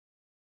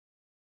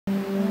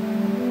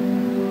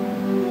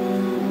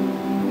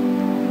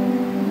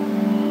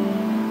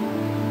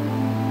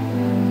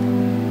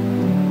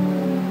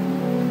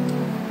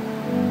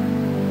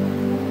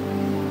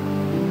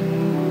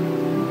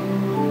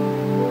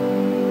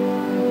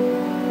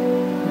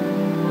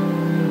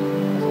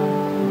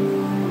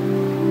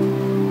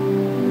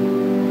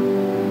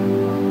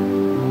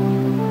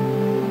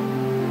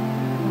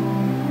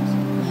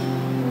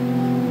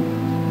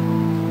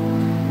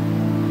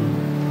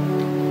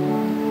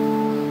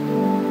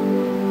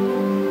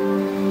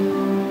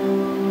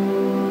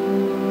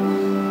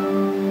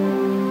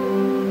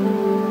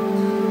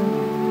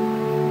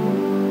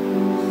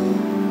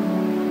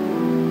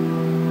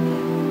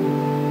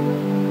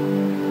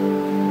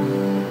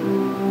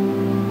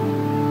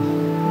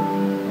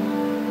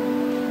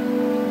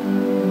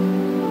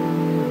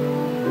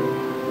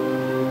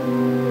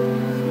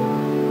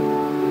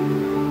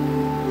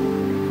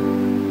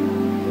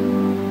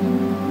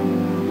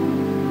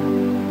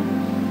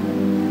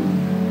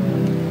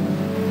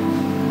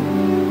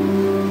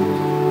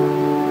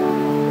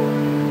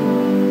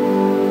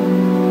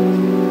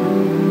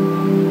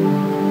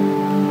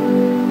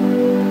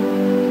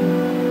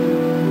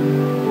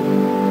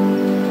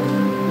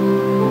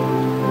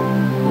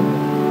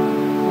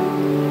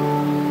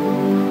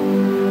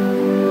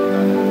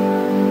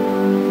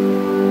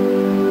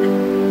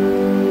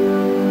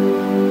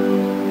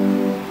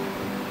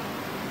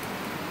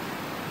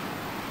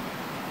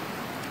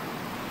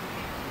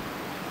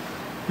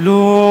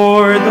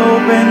Lord,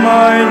 open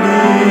my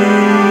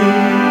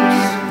lips,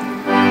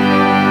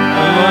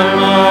 and my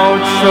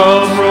mouth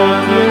shall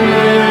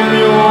proclaim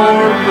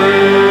your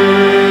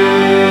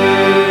praise.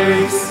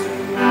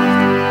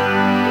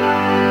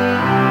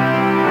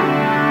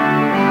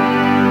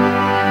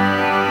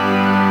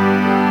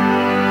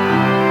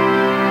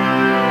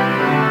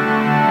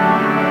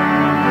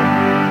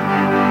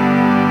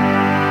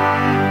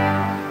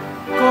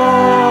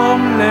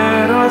 Come,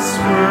 let us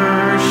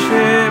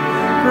worship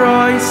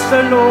Christ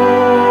the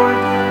Lord,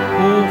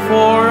 who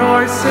for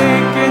our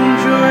sake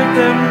endured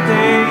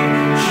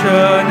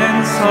temptation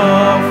and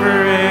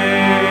suffering.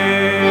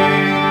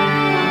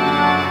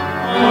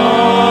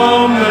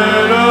 Come,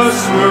 let us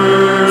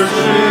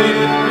worship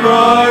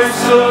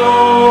Christ the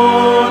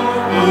Lord,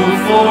 who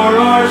for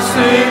our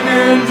sake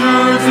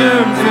endured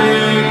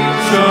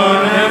temptation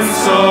and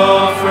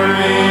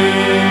suffering.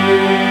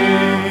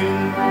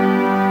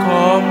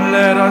 Come,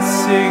 let us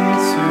sing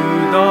to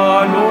the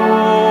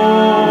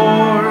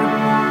Lord,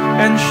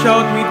 and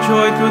shout with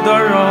joy to the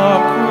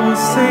Rock who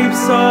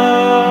saves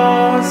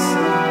us.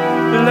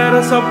 Let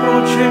us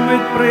approach him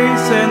with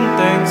praise and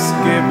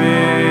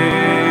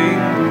thanksgiving,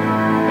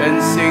 and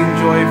sing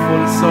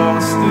joyful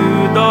songs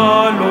to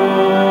the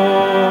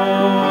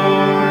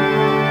Lord.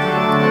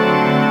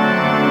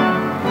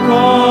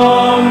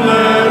 Come,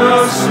 let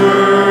us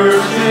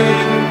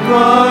worship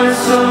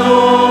Christ the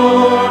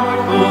Lord,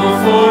 who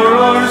for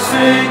our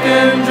sake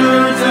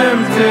endured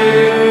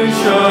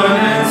temptation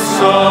and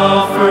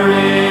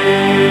suffering.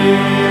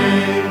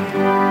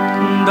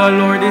 The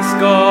Lord is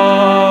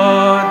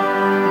God,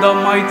 the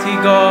mighty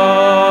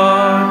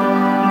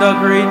God, the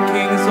great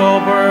kings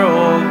over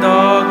all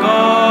the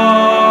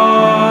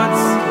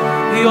gods.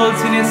 He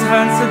holds in his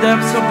hands the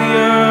depths of the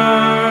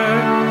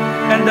earth,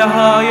 and the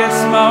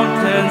highest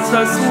mountains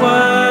as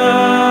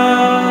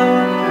well.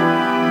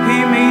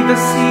 He made the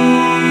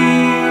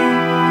sea,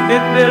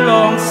 it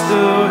belongs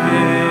to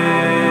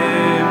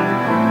him,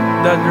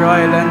 the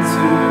dry land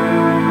too,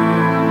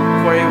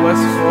 for it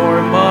was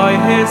formed by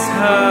his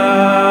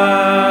hands.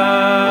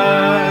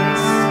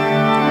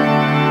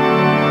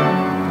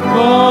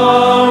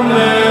 Come,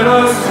 let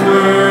us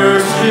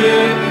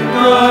worship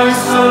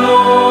Christ the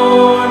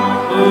Lord,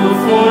 who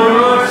for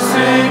our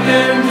sake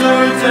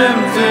endured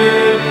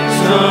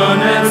temptation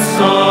and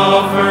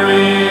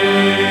suffering.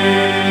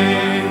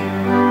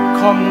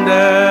 Come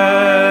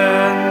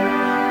then,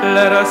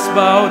 let us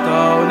bow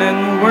down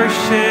and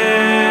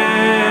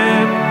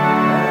worship,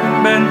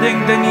 bending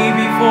the knee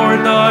before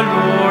the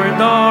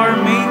Lord our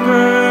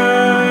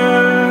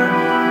Maker.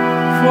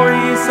 For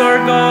he is our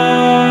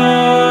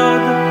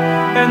God,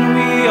 and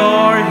we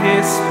are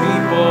his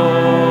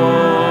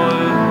people,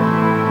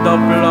 the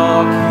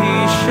flock he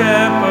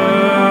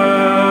shepherds.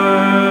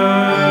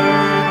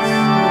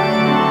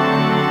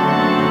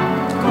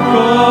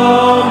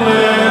 Come,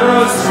 let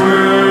us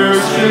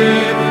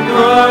worship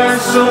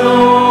Christ the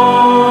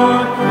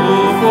Lord, who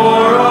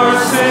for our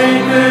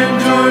sake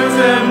endured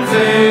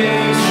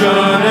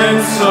temptation and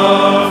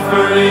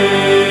suffering.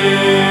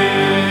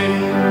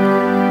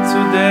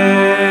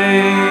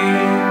 Today,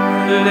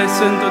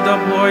 listen to the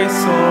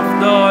voice of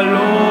the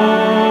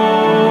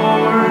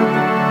Lord.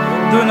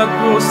 Do not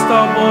grow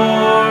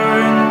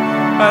stubborn,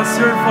 as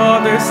your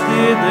fathers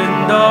did in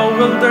the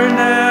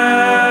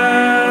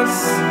wilderness.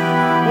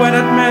 When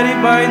at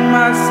Meribah in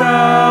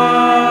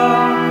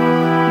Massah,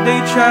 they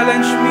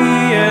challenged me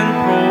and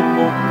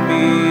provoked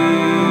me,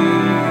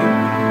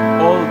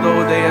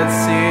 although they had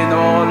seen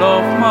all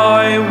of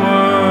my works.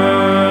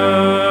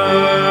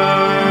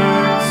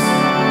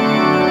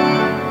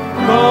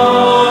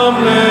 Come,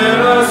 let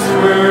us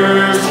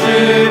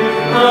worship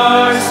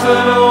Christ the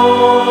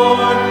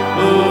Lord,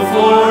 who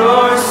for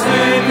our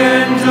sake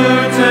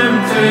endured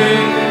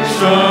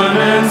temptation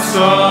and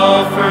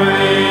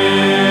suffering.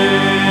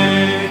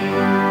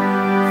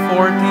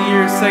 40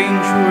 years I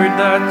endured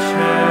that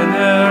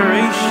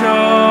generation.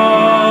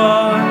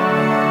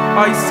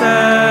 I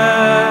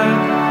said,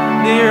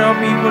 they are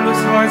people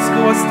whose hearts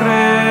go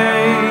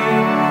astray,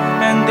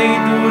 and they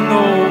do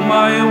know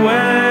my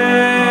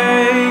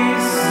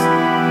ways.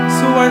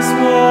 So I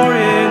swore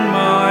in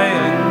my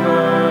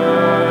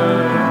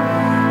anger,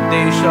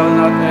 they shall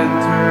not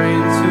enter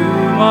into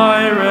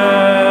my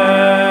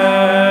rest.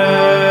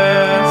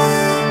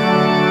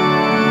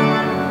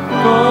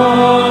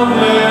 Come,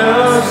 let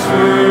us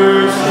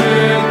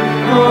worship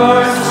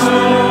Christ the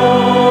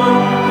Lord,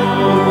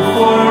 who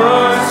for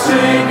our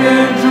sake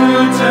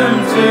endured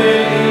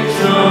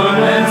temptation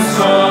and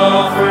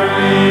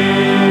suffering.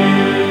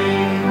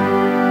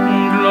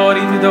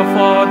 Glory to the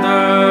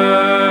Father,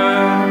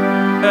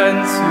 and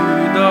to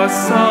the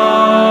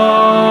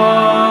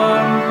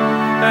Son,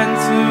 and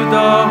to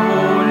the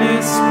Holy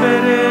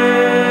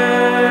Spirit,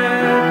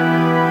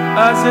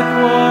 as it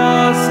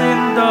was in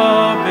the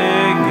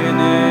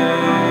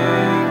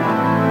beginning,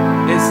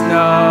 is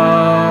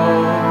now,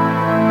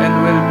 and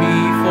will be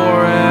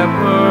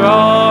forever.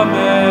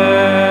 Amen.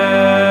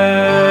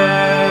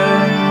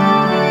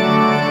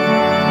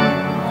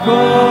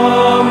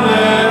 Come,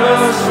 let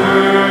us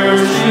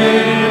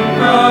worship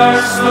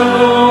Christ the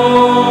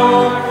Lord.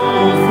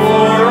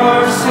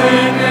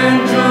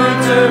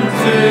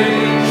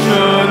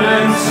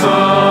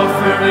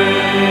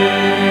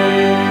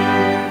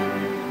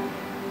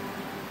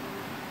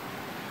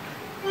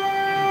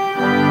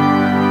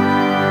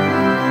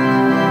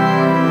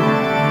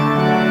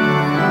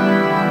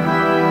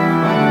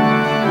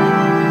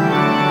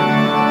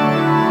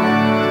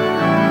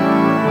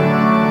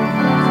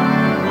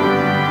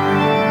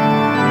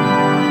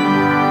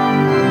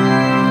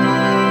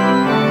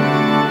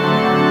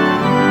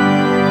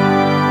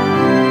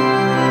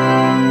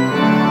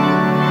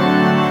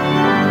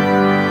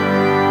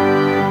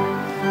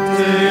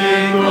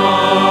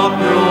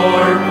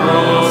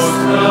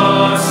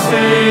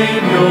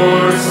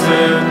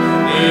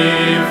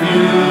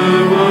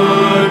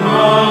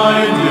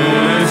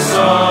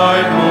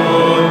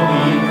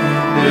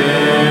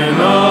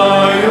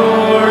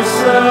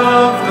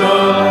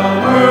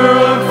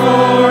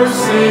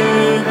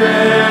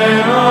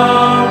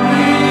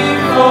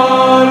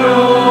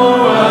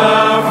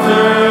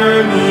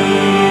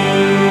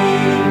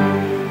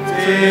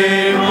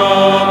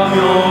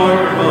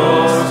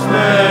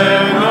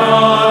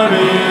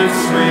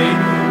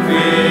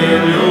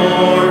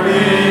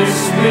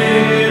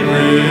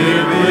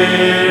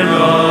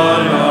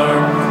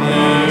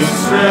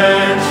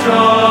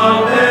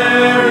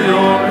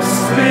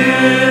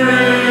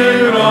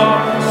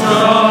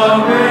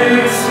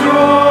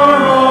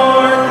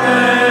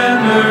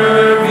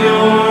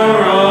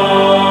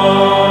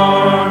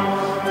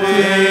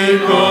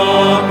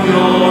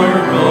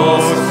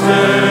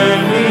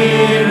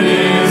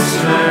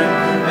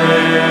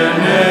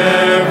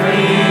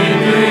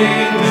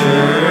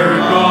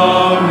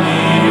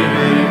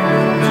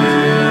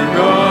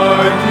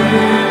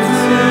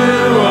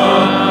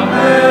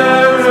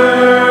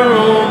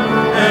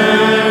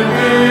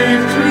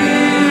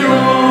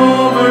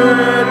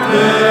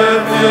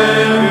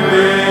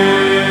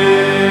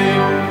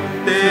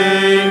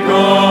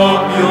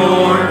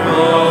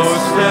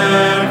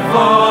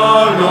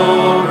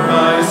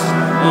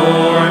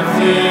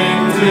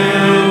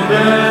 still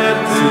that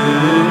to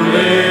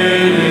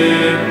lay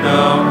it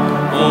down,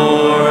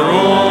 for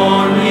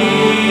only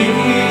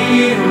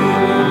he who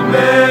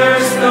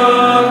bears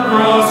the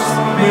cross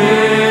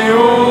may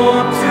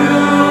hope to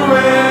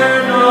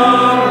wear the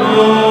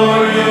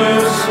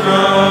glorious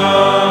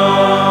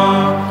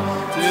crown.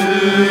 To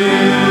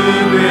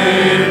you,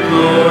 great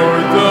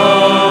Lord, the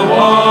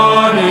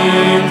one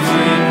in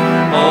three,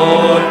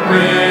 all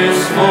praise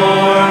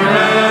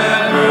forevermore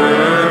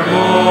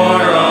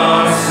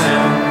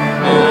ascend.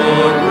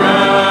 Oh,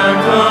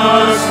 grant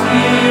us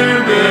here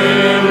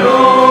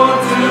below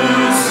to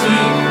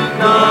see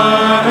the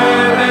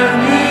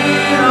heavenly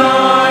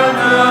light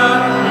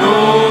that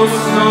knows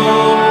no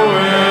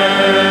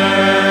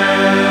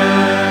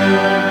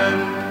end.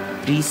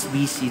 Please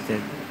be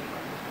seated.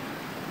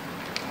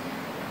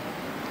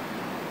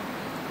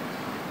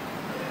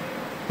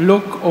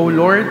 Look, O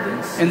Lord,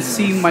 and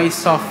see my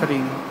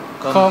suffering.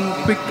 Come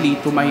quickly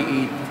to my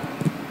aid.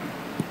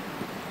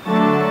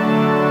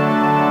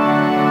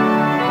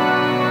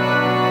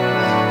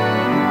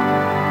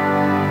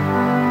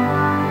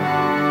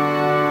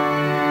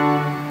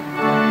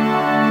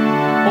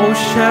 O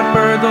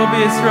Shepherd of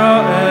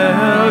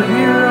Israel,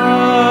 hear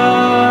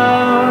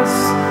us.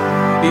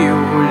 You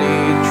who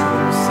laid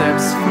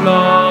Joseph's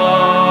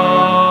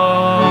flock.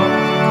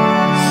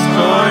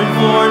 Start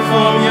forth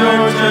from your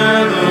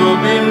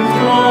cherubim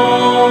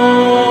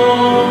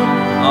throne,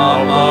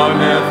 upon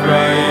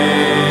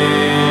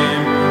Ephraim,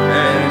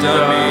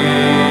 Benjamin,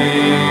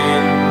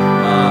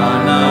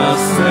 Manasseh.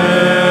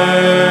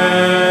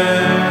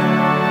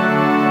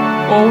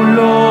 O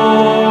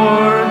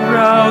Lord,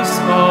 rouse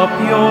up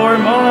your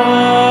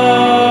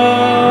might.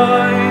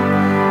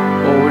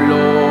 O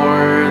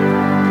Lord,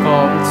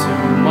 come to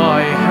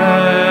my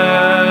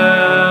help.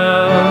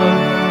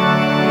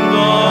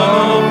 God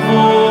of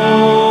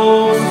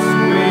hosts,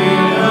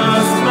 bring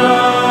us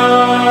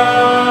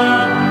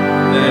back.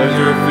 Let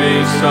your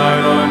face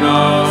shine on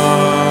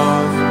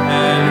us,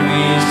 and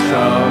we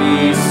shall be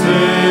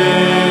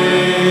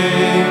saved.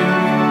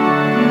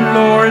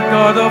 Lord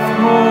God of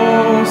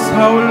hosts,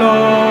 how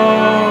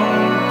long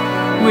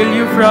will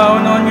you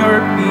frown on your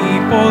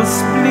people's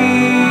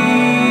plea?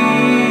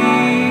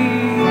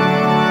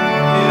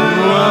 You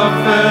have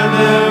fed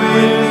them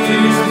with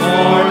cheese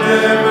for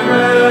their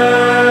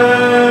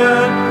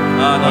bread,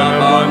 an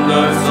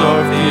abundance of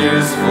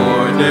tears for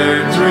their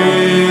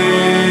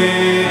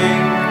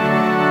drink.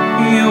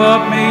 You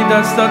have made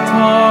us the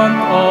taunt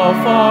of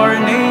our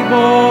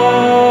neighbors.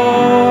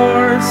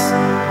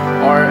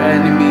 Our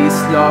enemies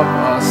love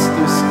us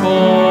to scorn.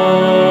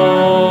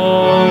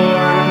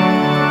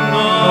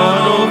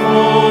 God of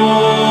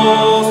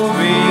hosts,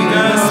 bring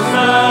us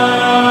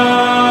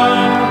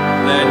back.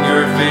 Let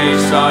your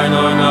face shine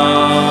on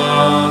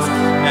us,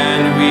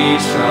 and we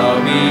shall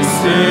be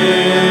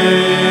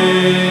saved.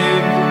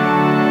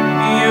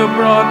 You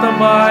brought the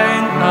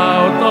vine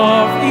out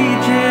of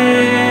Egypt.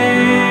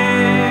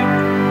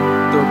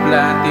 To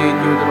plant it,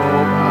 you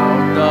drove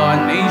out the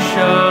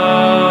nations.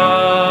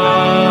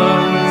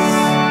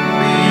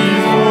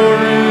 Before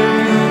you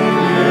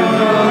clear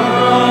the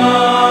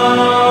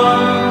ground,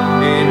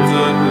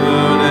 into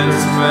good and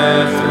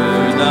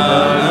scattered the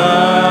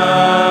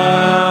land.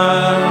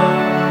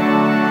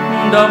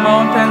 The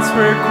mountains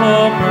were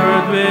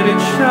covered with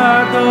its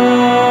shadow,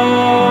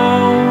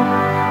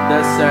 the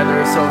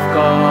cedars of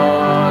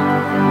God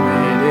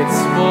with its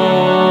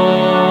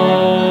boughs.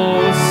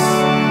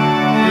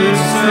 It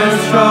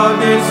stretched out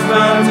its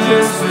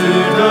branches to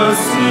the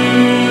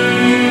sea,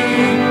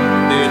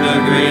 did the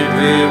great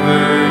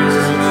rivers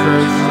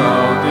stretch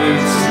out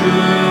its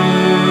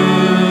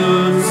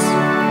roots.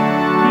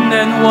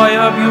 Then why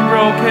have you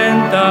broken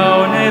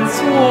down its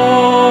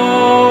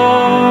walls?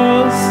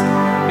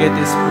 It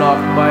is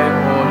blocked by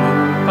all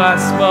who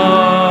pass by.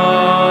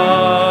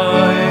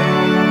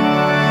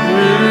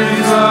 It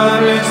is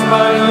ravaged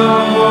by the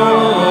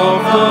wall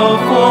of the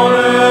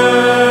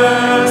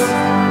forest,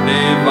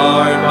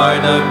 devoured by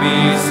the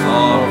beasts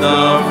of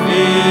the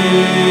field.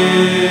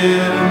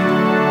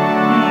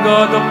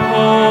 God of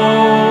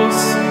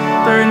hosts,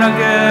 turn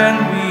again,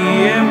 we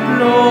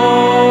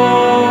implore.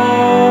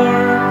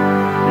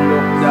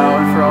 Look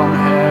down from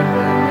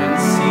heaven and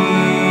see.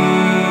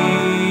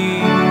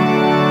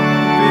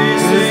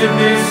 Visit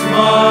this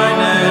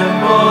vine and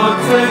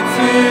protect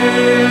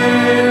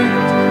it,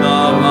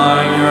 the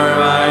vine your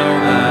right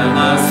hand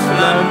has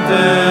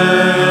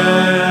planted.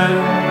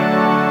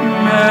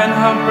 Men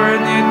have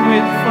burned it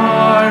with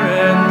fire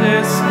and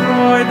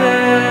destroyed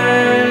it.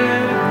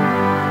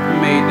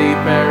 May they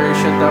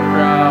perish at the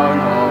crown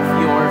of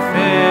your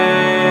face.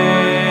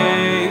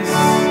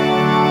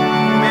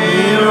 May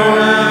your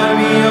hand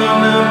be on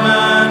the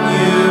man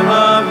you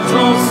have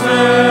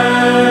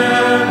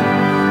chosen,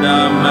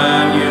 the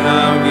man you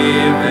have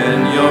given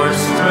your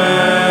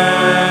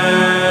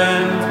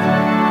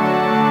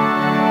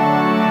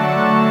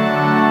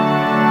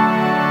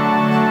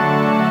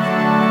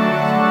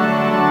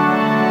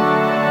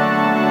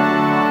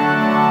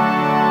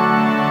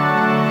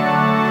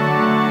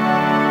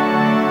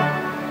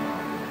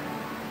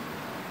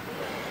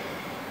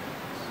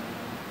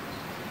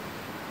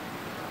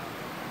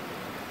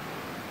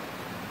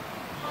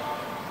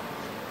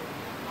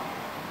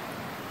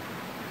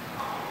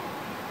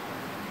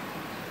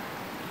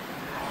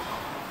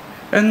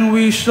and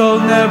we shall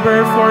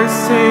never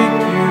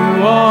forsake you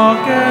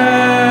again.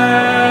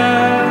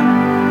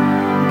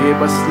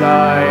 Give us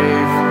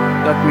life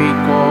that we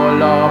call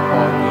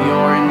upon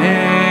your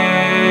name.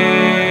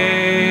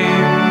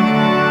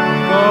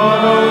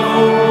 God of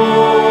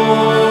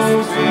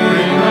hosts,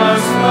 bring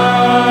us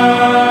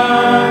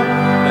back.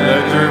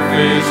 Let your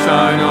face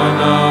shine on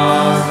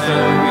us,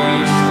 and we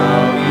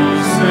shall be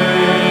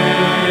saved.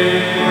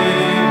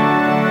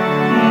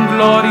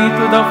 Glory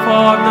to the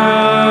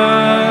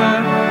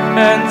Father,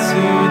 and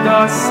to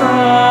the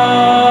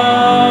Son,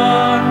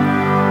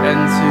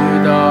 and to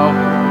the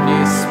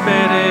Holy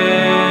Spirit,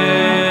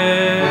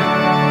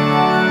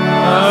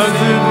 as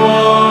it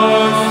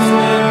was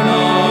and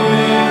now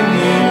and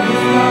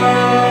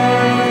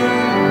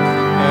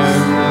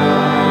and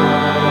now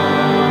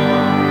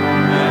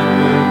and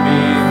will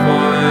be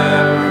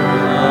forever.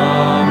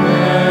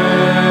 Amen.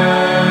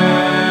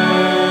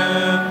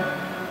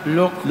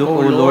 Look, O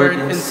Lord,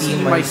 and see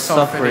my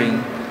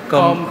suffering.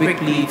 Come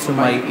quickly to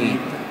my aid.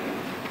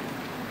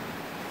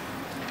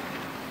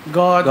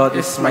 God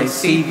is my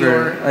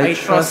Savior. I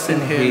trust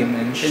in Him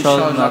and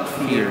shall not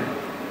fear.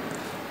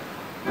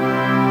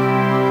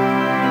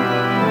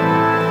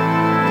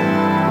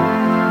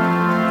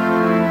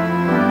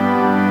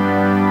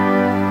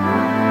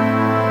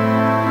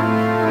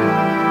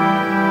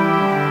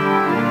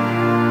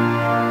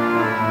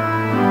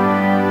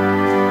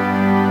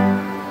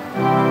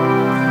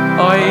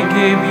 I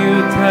give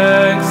you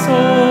thanks,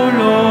 O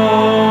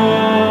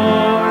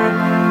Lord,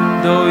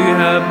 though you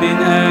have been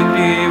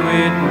angry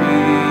with me.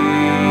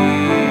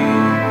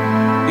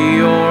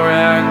 Your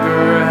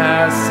anger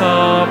has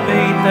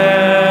abated,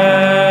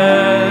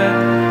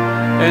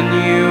 and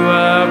you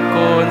have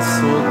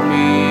consoled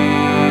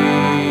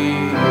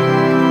me.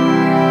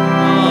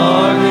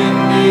 God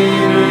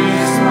indeed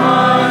is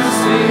my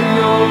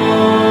Savior.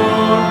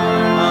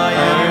 I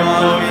am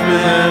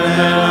confident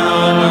and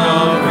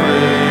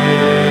unafraid.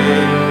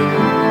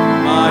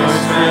 My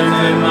strength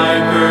and my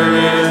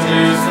courage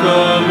is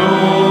the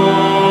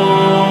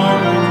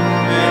Lord,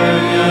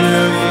 and He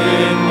has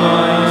been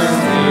my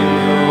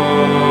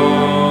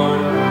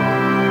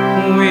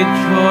with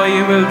joy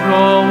you will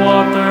draw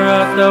water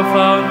at the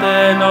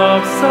fountain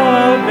of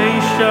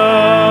salvation,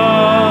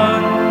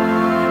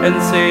 and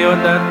say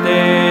on that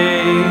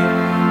day,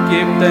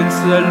 give thanks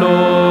to the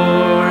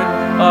Lord,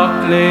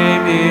 acclaim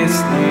His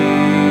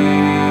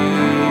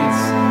deeds.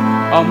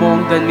 Among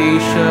the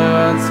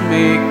nations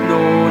make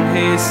known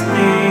His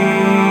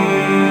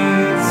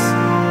deeds,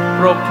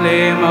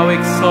 proclaim how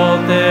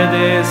exalted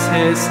is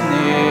His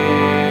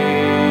name.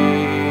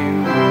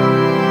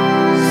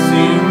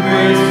 Sing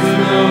praise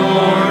to the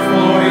Lord,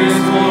 for His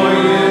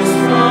glorious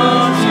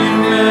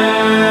achievement.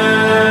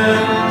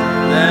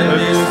 Let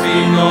this be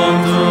known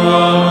to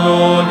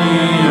all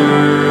the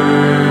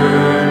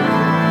earth.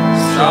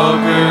 Shout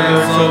great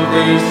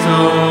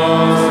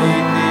exaltations,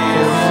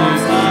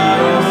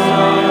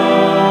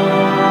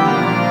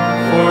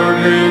 for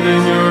great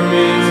is your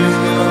name,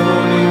 the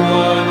Holy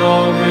One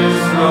of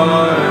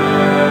Israel.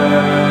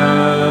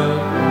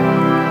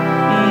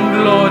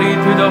 Glory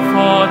to the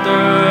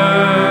Father,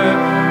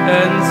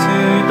 and to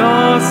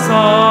the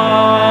Son,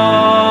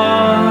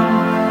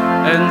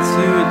 and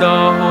to the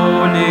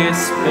Holy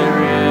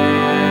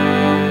Spirit,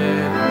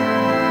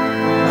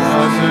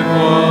 as it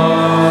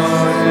was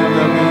in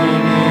the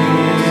beginning,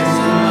 is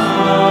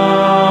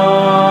now,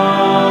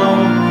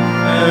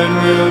 and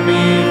will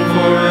be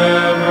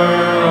forever.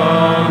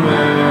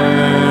 Amen.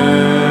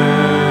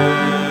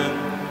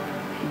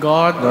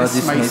 God is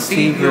my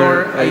Savior.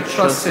 I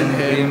trust in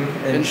Him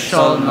and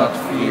shall not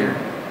fear.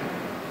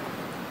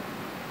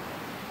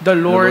 The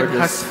Lord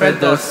has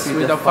fed us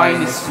with the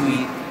finest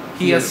wheat.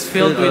 He has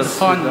filled with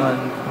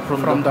honey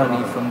from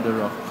the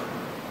rock.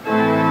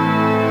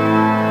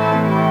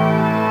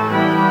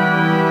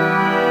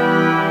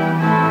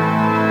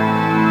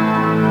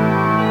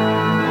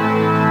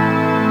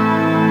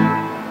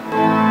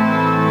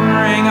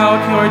 Ring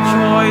out your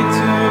joy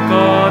to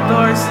God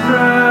our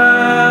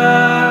strength.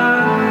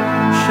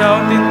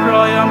 Shout in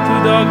triumph to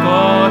the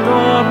God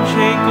of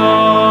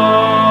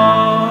Jacob.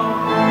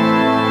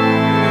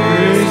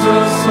 Raise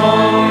a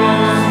song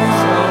and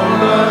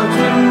shout at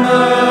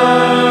timber,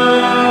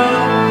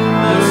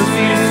 the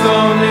sweet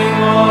sounding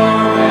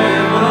harp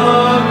and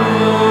lute.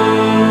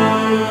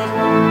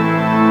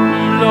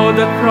 Blow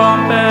the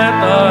trumpet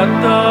at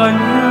the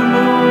new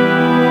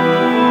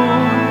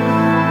moon,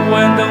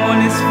 when the moon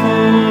is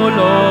full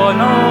on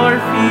our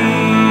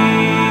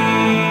feast.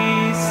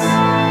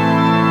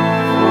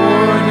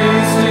 For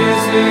this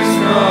is His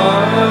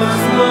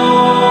trials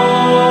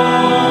long,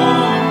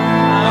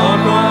 the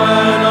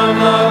command of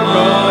the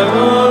God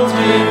of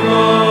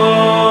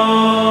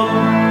Jacob.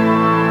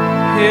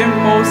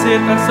 Impose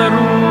it as a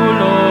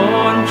rule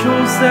on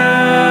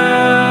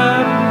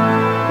Joseph,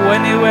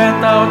 when he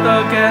went out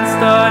against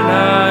the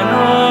land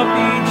of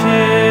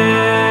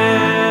Egypt.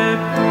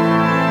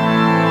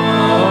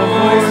 A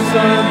voice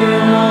that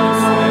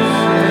announced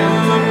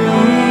the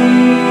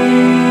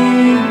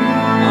Queen,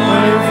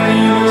 I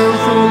free your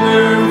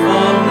shoulder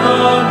from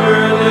the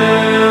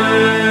burden.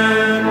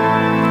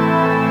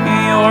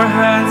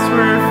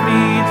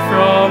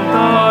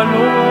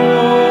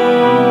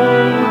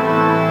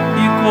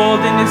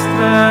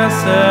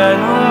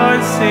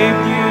 has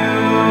saved you.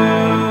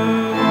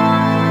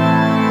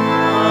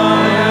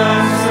 I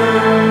answer,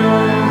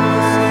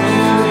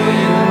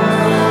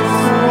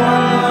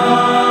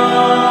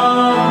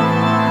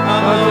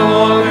 and the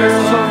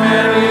waters of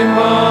Mary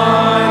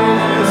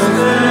might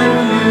than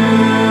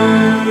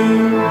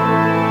you.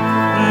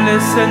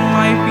 Listen,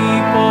 my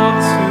people,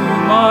 to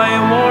my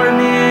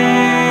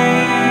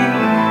warning.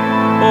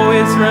 O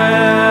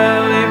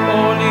Israel, if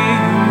only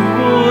you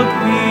would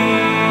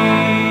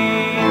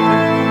heed.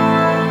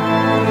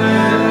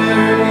 Let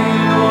there be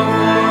no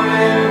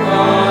foreign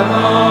God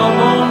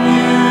among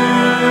you,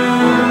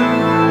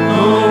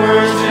 no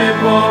worship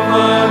of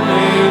an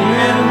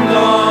alien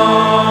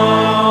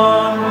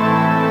God.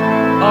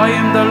 I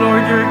am the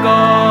Lord your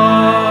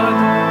God,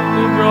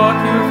 who brought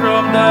you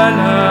from the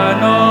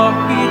land of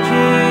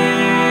Egypt.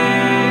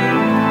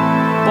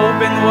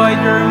 Open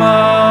wide your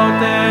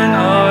mouth and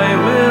I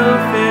will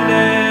fill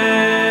it.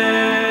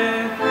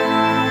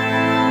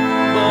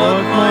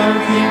 But my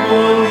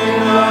people did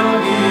not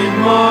heed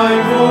my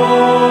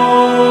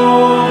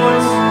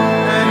voice,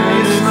 and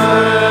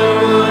Israel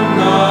would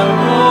not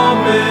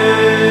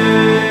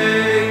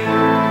obey.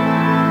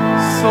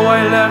 So I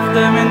left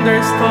them in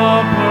their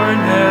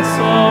stubbornness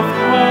of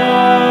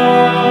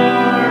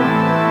heart,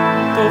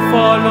 to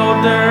follow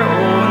their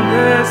own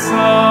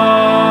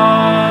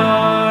designs.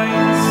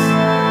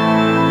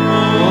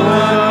 Oh,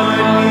 that my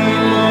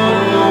people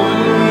would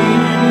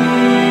heed me,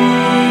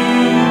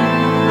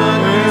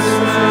 that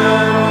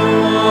Israel would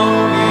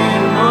walk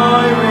in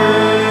my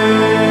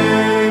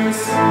ways.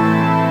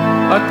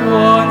 At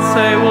once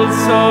I will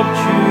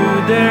subdue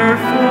their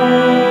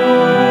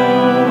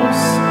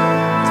foes,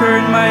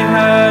 turn my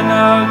hand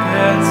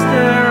against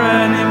their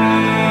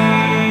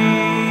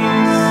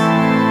enemies.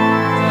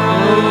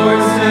 The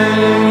Lord's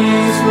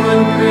enemies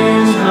would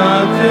cringe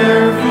at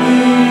their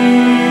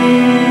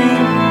feet,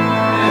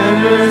 and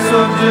their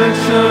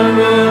subjection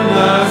will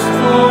last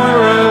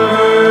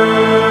forever.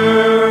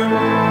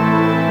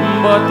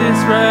 But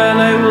Israel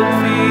I will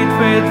feed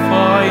with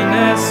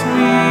finest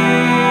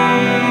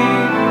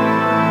wheat,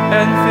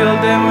 and fill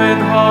them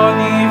with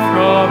honey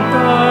from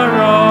the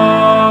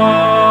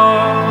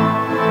rock.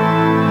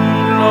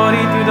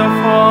 Glory to the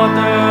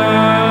Father,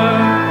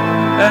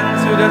 and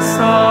to the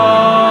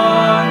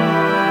Son,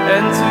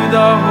 and to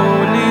the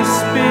Holy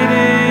Spirit.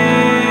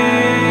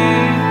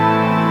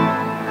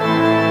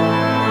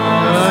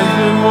 As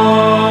it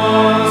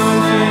was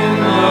in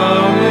the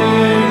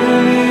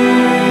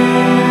beginning,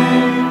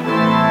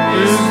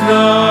 is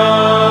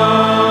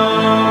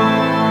now,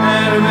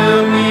 and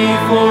will be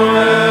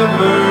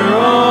forever.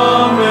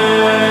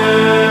 Amen.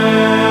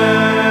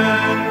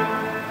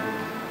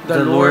 The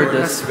Lord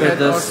has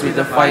fed us with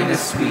the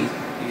finest wheat.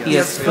 He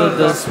has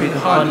filled us with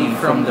honey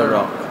from the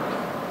rock.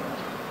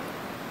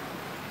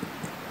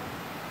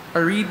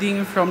 A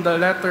reading from the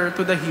letter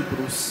to the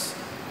Hebrews.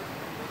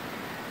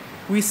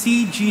 We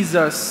see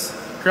Jesus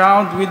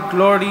crowned with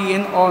glory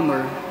and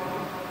honor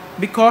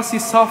because he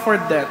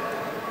suffered death,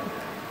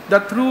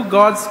 that through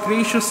God's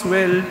gracious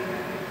will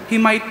he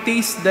might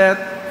taste death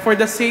for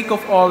the sake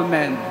of all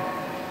men.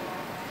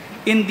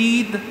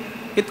 Indeed,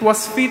 it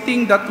was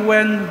fitting that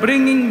when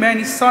bringing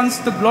many sons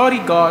to glory,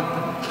 God,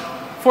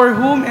 for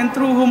whom and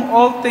through whom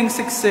all things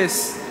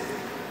exist,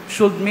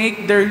 should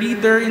make their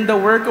leader in the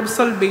work of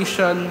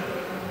salvation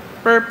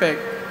perfect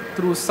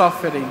through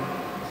suffering.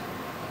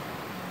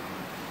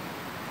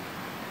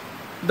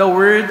 The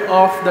word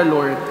of the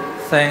Lord.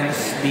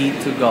 Thanks be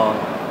to God.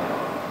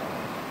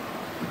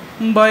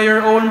 By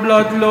your own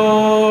blood,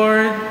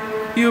 Lord,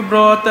 you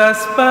brought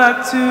us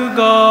back to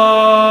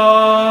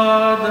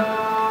God.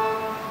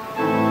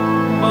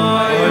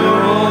 By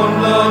your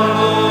own blood,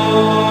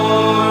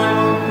 Lord,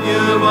 you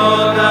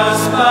brought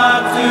us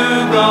back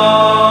to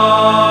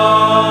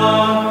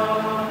God.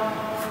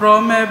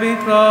 From every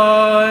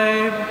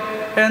tribe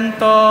and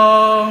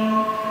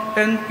tongue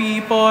and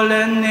people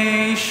and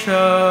nation,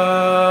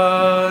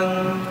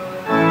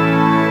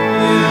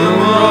 you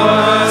brought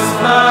us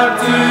back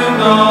to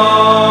God.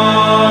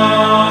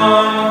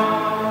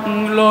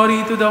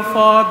 Glory to the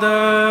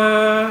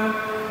Father,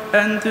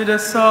 and to the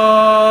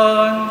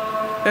Son,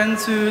 and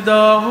to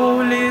the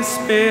Holy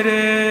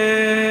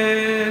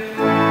Spirit.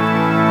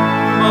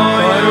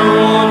 By your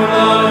own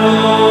blood,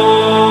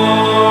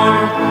 Lord,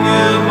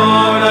 you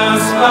brought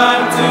us back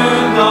to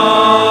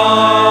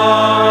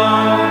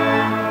God.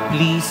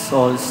 Please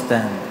all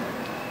stand.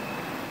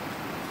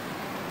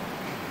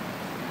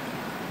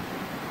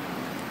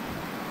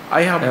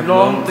 I have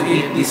longed to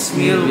eat this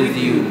meal with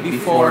you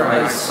before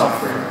I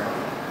suffer.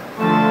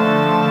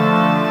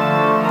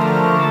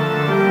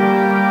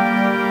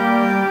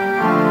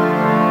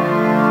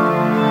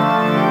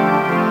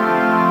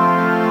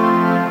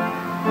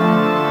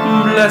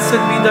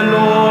 Blessed be the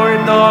Lord,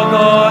 the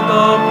God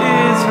of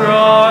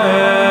Israel.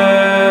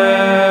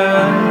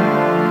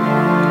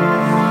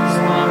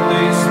 Stop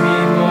these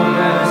people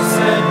and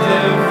set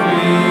them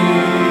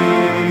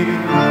free.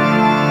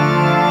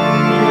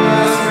 He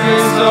has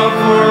raised up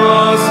for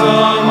us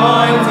a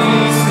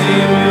mighty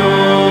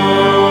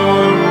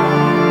Savior,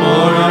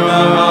 born in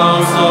the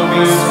house of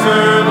His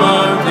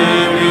servant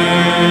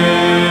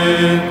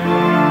David.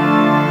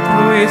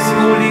 Through his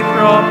holy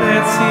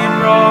prophets he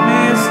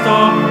promised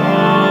of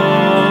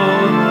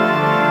old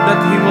that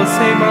he will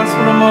save us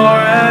from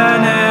our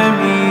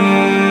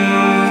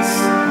enemies,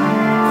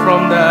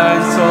 from the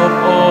hands of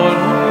all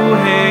who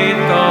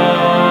hate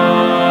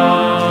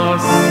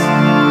us.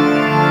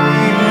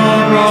 He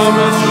will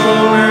promise no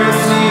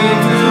mercy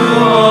to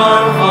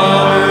our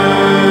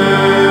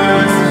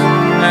fathers,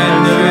 and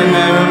to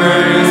remember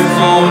his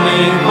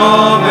holy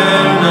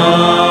covenant.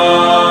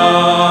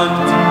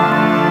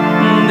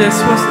 This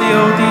was the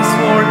oath he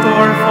swore to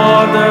our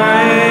father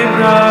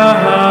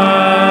Abraham,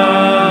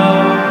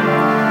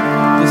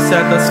 to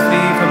set us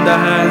free from the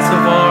hands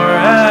of our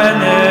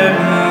enemies.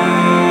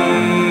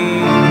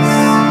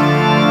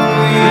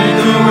 We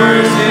do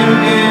worship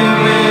him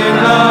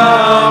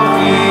without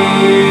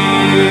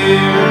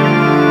fear,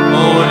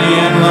 holy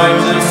and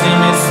righteous in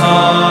his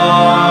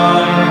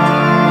sight,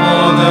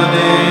 all the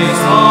days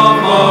of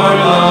our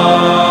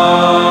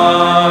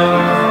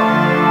life.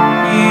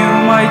 You,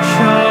 my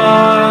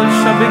child,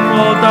 shall be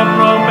called the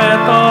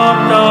prophet of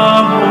the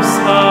Most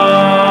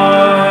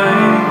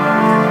High,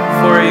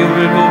 for you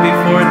will go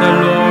before the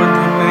Lord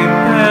to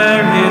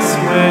prepare his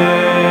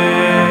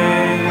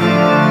way.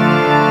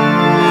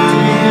 To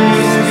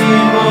his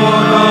people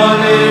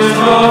knowledge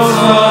of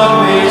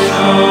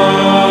salvation,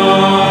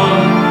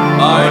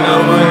 by the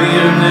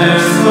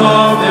forgiveness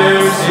of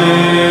their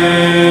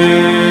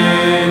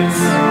sins.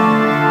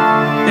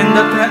 In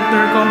the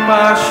tender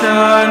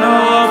compassion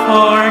of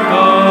our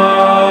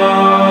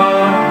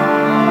God,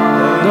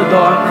 the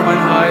dawn from on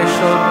high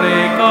shall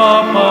break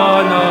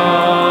upon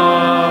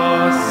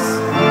us.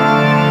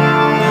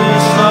 The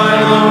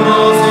shadow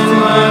goes in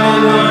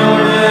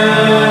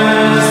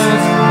darkness,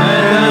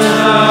 and the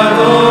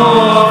shadow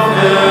of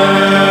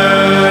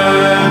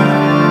death,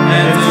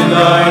 and to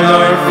guide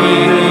our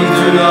feet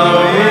into the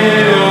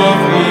way of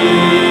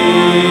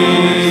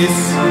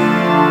peace.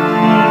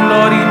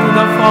 Glory to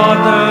the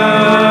Father,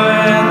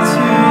 and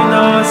to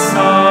the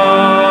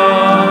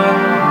Son,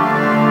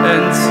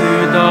 and to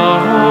the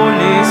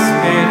Holy Spirit.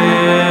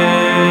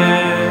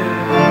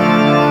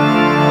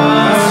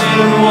 As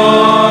it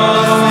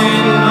was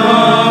in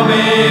the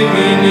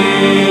beginning,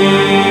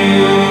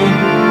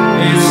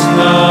 is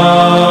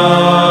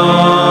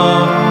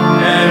now,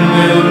 and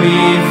will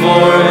be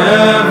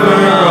forever.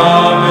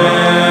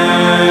 Amen.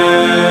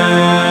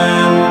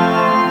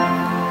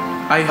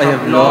 I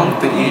have longed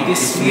to eat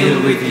this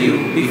meal with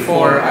you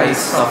before I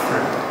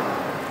suffer.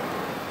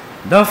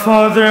 The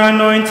Father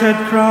anointed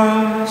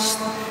Christ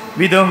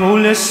with the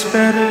Holy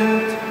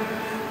Spirit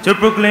to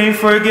proclaim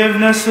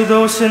forgiveness to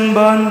those in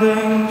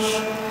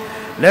bondage.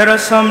 Let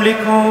us humbly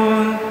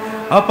call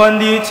upon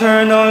the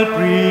eternal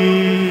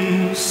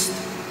priest.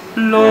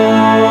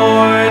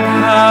 Lord,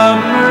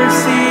 have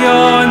mercy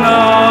on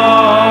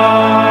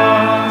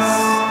us.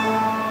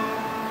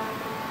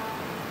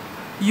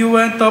 You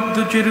went up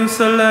to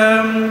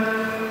Jerusalem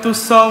to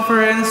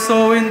suffer and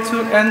so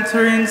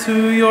enter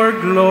into your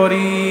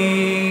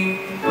glory.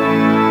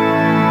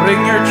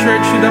 Bring your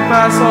church to the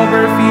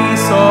Passover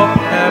feast of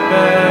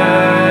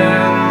heaven.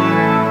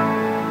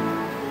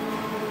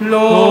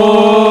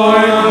 Lord,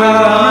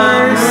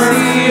 have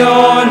mercy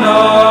on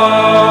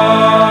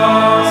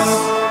us.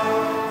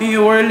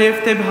 You were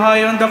lifted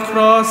high on the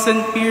cross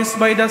and pierced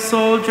by the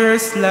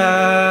soldiers'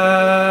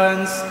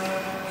 lance.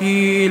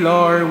 Heal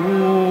our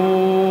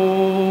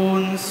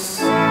wounds.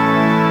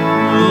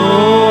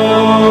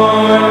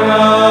 Lord,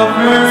 have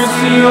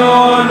mercy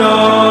on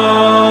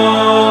us.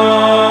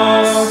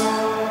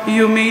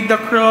 You made the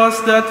cross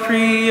the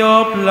tree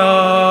of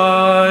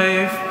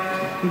life.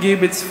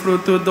 Give its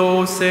fruit to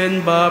those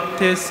in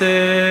baptism.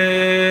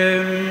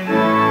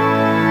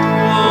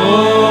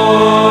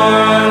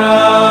 Lord,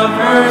 have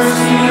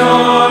mercy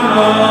on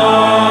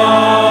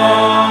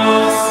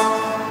us.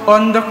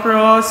 On the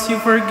cross you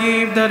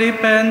forgave the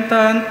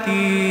repentant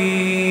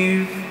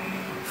thief.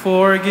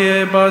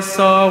 Forgive us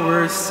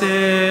our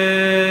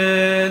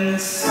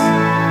sins.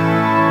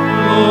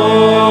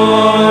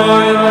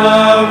 Lord,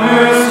 have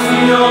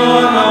mercy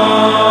on us.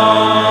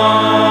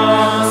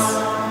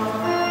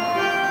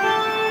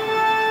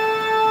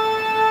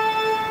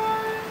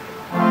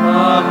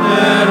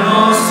 Pater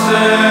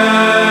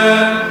noster,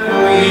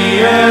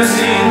 quies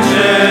in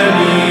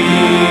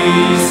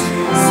celis,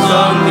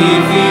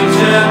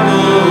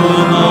 sanctificetur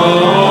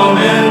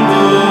nomen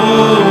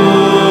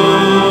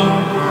tuum,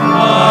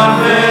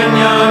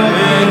 adveniat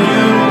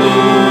regnum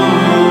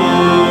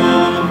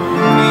tuum,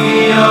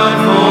 fiat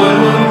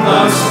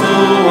voluntas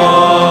tua,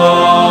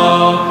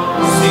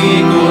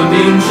 sicut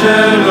in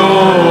cielo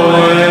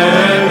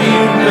et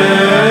in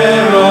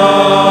terra.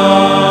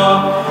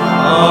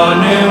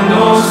 Panem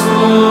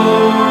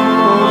nostrum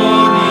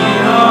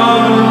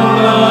quotidianum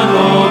da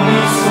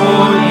nobis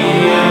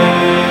hodie,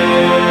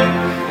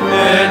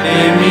 et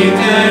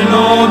dimitte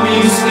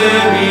nobis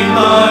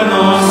debita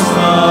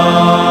nostra,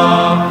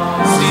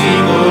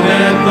 sicut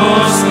et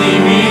nos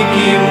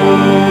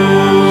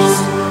dimicimus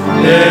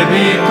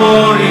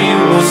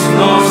debitoribus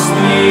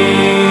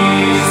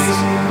nostris,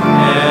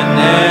 et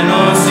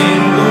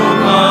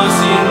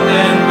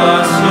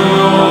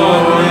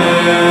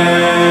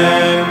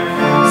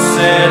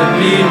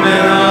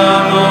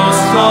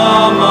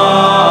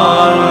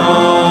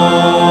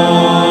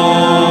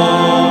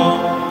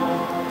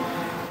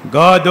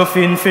God of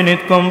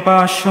infinite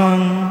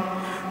compassion,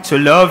 to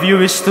love you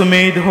is to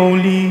made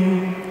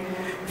holy.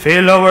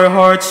 Fill our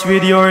hearts with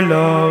your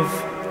love.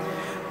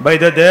 By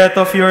the death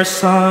of your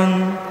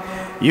Son,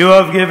 you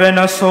have given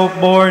us hope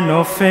born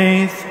of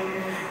faith.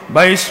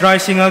 By his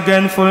rising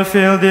again,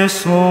 fulfill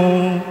this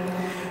hope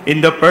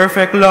in the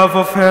perfect love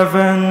of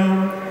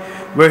heaven,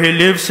 where he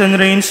lives and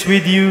reigns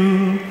with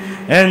you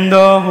and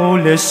the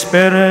Holy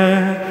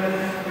Spirit,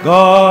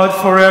 God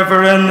forever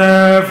and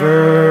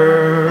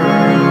ever.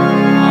 Amen.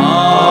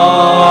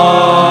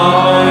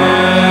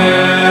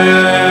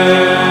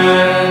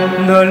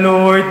 The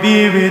Lord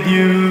be with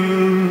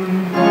you.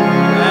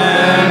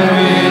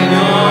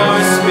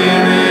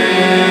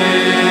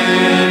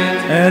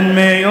 And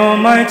may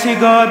Almighty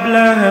God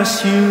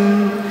bless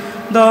you,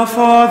 the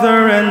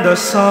Father and the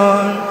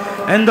Son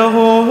and the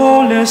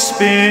Holy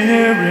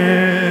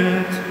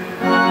Spirit.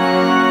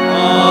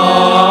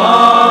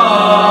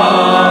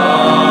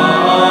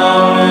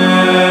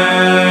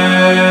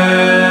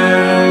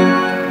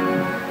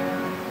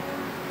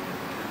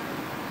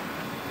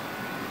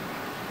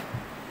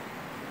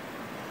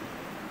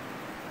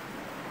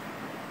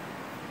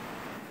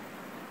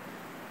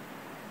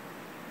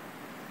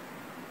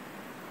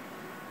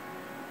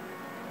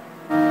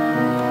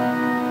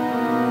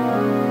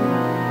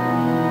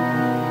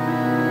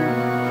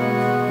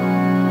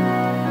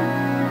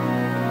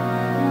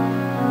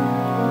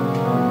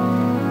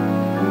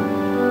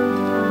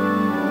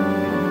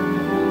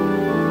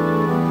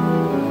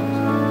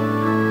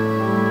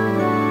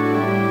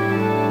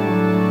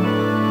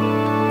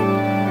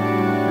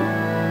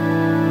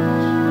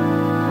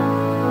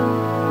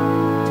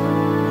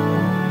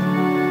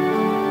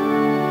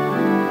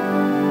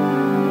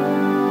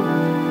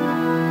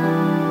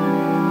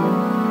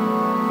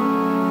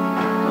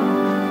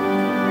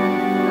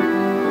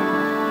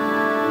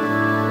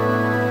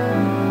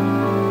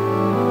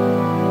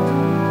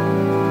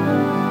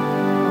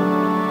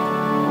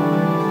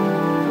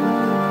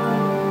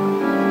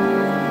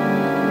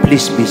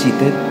 Please be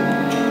seated.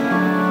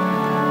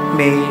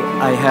 May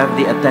I have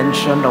the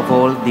attention of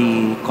all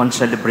the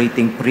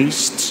concelebrating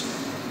priests.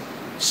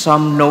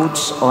 Some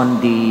notes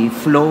on the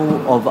flow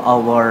of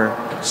our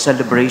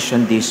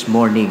celebration this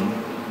morning.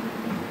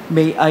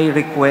 May I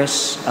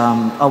request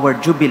our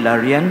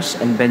jubilarians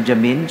and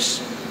Benjamins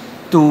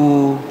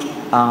to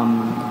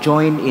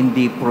join in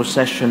the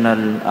processional,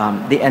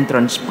 the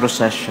entrance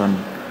procession.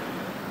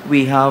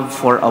 We have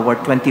for our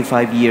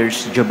 25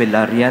 years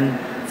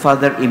jubilarian,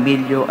 Father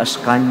Emilio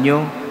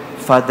Ascanio,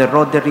 Father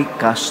Roderick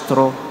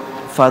Castro,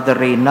 Father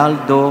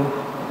Reynaldo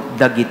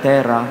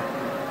Dagitera,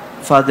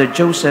 Father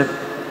Joseph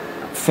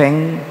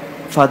Feng,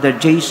 Father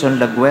Jason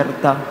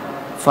Laguerta,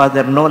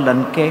 Father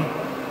Nolan Ke,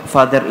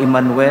 Father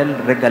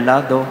Emmanuel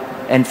Regalado,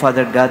 and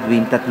Father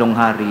Godwin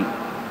Tatlonghari.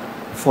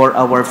 For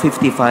our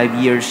 55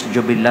 years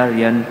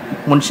jubilarian,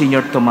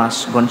 Monsignor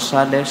Tomas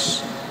Gonzalez,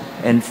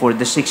 and for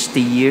the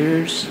 60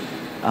 years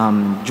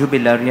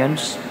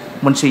jubilarians,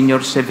 Monsignor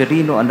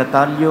Severino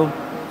Anatalio,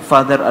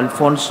 Father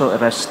Alfonso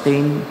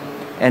Erastain,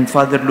 and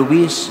Father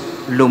Luis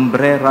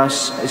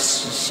Lumbreras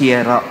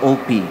Sierra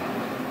Opi.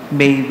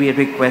 May we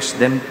request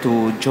them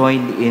to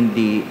join in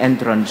the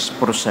entrance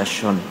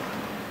procession.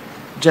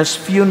 Just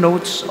few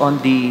notes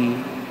on the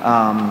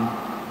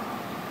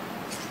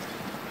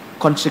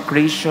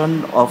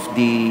consecration of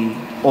the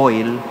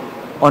oil.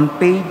 On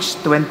page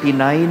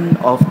 29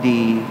 of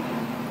the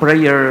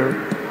prayer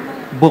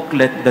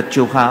booklet that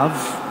you have,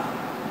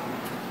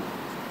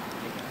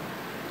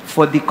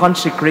 for the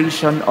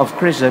consecration of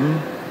Chrism,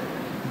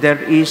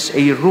 there is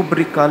a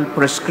rubrical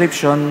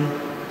prescription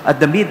at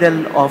the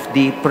middle of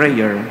the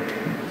prayer.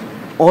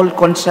 All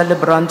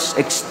concelebrants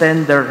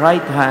extend their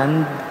right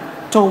hand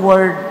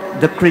toward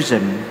the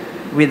Chrism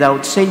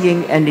without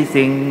saying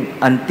anything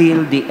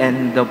until the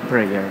end of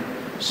prayer.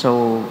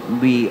 So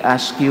we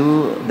ask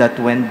you that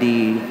when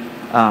the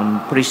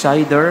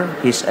presider,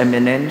 His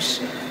Eminence,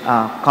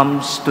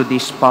 comes to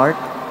this part,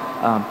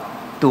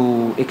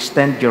 to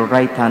extend your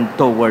right hand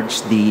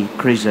towards the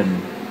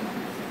Chrism.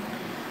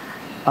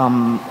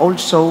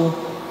 Also,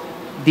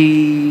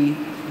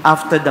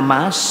 after the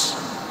Mass,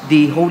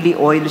 the holy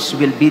oils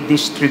will be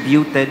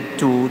distributed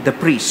to the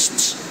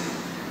priests.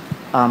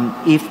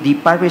 If the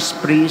parish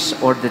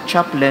priest or the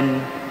chaplain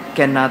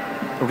cannot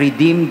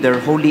redeem their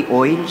holy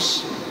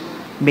oils,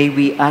 may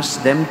we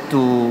ask them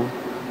to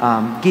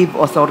give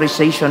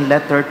authorization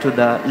letter to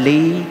the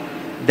lay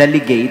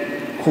delegate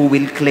who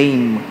will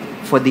claim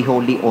for the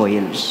holy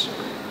oils.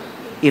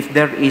 If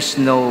there is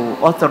no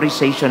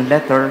authorization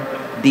letter,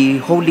 the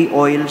holy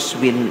oils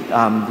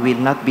will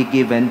not be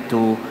given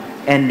to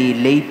any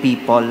lay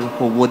people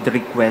who would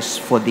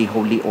request for the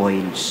holy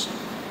oils.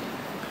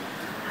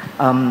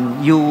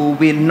 You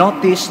will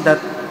notice that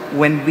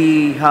when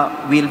we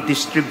will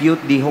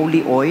distribute the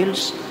holy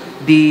oils,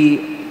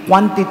 the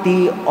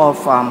quantity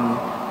of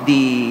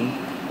the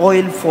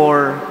oil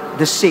for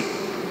the sick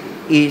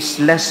is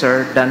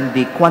lesser than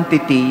the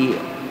quantity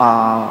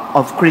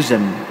of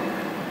chrism.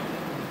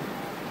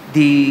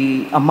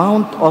 The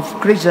amount of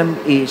chrism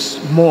is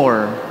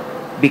more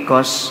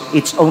because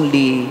it's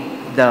only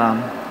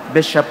the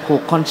bishop who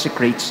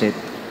consecrates it.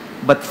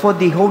 But for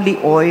the holy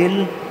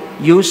oil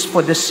used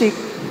for the sick,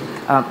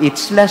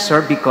 it's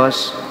lesser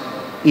because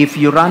if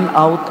you run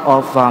out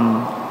of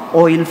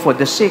oil for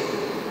the sick,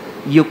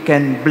 you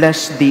can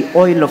bless the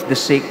oil of the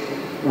sick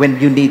when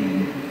you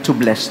need to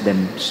bless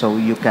them. So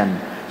you can.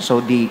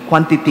 So the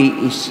quantity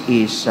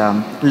is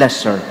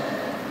lesser.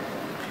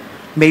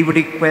 May we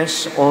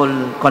request all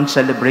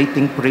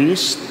concelebrating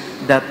priests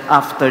that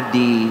after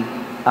the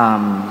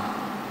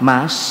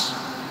Mass,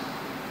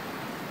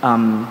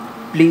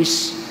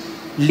 please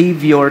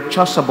leave your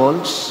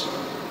chasubles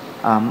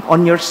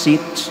on your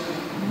seat.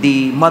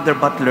 The mother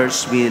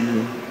butlers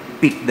will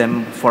pick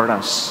them for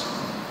us.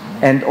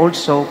 And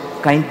also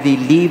kindly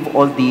leave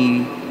all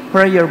the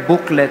prayer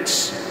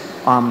booklets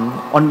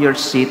on your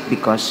seat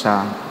because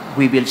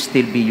we will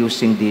still be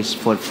using this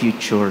for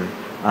future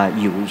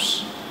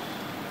use.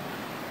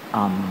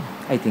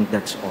 I think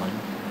that's all.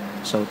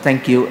 So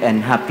thank you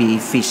and happy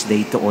feast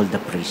day to all the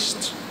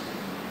priests.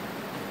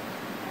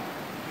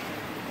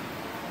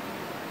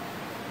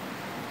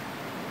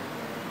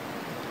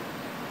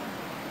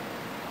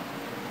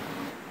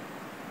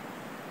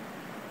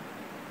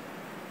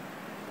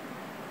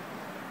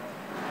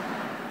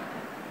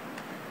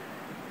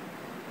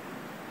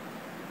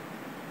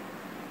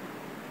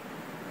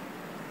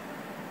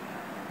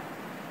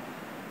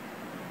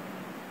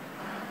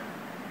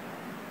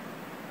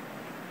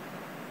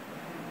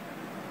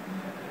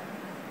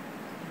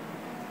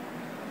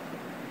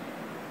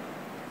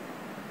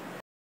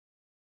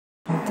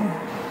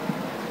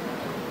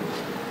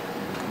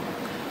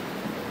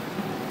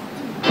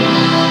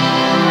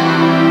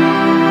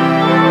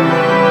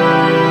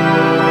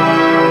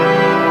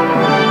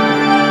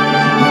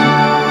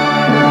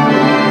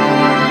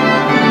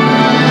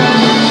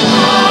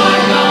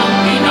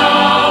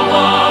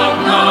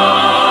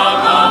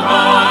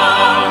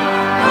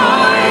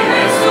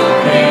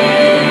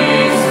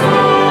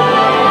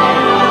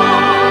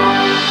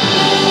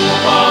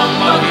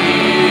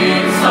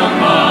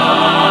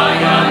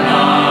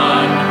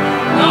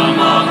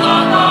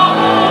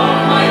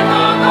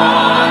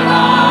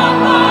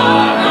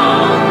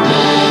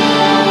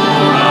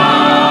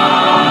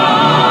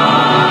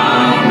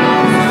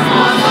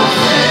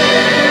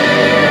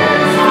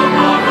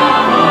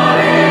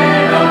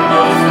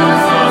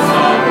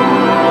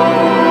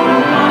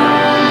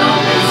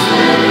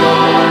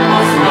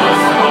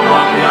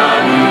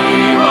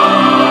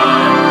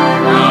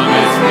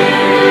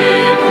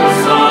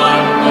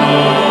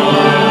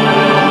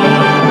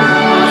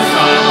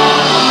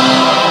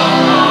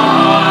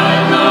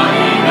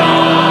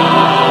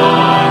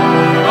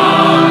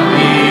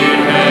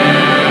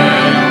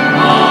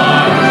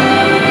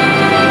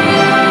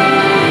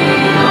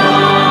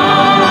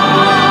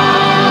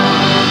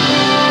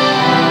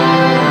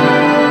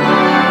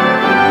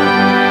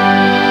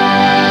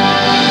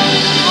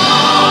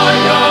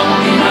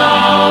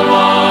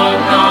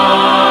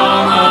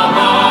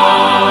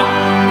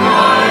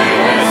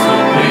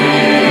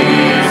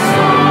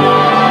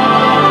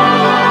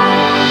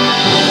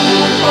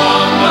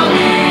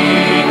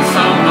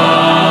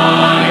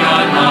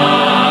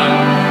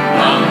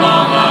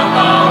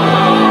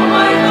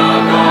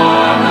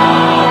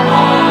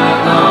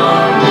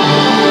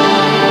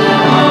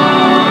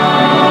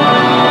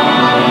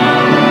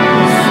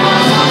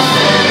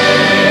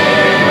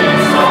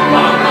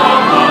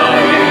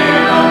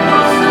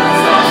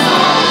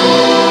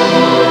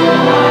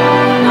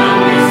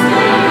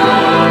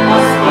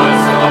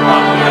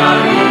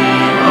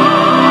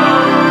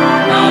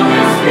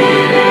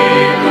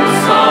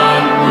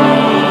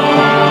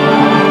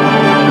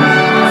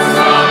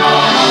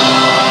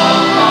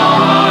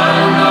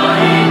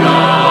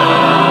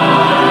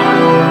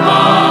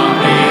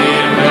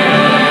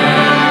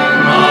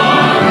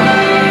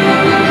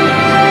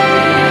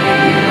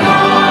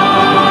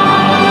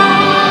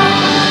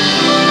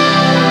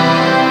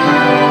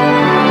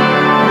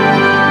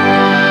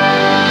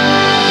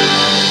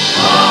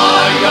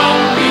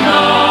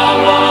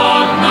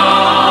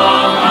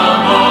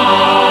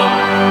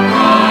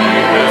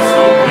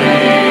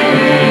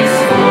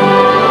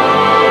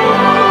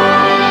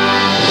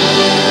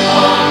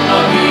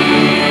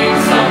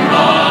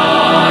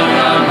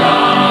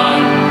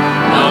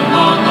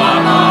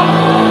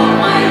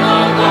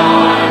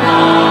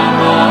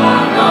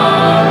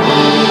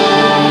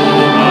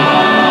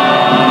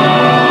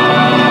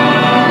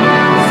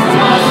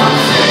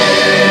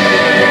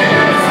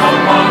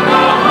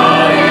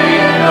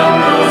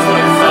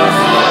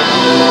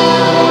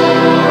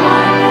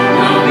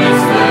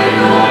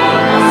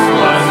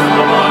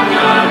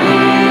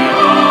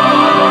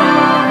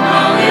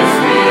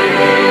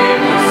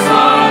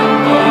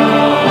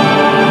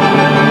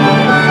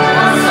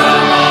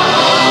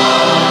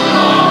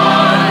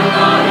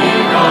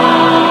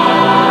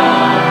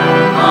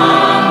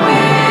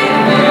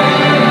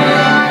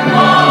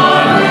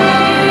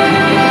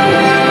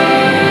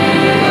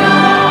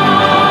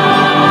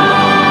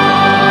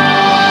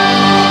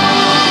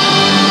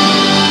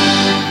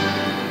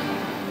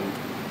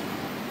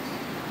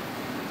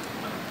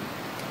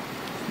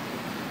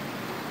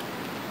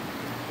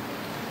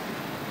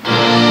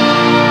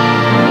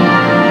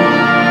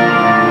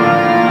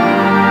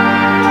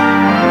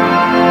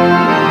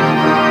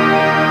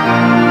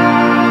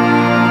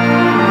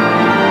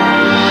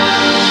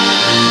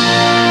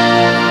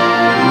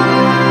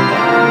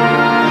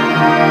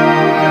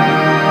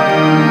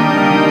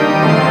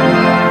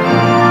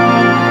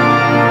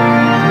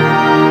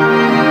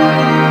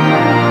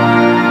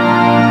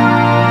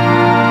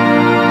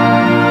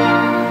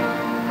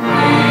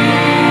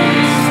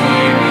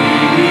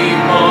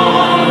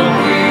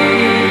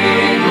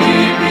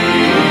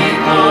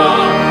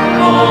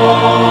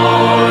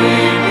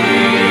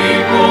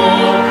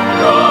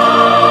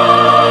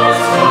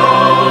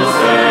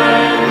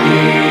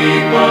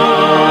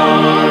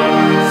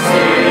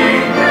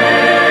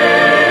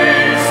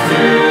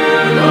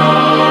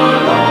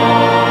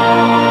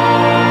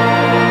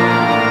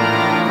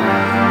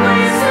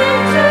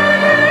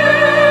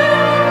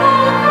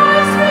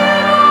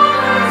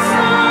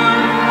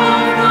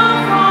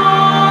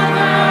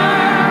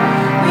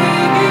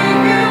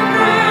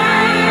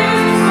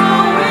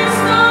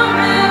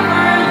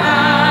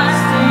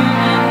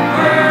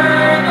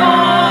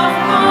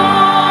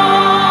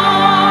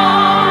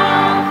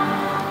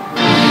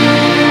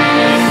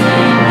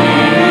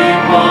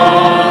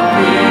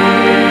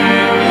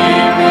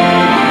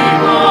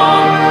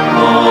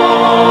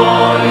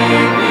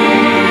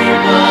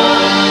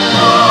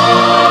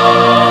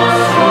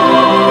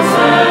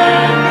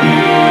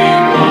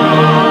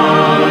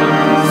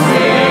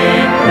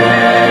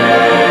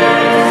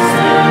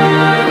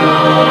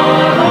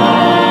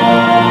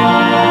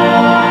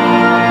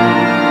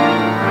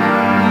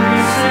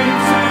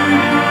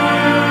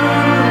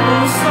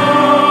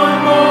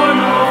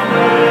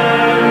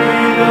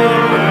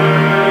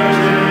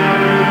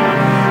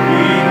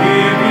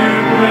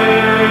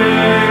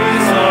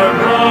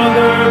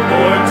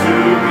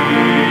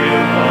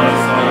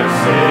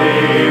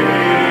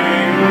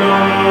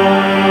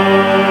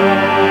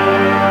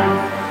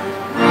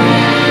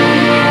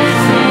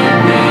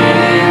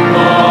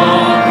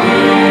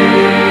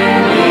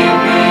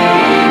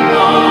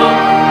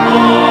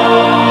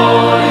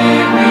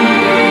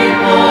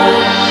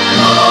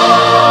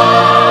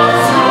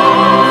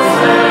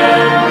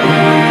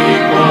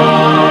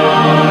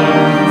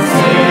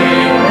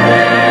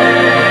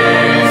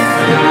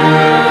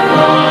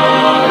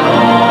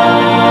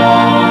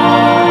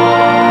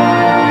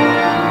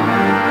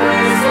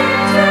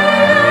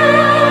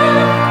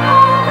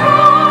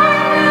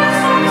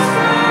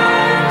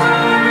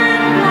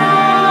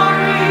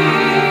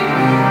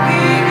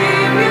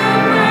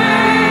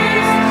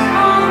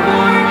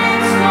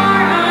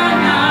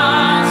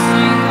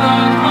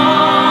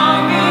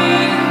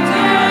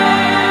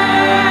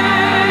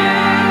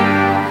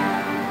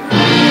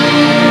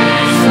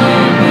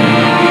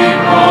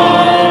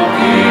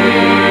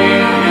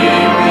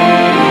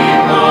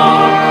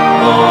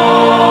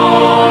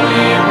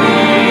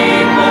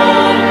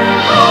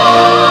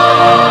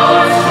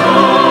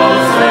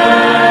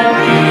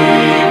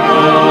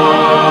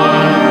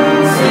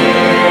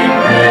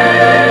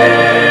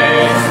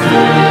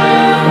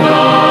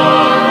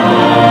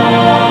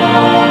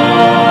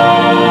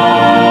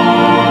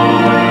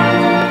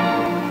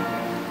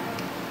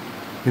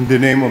 In the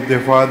name of the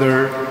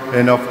Father,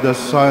 and of the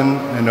Son,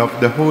 and of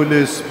the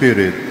Holy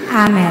Spirit.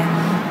 Amen.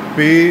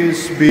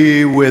 Peace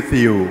be with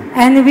you.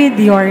 And with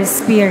your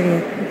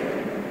spirit.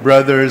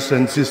 Brothers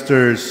and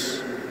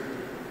sisters,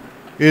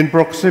 in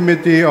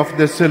proximity of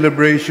the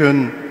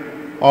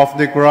celebration of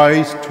the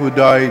Christ who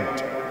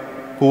died,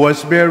 who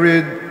was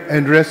buried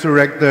and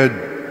resurrected,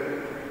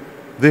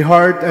 the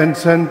heart and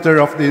center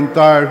of the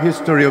entire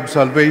history of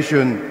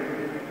salvation,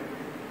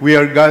 we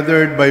are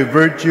gathered by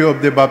virtue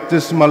of the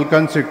baptismal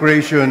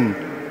consecration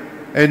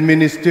and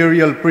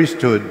ministerial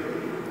priesthood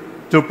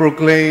to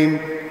proclaim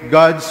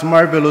God's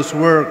marvelous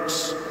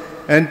works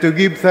and to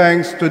give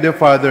thanks to the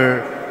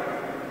Father,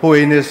 who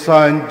in His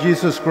Son,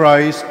 Jesus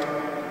Christ,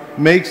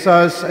 makes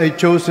us a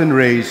chosen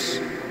race,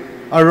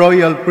 a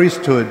royal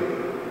priesthood,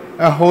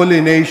 a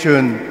holy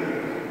nation,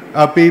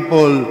 a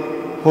people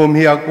whom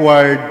He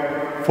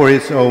acquired for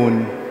His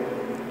own.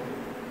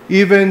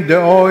 Even the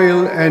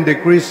oil and the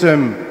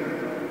chrism,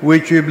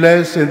 which we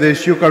bless in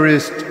this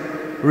Eucharist,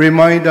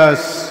 remind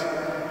us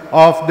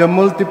of the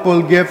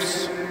multiple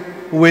gifts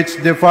which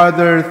the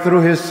Father,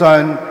 through His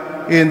Son,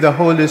 in the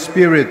Holy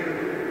Spirit,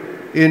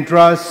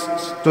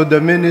 entrusts to the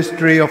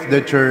ministry of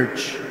the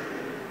Church.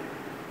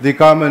 The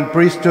common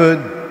priesthood,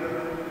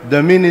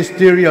 the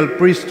ministerial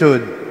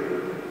priesthood,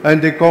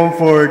 and the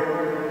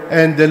comfort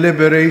and the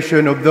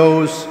liberation of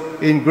those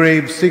in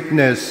grave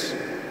sickness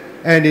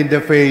and in the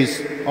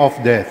face of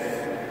death.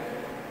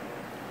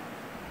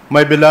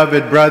 My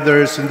beloved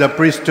brothers in the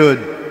priesthood,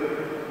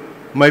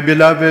 my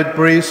beloved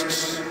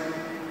priests,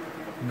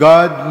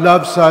 God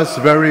loves us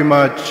very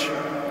much,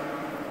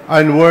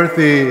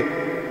 unworthy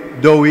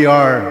though we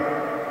are,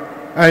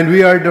 and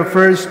we are the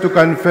first to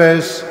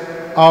confess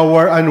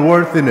our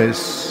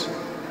unworthiness.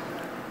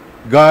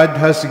 God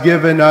has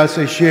given us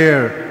a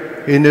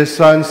share in His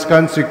Son's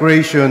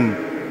consecration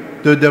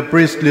to the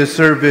priestly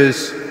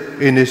service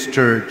in His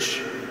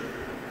Church.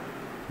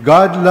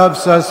 God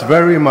loves us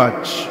very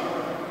much.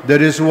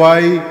 That is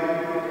why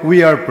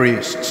we are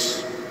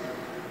priests.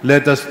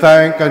 Let us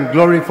thank and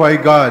glorify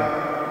God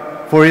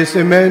for His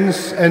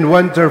immense and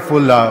wonderful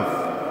love.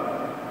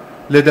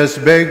 Let us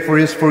beg for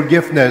His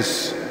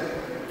forgiveness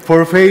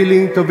for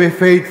failing to be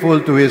faithful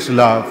to His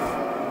love.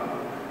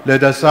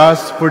 Let us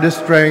ask for the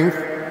strength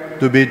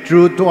to be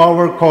true to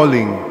our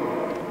calling,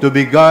 to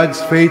be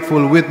God's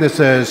faithful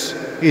witnesses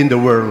in the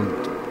world.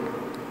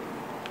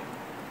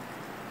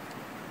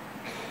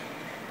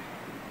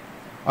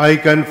 I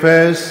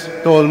confess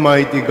to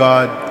Almighty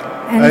God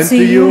and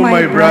to you,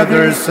 my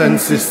brothers and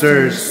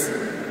sisters,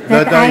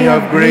 that I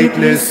have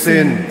greatly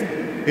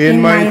sinned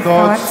in my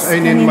thoughts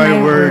and in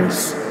my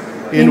words,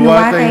 in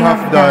what I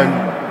have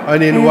done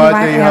and in what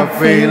I have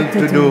failed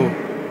to do,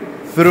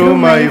 through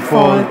my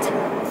fault,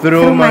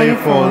 through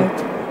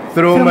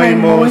my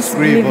most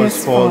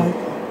grievous fault.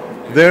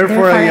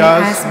 Therefore I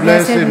ask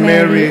Blessed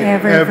Mary,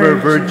 ever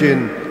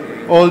Virgin,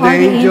 all the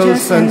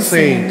angels and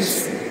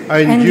saints,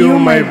 and you,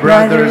 my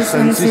brothers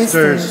and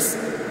sisters,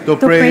 to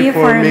pray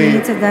for me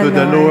to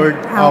the Lord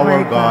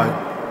our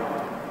God.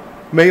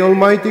 May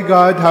Almighty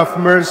God have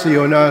mercy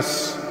on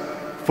us,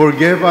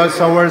 forgive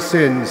us our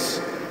sins,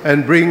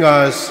 and bring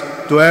us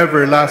to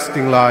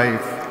everlasting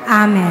life.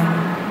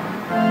 Amen.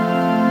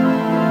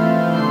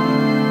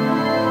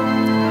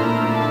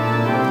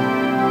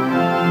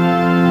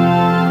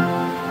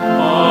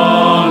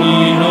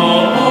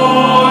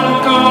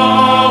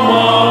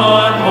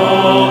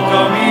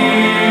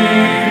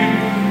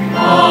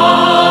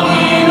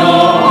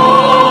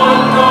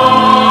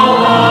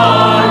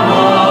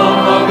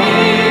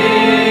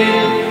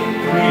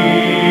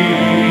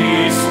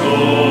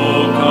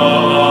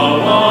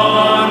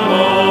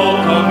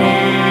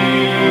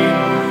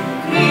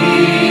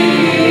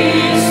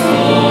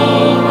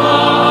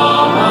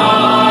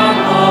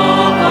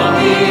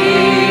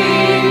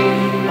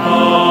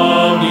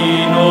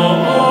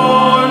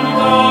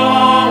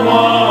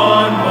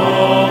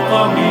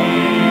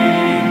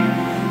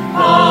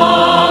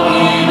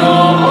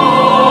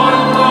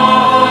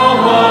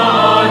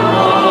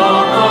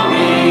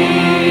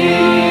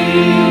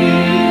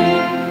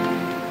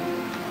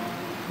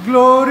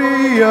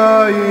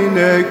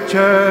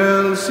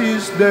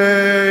 excelsis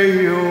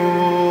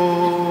Deo.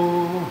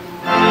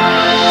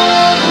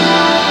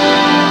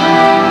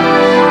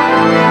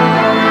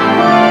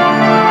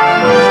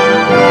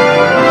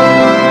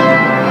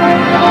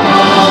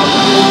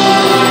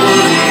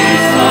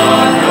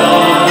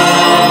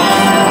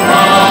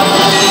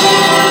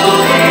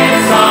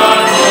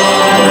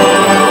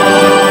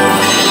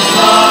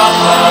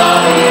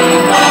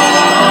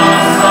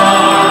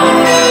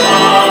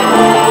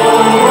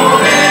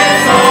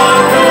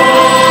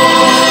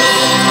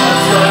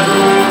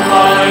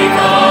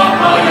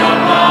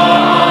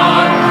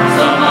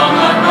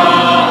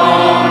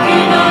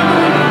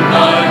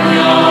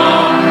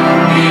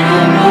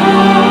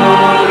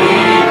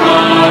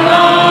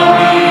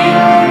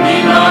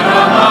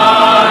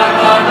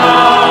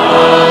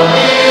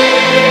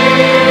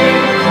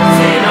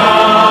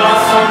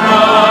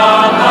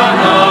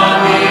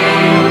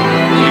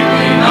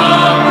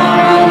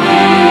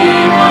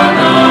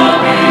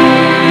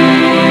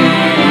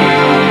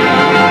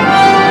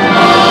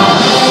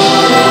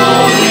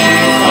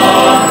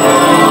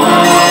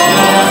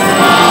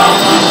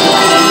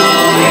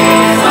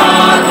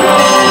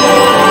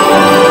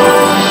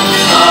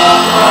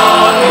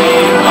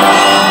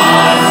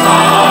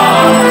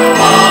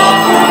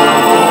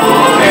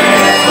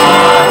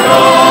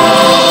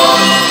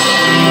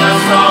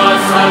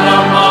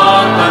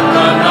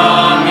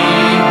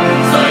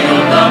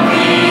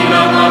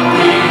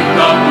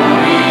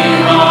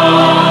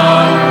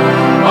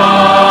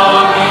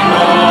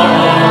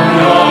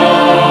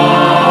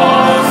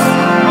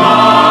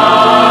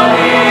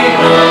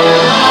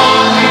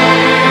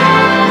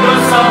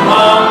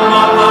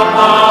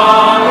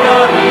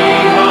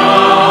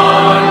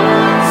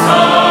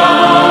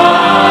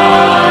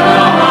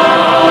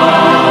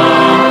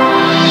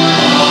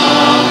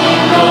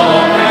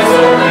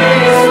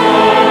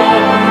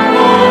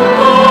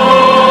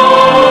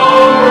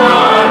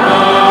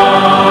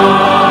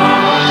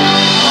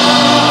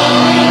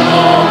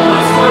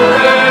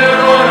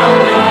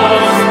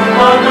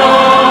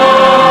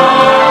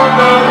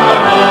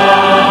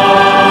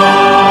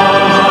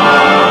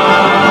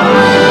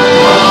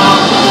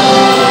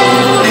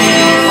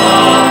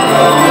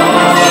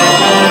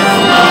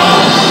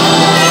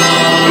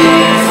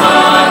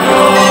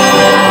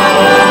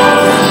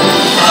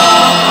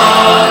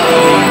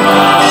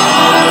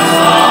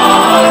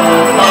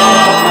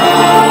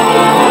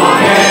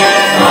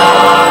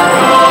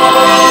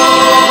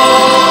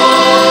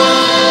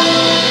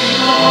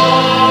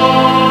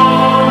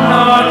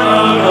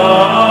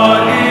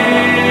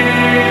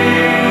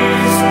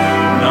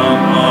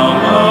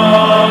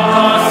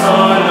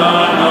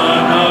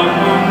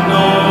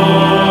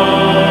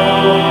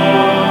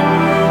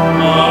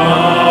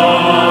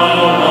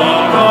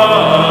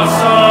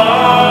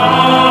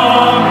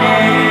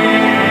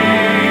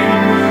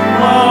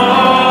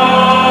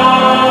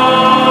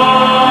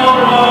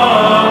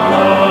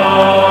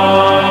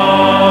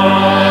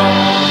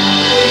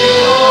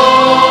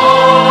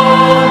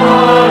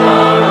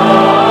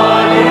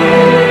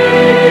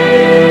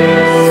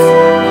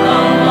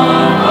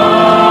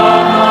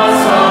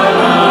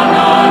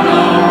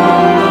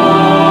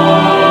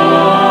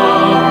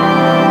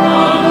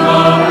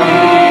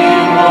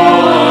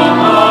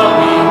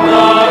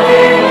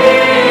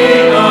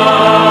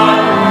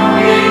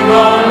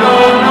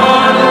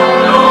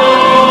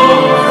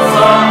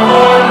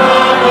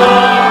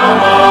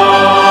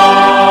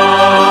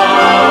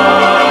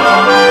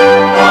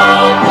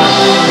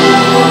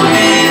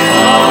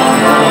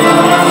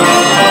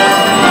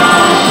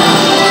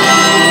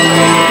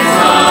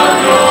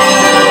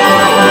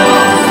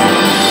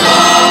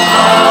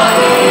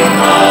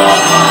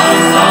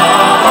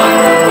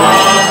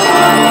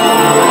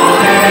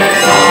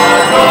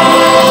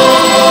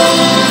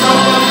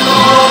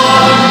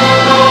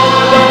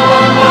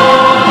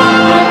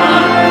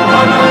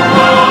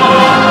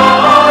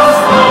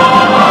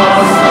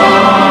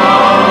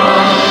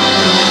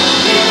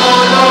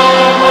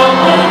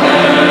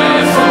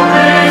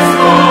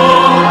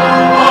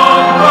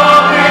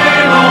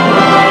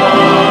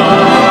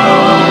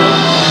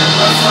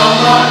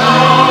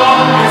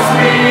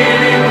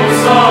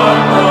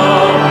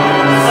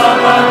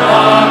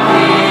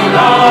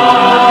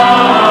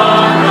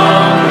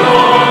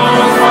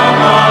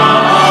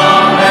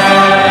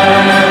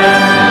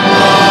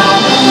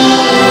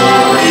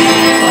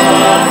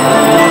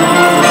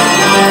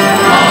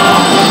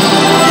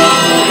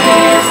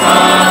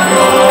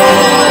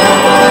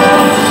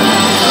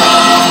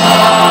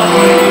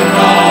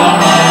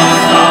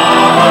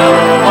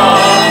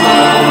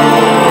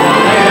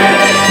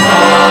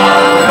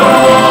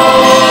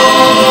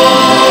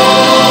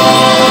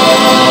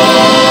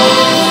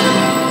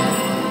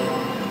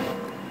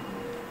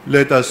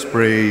 Let us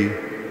pray.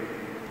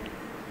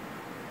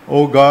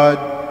 O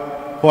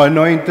God, who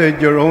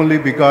anointed your only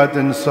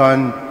begotten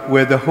Son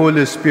with the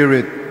Holy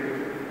Spirit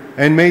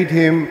and made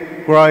him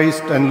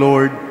Christ and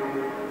Lord,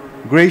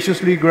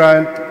 graciously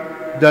grant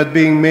that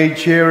being made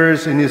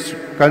sharers in his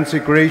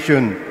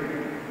consecration,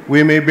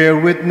 we may bear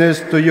witness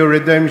to your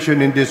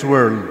redemption in this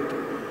world.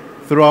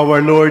 through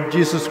our Lord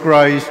Jesus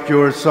Christ,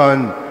 your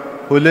Son,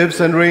 who lives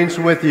and reigns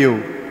with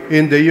you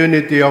in the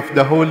unity of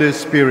the Holy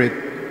Spirit,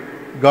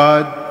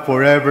 God,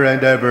 forever and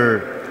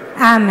ever.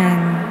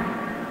 Amen.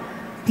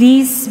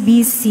 Please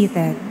be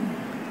seated.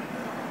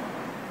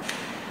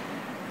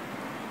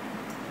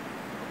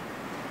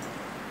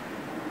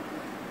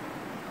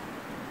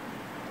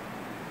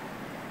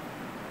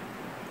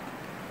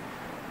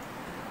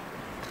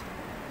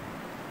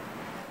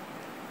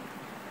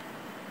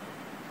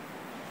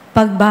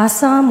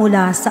 Pagbasa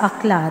mula sa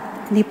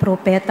aklat ni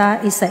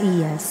Propeta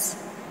Isaías.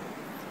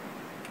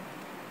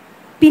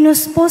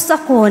 Pinuspos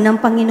ako ng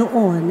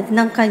Panginoon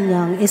ng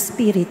kanyang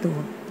espiritu.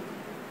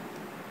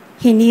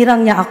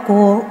 Hinirang niya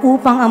ako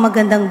upang ang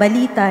magandang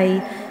balitay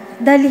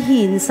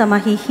dalhin sa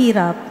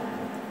mahihirap,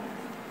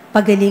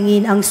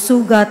 pagalingin ang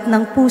sugat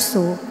ng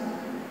puso,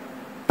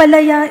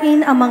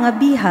 palayain ang mga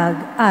bihag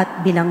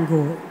at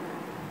bilanggo.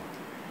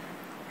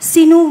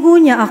 Sinugo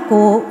niya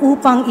ako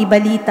upang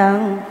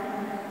ibalitang,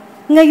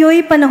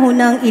 ngayoy panahon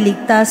ng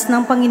iligtas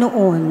ng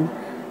Panginoon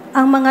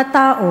ang mga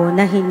tao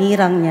na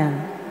hinirang niya,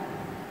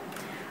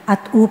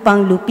 at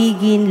upang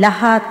lupigin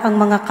lahat ang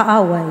mga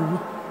kaaway.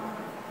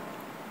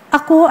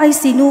 Ako ay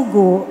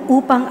sinugo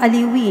upang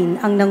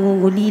aliwin ang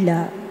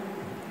nangungulila,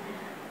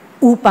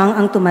 upang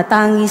ang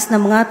tumatangis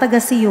ng mga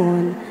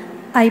taga-Siyon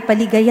ay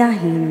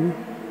paligayahin.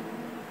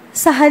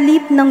 Sa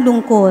halip ng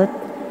lungkot,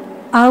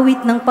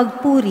 awit ng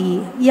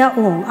pagpuri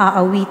yaong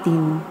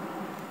aawitin,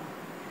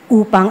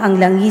 upang ang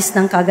langis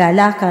ng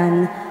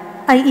kagalakan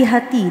ay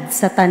ihatid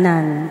sa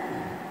tanan.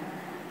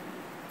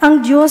 Ang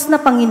Diyos na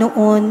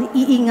Panginoon,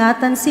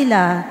 iingatan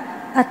sila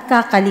at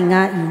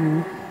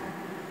kakalingain.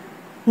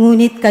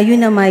 Ngunit kayo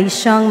na may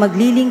siyang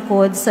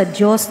maglilingkod sa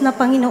Diyos na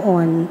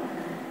Panginoon,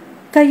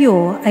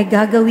 kayo ay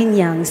gagawin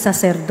niyang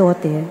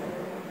saserdote.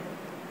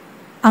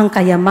 Ang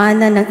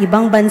kayamanan ng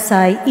ibang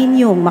bansa'y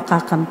inyong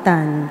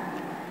makakamtan.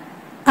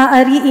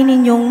 Aariin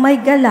ninyong may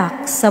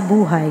galak sa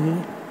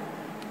buhay.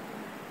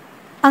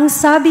 Ang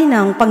sabi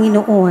ng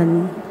Panginoon,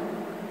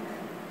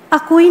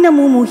 ako'y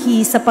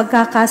namumuhi sa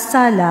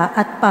pagkakasala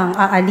at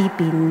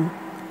pang-aalipin.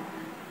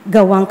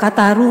 Gawang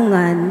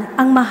katarungan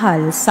ang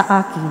mahal sa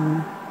akin.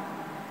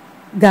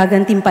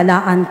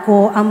 Gagantimpalaan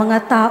ko ang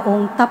mga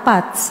taong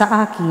tapat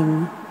sa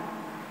akin.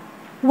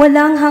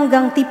 Walang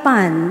hanggang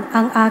tipan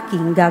ang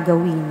aking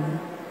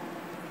gagawin.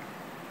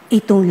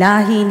 Itong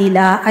lahi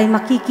nila ay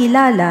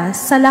makikilala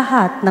sa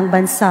lahat ng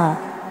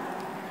bansa.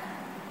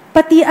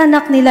 Pati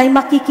anak nila'y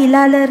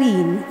makikilala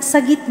rin sa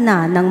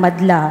gitna ng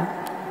madla.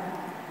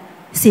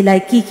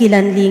 Sila'y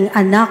kikilanling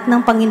anak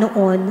ng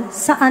Panginoon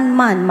saan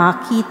man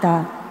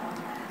makita,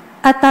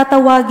 at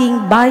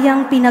tatawaging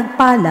bayang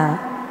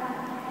pinagpala,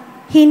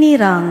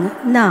 hinirang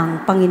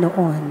ng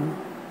Panginoon.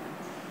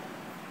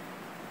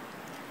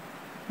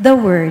 The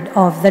word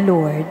of the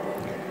Lord.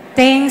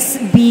 Thanks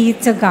be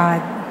to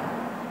God.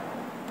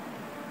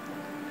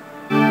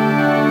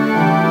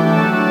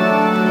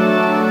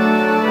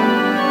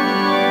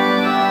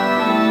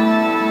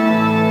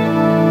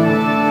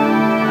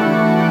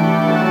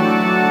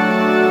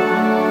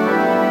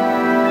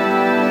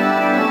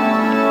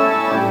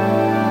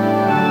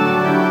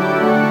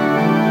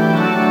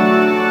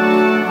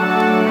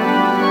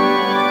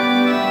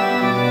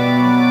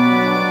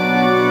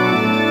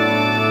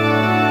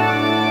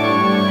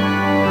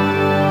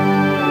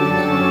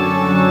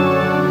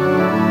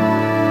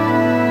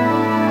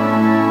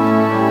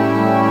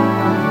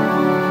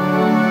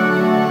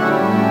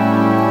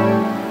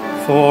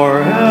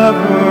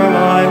 Forever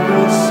I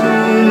will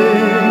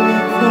sing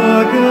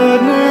the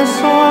goodness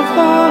of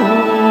the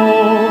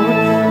Lord.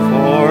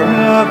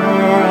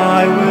 Forever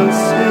I will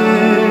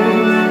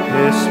sing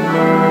His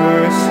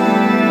mercy.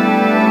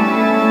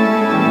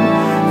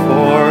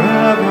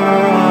 Forever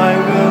I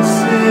will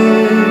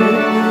sing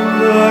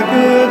the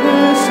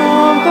goodness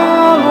of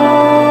the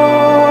Lord.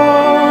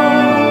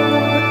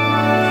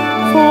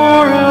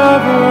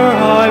 Forever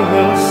I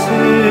will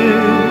sing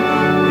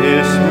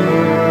His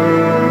mercy.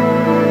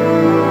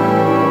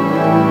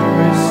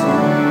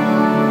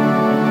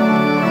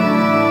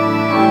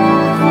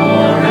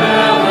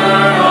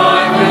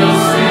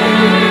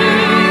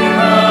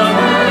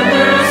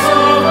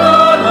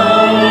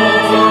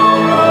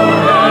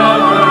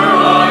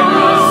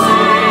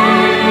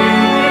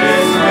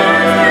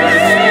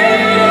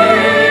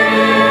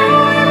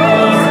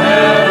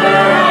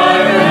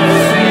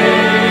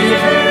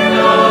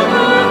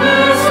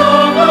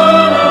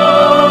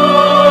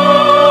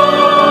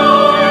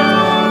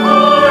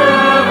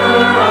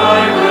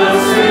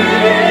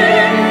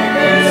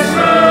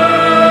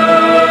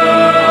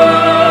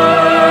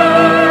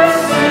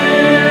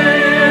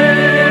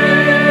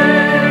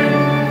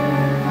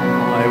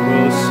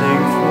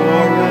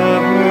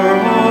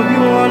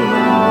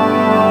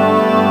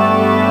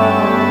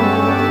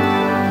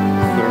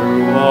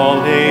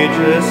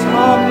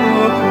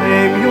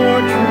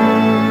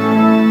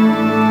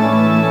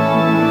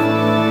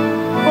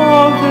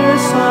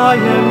 I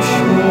am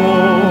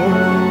sure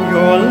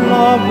your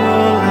love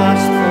will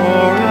last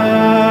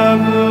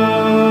forever.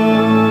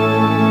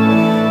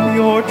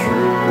 Your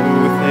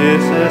truth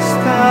is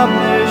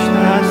established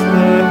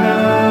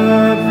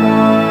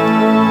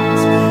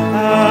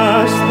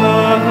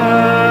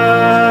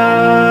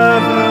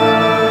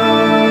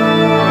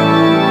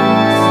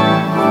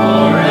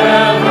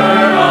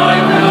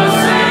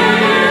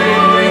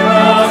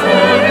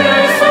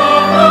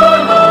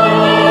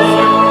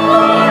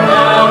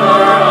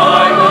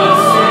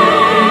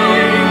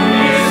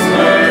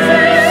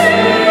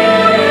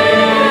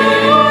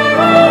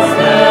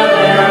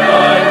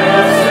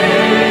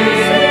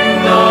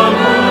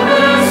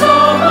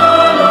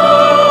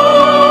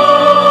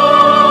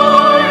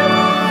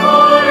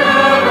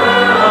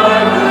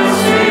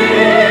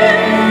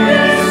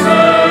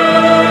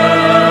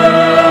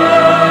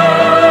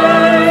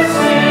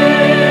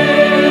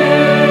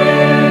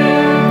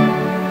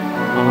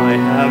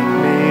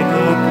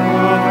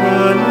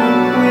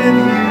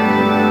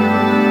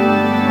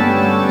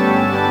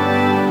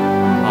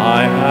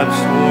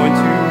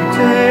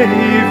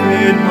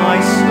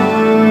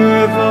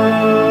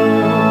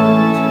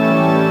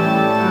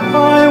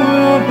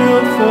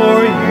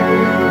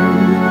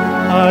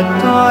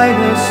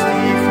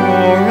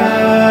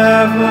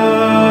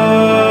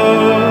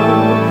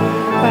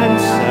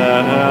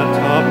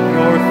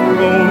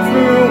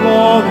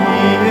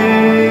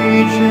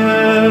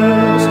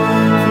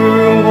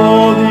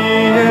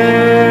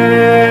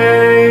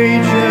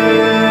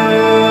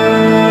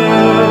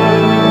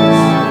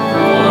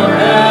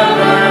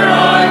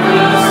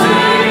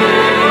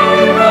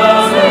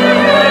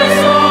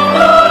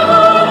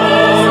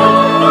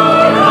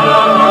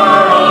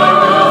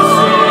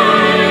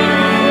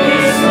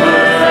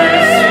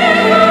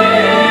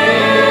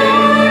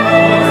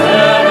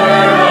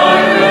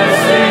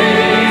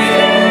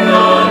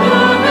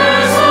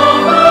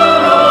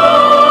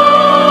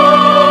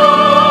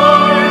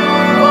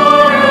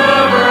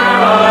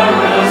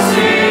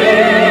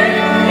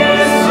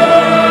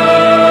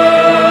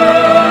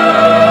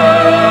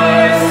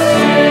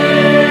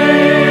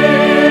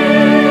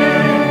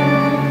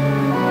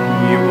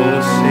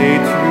say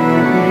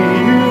truly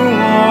you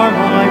are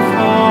my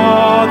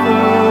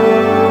Father,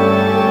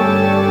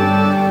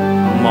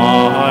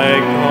 my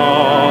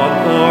God,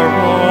 the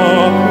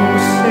rock who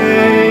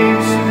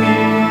saves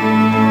me.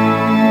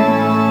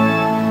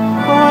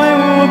 I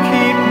will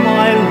keep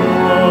my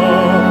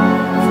love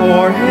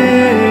for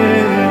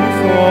him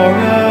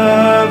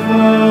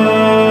forever.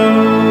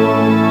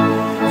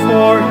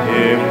 For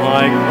him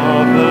my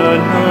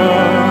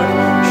covenant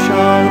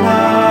shall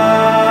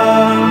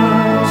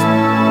last,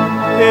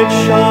 it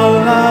shall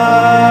last.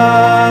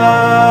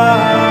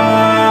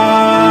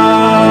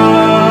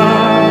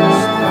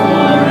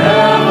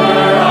 Forever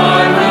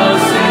I will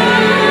sing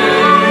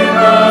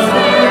the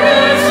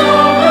praise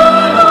of the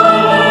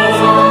Lord.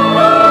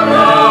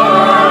 Forever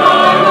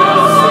I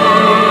will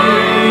sing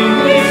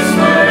his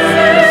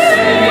mercy.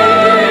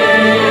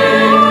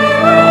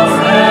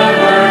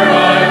 Forever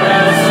I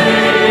will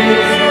sing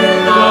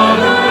the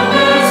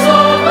goodness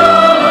of the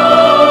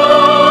Lord.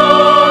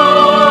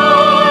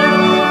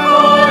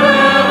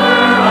 Forever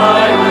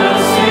I will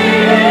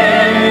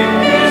sing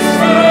his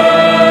mercy.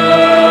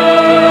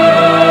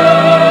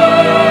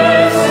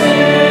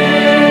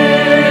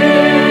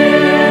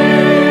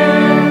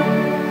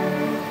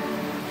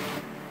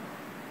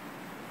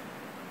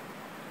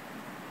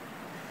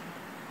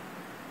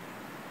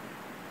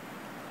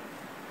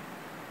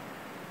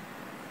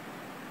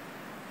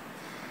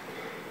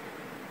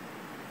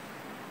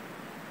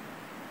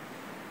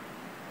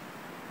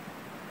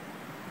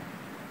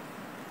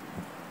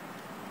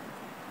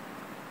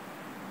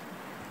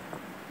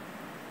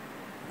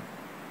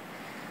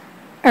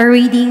 A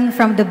reading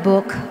from the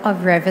book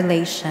of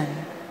Revelation.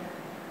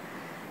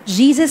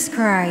 Jesus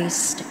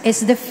Christ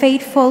is the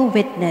faithful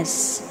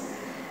witness,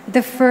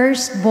 the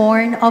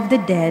firstborn of the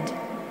dead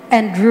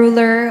and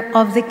ruler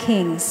of the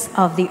kings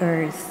of the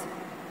earth.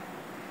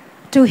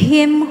 To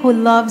him who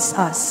loves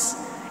us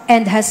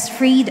and has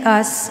freed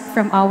us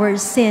from our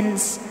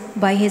sins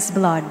by his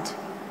blood,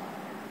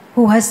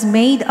 who has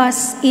made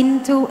us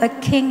into a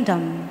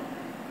kingdom,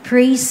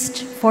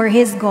 priest for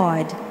his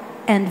God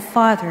and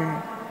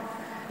Father,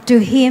 to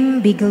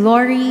him be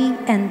glory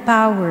and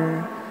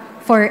power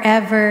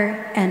forever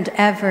and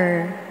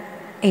ever.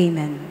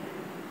 Amen.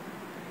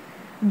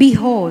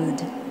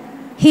 Behold,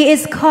 he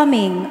is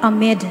coming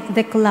amid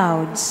the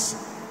clouds,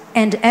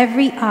 and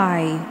every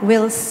eye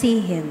will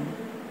see him,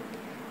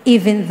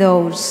 even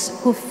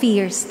those who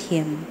pierced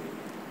him.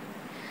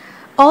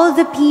 All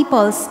the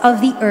peoples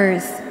of the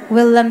earth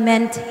will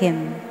lament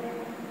him.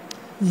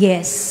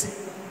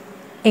 Yes,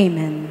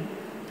 amen.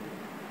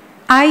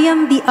 I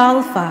am the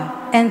Alpha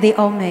and the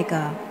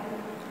Omega,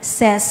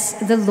 says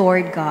the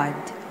Lord God,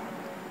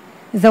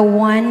 the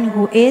one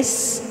who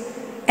is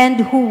and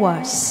who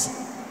was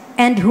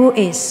and who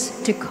is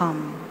to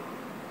come,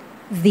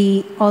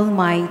 the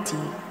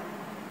Almighty.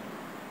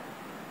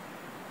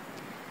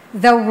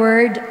 The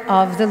word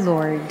of the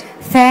Lord.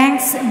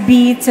 Thanks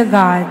be to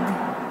God.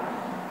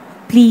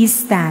 Please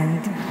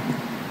stand.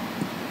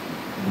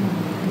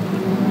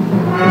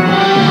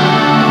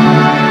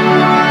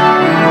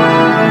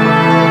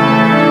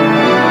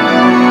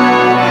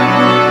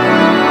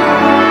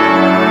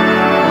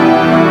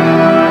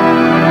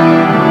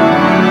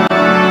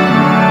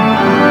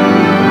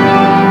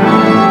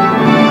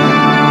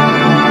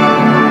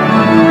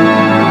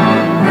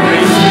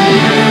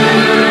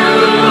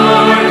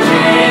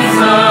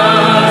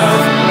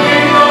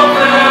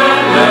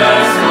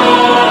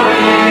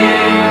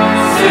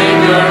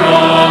 Savior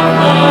of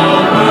the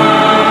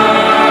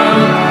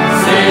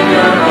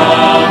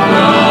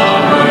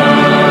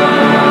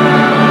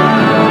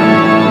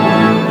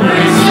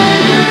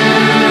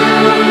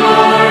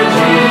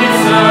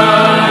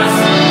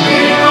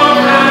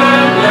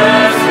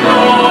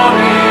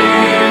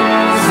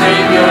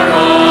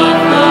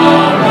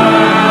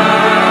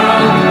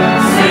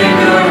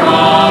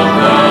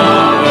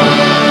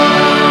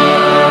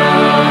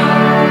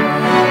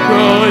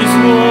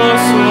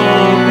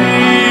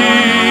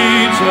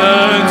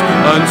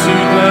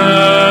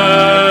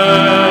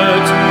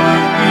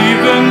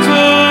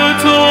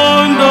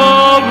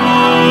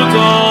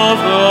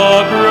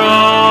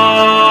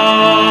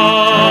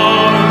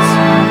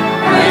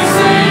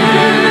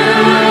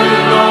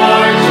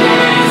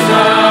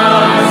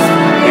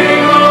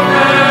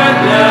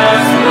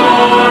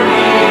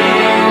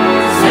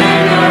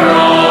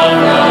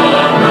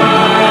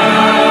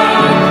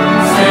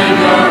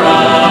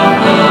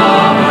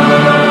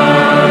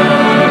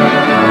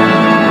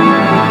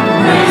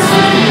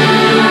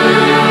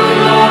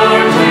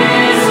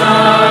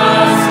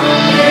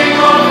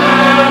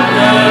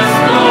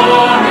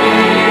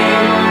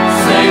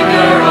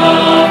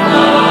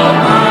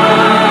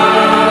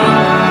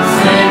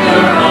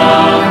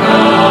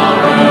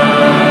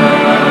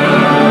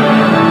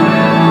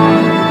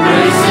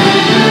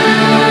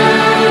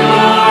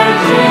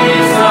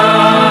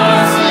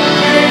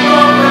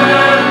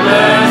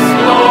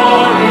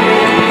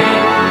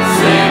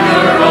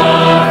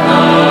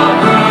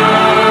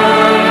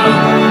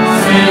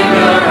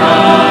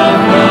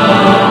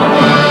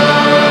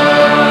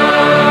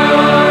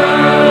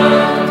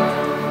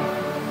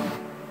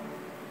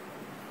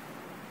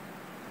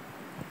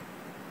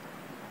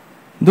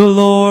The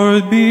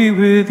Lord be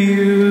with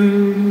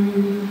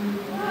you.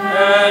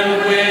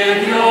 And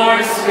with your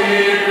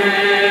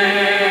spirit.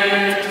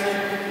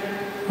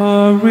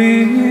 A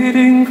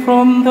reading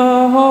from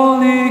the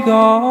Holy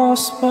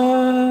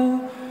Gospel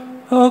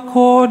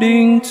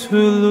according to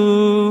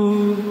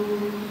Luke.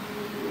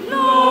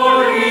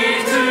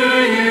 Glory to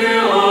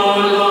you, O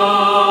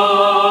Lord.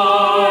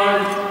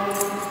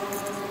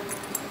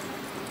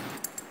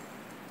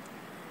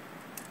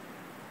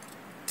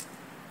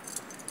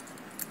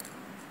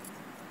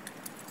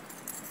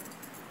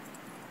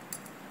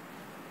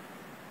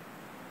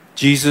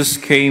 Jesus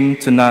came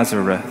to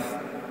Nazareth,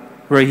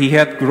 where he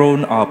had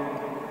grown up,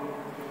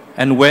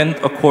 and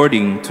went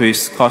according to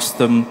his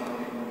custom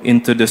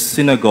into the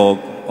synagogue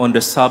on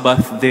the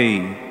Sabbath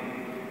day.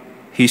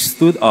 He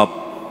stood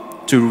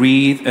up to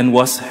read and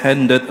was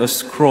handed a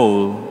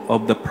scroll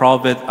of the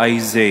prophet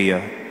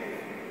Isaiah.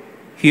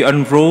 He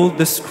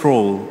unrolled the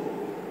scroll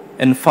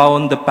and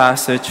found the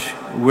passage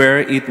where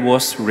it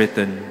was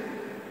written,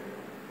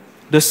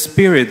 "The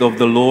Spirit of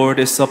the Lord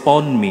is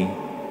upon me,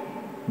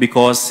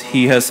 because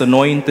he has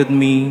anointed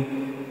me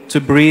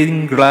to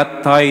bring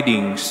glad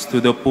tidings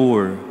to the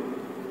poor.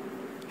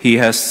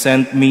 He has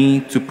sent me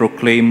to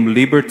proclaim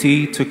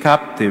liberty to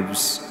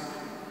captives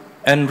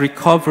and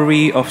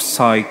recovery of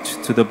sight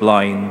to the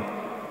blind,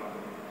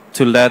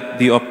 to let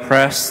the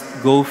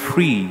oppressed go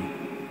free,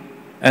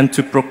 and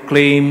to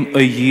proclaim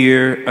a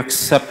year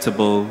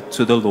acceptable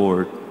to the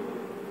Lord."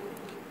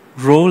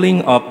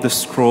 Rolling up the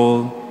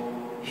scroll,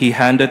 he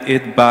handed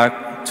it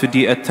back to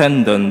the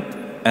attendant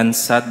and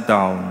sat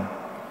down.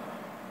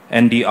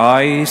 And the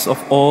eyes of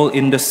all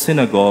in the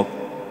synagogue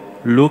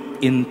looked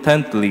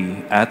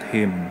intently at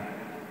him.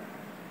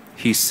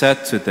 He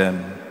said to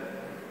them,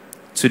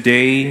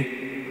 "Today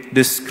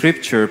this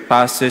scripture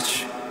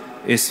passage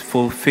is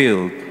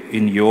fulfilled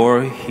in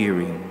your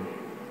hearing."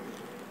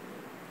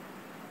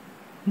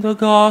 The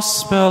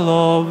Gospel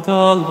of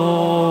the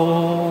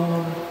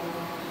Lord.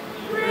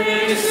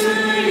 Praise to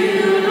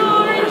you,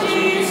 Lord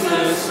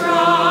Jesus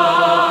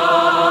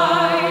Christ.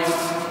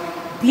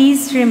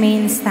 Please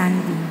remain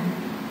standing.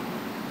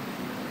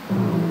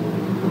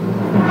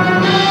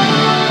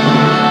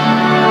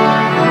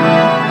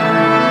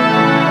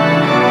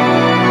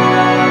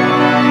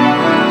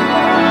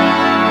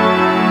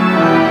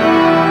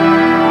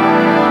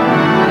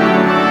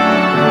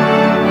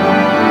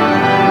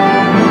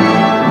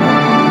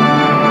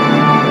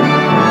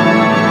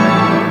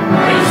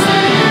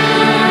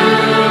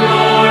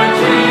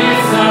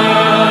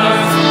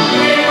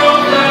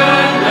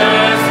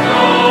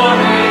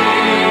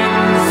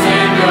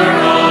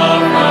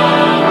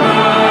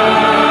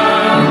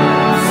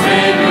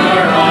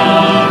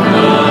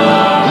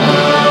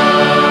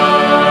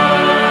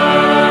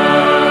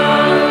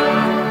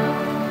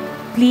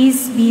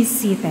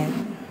 Seated.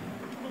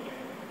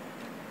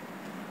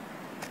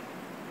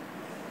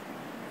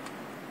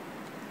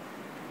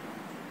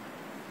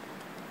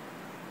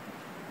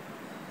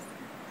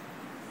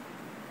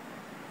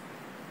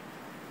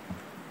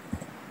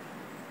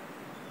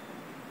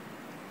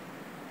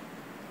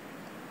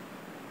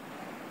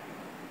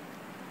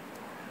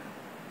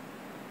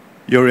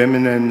 Your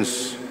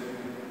Eminence,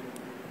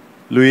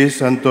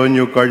 Luis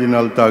Antonio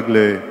Cardinal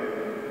Tagle,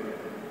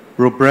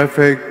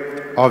 Pro-Prefect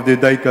of the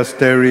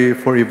Dicastery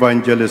for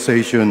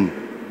Evangelization,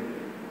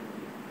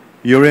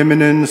 Your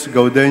Eminence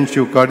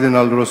Gaudencio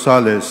Cardinal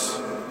Rosales,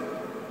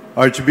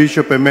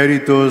 Archbishop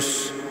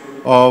Emeritus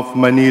of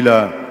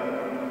Manila,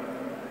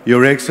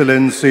 Your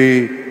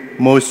Excellency,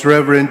 Most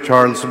Reverend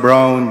Charles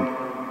Brown,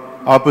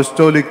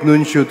 Apostolic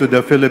Nuncio to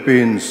the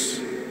Philippines,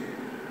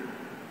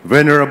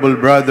 Venerable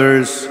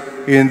Brothers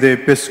in the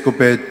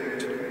Episcopate,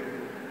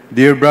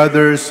 dear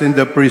brothers in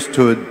the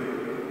priesthood,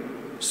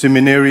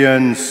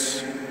 seminarians,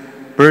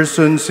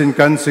 persons in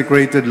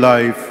consecrated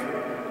life,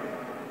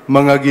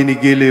 mga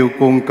ginigiliw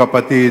kong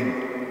kapatid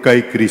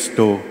kay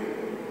Kristo.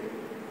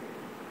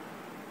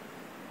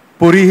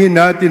 Purihin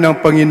natin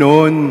ang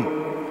Panginoon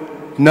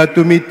na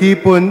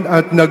tumitipon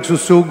at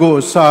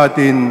nagsusugo sa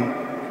atin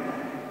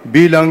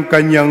bilang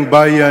kanyang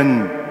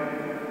bayan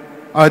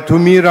at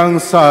humirang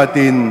sa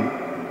atin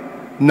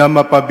na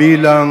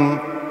mapabilang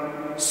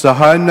sa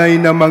hanay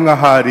ng mga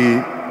hari,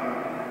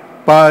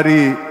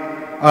 pari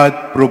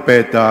at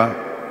propeta.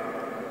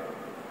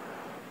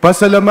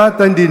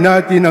 Pasalamatan din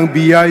natin ang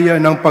biyaya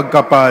ng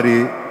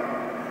pagkapari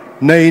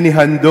na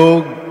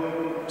inihandog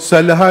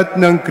sa lahat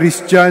ng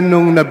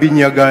Kristiyanong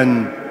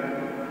nabinyagan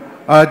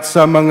at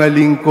sa mga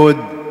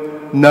lingkod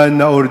na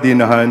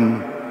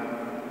naordinahan.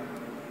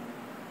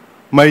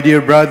 My dear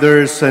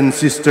brothers and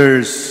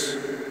sisters,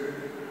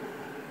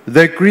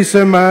 the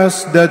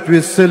Christmas that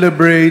we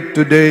celebrate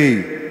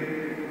today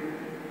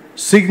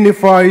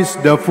signifies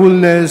the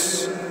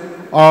fullness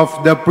of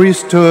the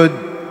priesthood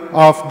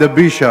of the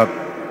bishop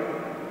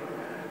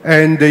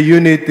and the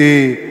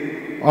unity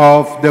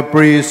of the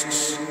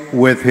priests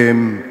with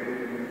him.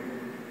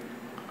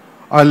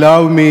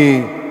 Allow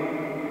me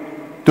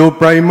to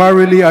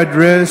primarily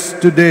address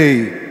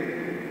today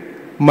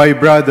my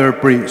brother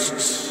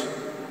priests.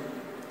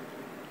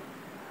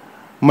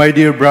 My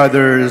dear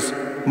brothers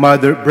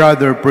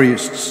brother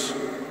priests.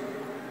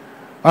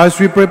 As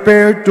we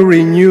prepare to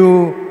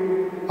renew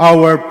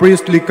our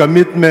priestly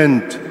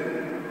commitment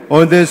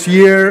on this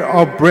year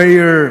of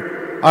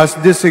prayer as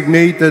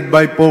designated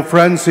by Pope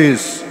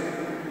Francis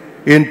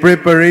in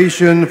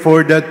preparation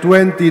for the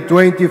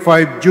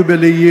 2025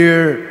 Jubilee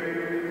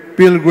Year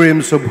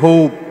Pilgrims of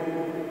Hope,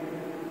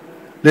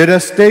 let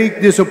us take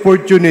this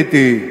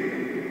opportunity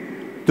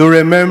to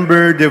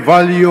remember the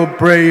value of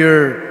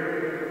prayer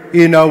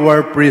in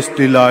our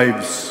priestly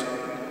lives.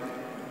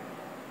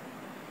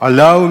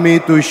 Allow me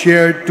to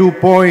share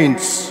 2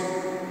 points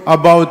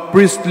about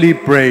priestly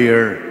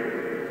prayer: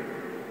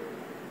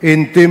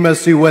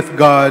 intimacy with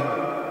God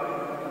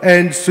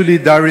and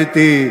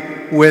solidarity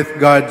with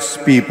God's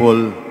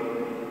people.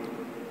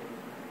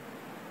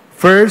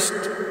 First,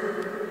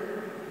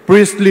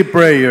 priestly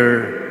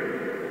prayer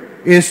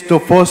is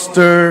to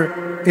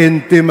foster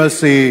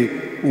intimacy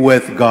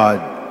with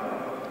God.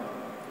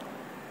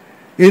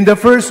 In the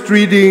first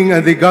reading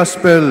of the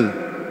Gospel,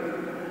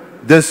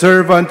 the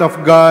servant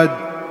of God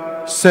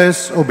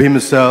says of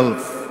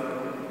himself,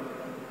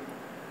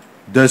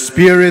 "The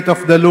Spirit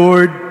of the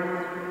Lord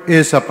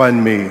is upon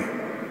me."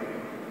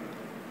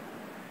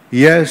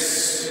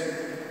 Yes,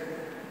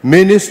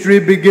 ministry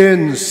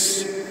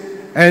begins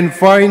and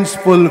finds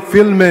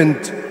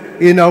fulfillment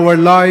in our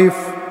life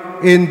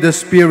in the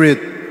Spirit,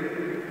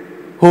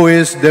 who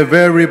is the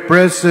very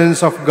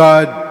presence of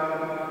God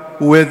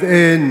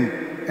within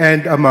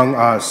and among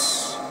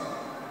us.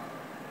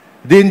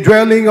 The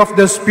indwelling of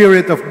the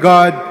Spirit of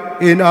God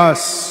in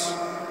us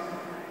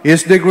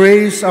is the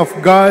grace of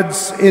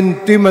God's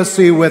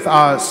intimacy with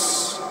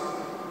us,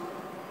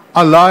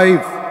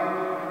 alive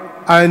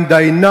and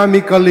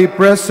dynamically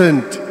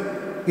present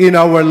in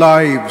our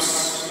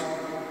lives,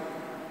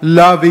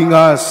 loving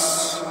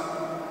us,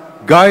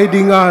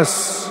 guiding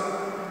us,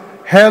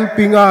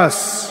 helping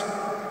us,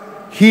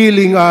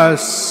 healing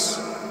us,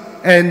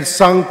 and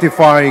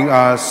sanctifying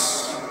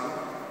us.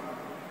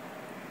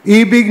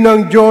 Ibig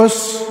ng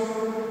Diyos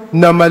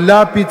na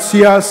malapit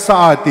siya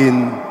sa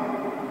atin,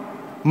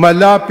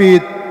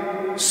 malapit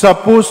sa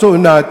puso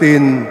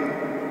natin,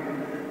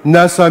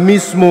 nasa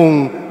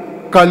mismong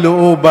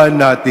kalooban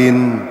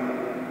natin.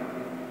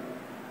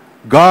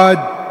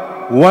 God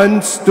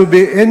wants to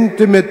be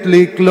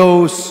intimately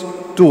close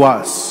to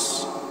us.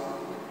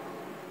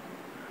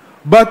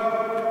 But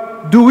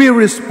do we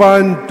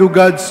respond to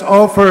God's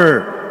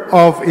offer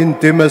of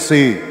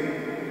intimacy?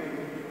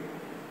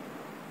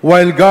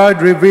 While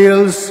God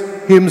reveals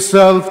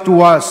Himself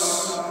to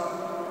us,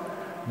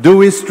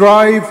 do we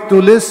strive to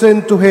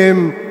listen to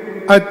Him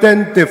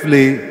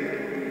attentively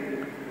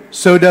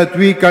so that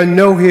we can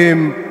know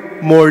Him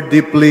more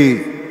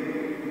deeply?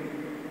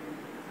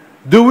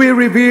 Do we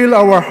reveal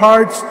our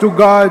hearts to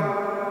God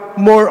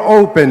more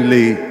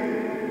openly?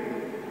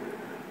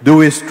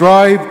 Do we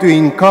strive to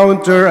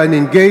encounter and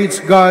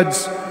engage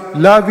God's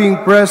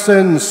loving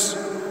presence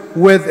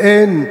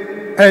within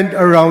and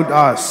around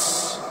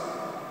us?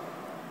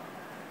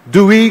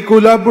 Do we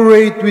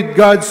collaborate with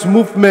God's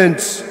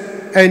movements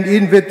and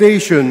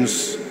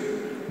invitations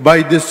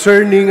by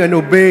discerning and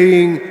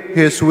obeying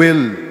His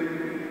will?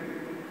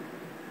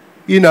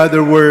 In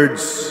other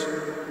words,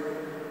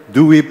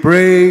 do we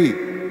pray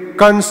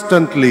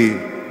constantly,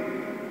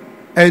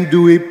 and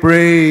do we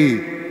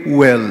pray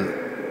well?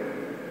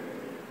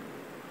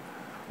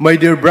 My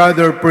dear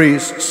brother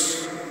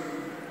priests,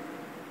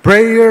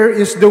 prayer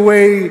is the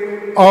way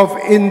of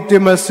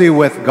intimacy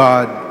with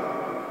God.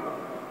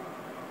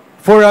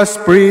 For us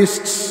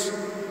priests,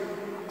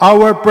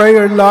 our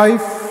prayer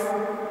life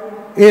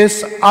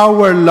is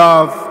our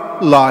love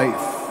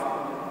life.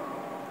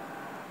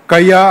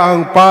 Kaya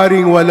ang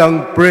paring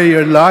walang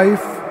prayer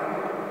life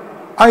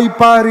ay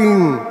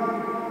paring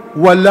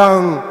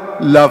walang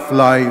love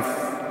life.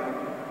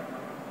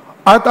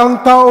 At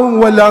ang taong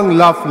walang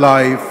love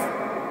life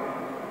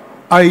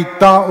ay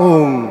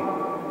taong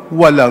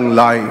walang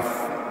life.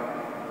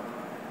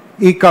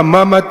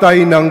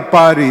 Ikamamatay ng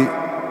pari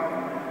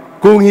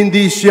kung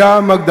hindi siya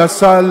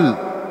magdasal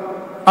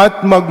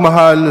at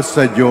magmahal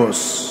sa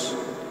Diyos.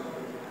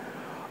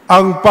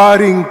 Ang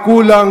paring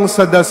kulang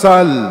sa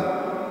dasal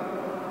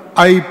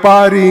ay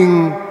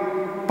paring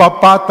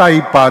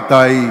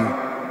papatay-patay,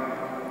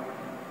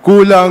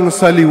 kulang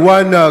sa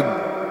liwanag,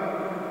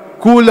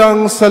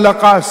 kulang sa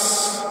lakas,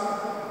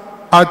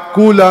 at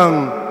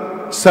kulang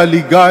sa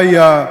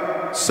ligaya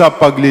sa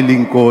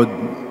paglilingkod.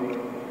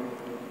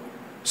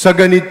 Sa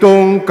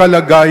ganitong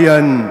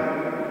kalagayan,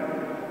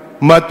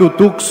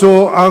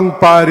 matutukso ang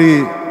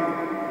pari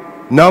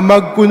na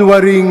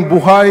magkunwaring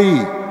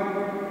buhay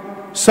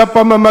sa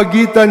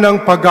pamamagitan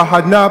ng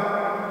paghahanap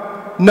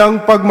ng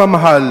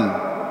pagmamahal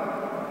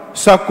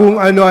sa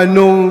kung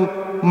ano-anong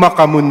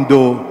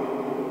makamundo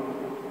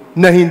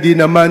na hindi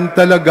naman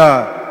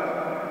talaga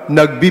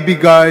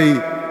nagbibigay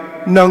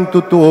ng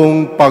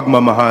totoong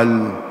pagmamahal.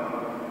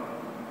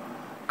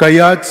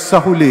 Kaya't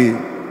sa huli,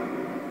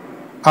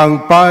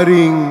 ang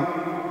paring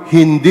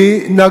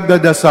hindi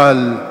nagdadasal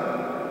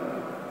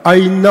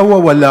ay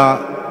nawawala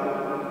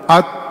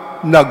at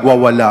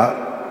nagwawala.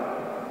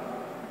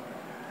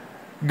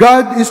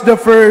 God is the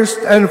first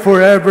and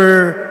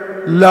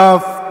forever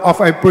love of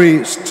a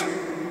priest,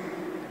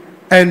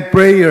 and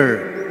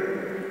prayer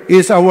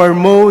is our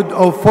mode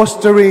of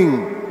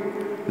fostering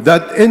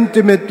that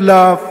intimate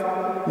love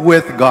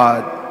with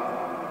God.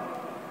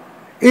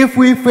 If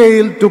we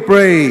fail to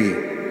pray,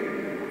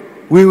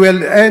 we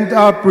will end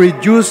up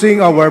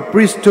reducing our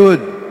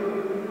priesthood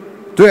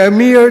to a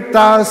mere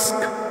task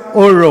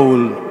or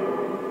role.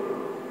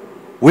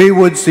 We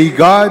would see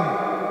God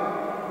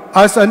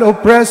as an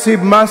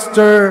oppressive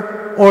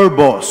master or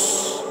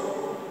boss.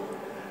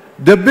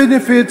 The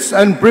benefits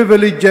and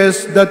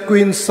privileges that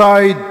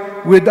coincide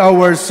with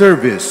our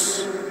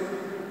service,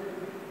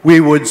 we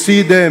would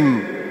see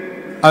them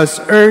as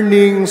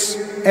earnings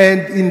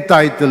and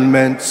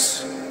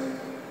entitlements.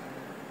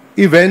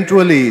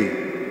 Eventually,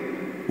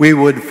 we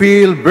would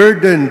feel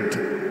burdened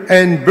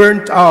and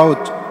burnt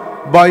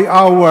out by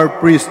our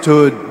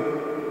priesthood,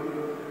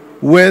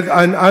 with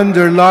an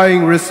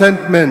underlying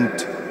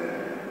resentment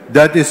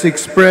that is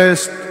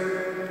expressed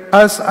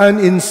as an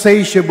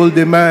insatiable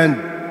demand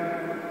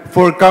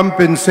for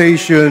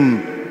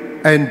compensation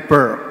and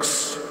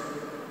perks.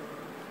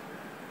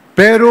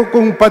 Pero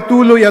kung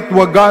patuloy at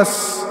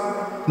wagas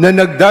na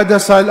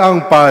nagdadasal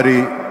ang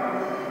pari,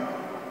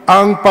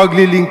 ang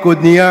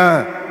paglilingkod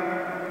niya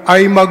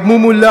ay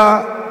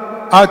magmumula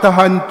at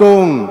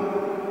hahantong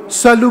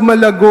sa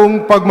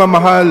lumalagong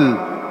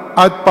pagmamahal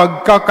at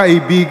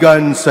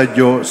pagkakaibigan sa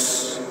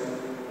Diyos.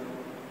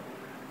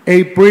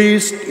 A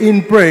priest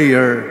in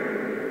prayer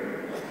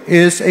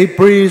is a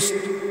priest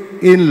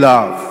in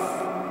love,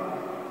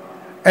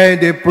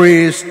 and a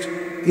priest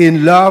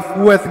in love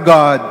with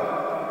God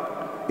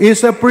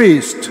is a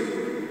priest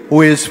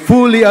who is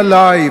fully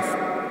alive,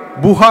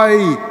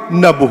 buhay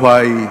na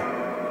buhay.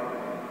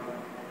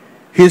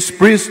 His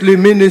priestly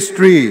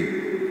ministry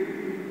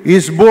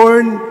is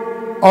born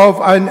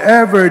of an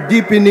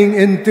ever-deepening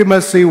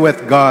intimacy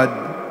with God,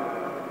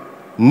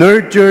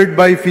 nurtured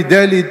by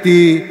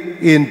fidelity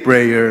in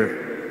prayer.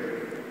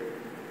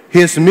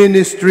 His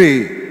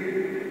ministry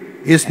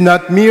is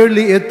not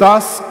merely a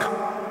task,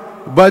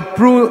 but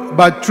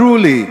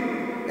truly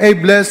a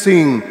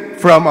blessing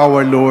from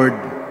our Lord.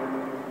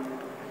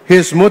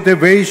 His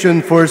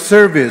motivation for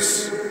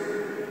service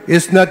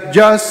is not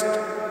just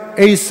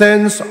a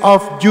sense of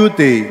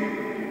duty,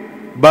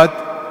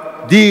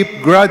 but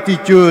deep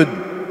gratitude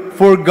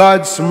for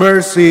God's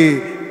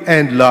mercy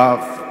and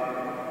love.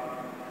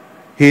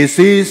 He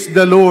sees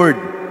the Lord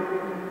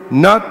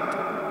not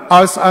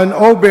as an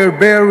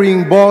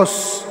overbearing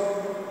boss,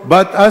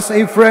 but as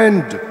a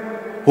friend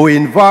who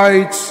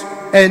invites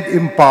and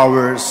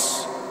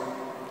empowers.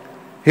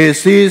 He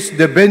sees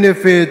the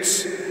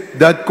benefits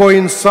that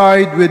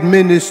coincide with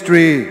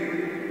ministry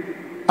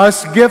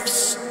as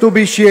gifts to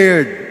be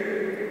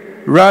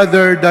shared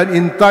rather than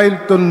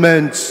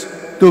entitlements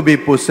to be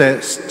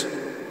possessed.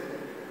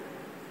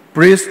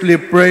 Priestly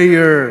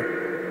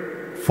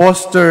prayer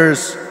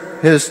fosters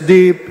his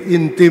deep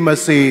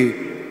intimacy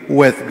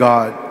with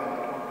God.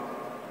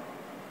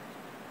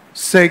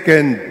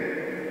 Second,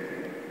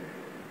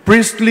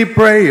 priestly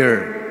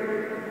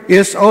prayer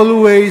is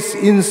always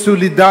in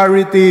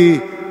solidarity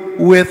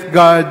with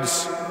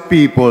God's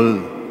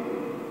people.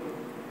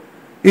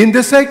 In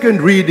the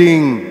second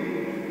reading,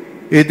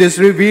 it is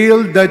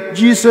revealed that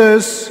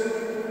Jesus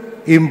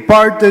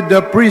imparted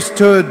the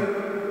priesthood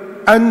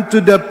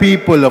unto the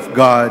people of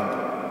God.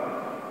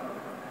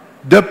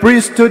 The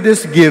priesthood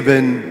is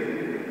given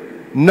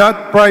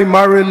not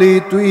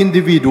primarily to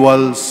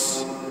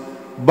individuals,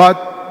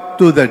 but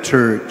to the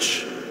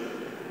Church.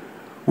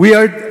 We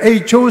are a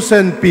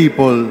chosen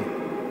people,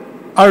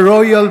 a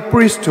royal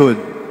priesthood,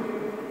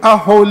 a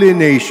holy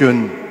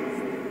nation.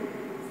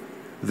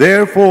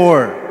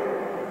 Therefore,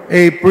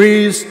 a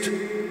priest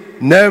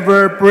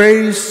never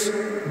prays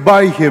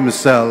by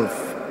himself.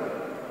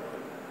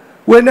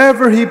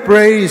 Whenever he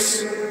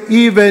prays,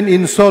 even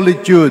in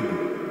solitude,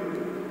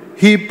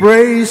 he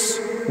prays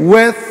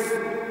with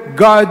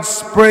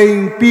God's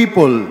praying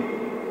people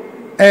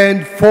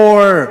and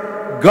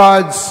for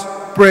God's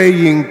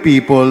praying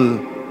people.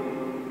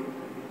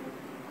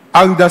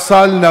 Ang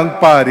dasal ng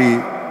pari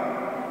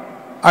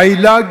ay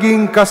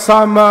laging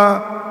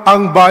kasama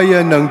ang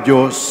bayan ng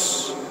Diyos,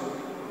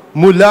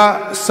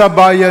 mula sa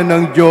bayan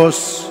ng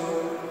Diyos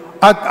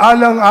at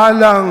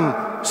alang-alang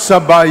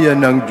sa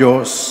bayan ng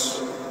Diyos.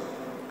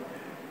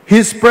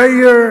 His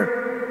prayer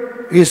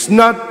is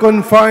not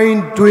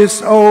confined to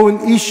his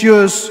own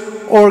issues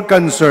or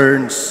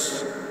concerns,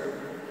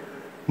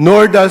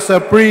 nor does a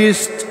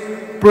priest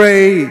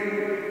pray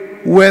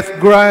with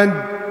grand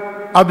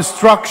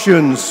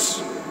abstractions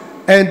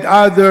and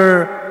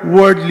other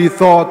worldly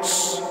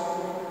thoughts,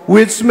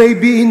 which may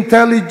be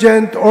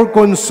intelligent or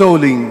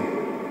consoling,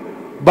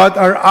 but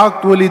are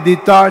actually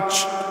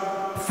detached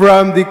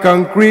from the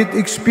concrete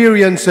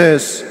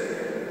experiences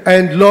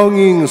and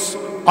longings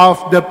of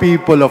the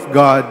people of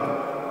God.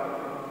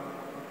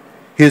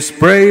 His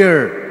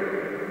prayer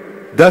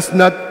does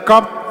not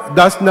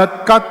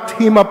cut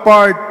him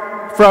apart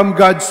from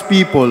God's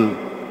people,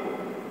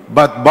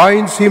 but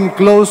binds him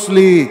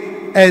closely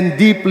and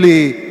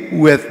deeply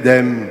with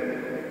them.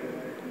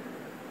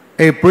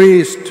 A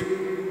priest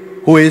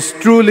who is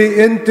truly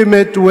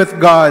intimate with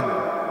God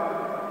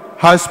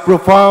has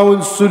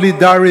profound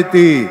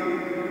solidarity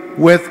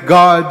with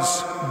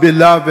God's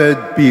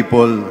beloved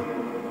people.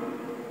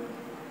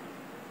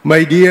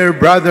 My dear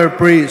brother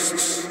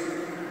priests,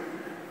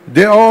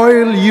 the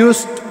oil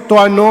used to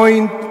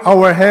anoint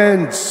our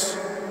hands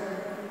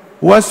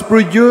was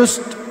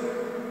produced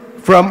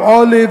from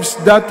olives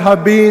that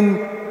have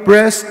been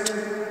pressed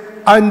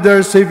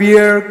under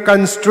severe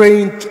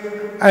constraint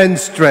and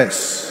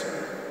stress.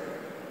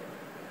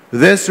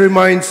 This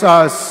reminds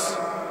us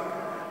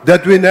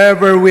that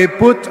whenever we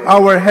put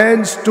our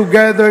hands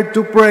together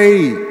to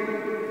pray,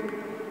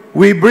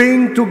 we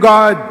bring to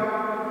God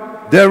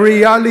the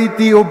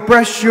reality of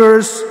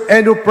pressures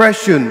and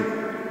oppression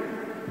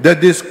that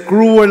this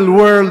cruel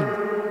world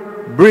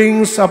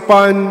brings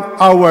upon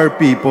our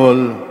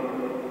people.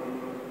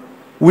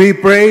 We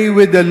pray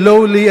with the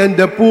lowly and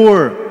the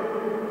poor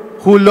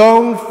who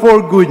long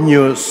for good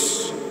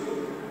news.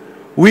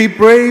 We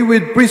pray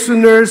with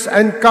prisoners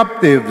and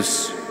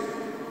captives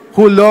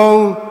who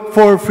long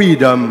for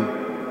freedom.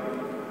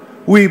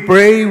 We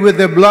pray with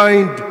the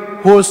blind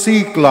who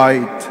seek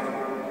light.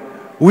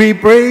 We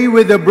pray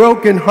with the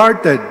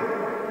brokenhearted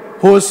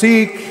who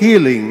seek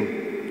healing.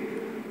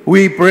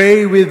 We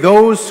pray with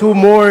those who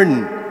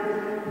mourn,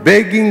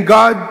 begging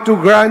God to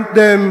grant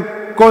them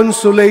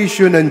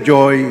consolation and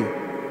joy.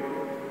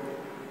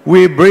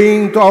 We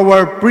bring to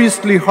our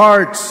priestly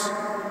hearts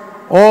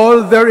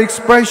all their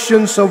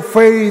expressions of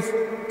faith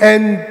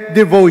and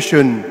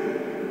devotion,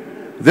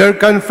 their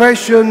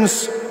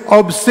confessions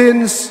of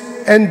sins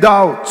and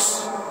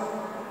doubts,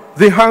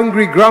 the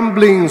hungry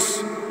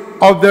grumblings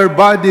of their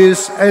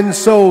bodies and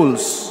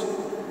souls,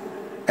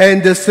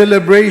 and the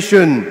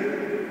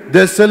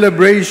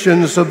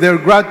celebrations of their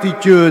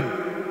gratitude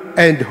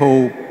and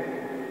hope.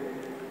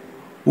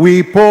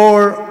 We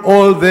pour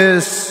all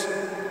this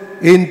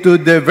into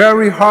the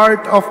very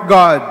heart of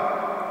God,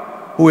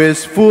 who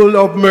is full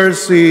of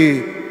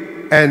mercy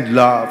and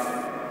love.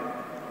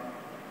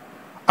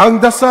 Ang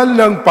dasal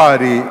ng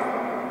pari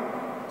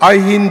ay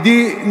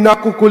hindi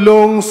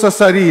nakukulong sa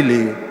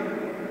sarili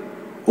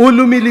o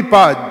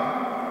lumilipad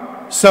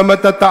sa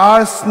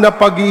matataas na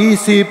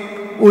pag-iisip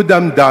o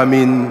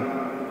damdamin,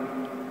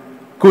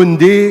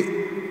 kundi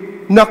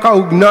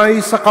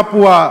nakaugnay sa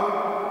kapwa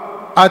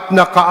at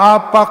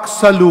nakaapak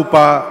sa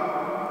lupa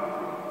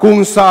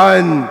kung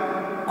saan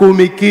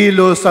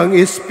kumikilos ang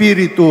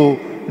Espiritu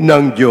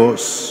ng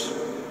Diyos.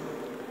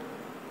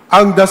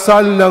 Ang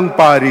dasal ng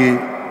pari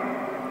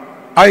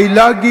ay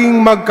laging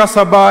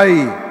magkasabay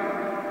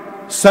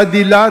sa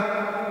dilat,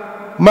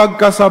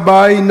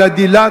 magkasabay na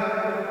dilat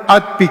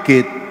at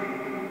pikit.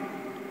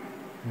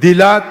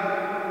 Dilat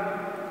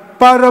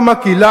para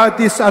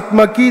makilatis at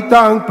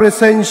makita ang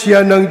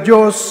presensya ng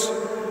Diyos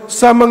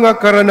sa mga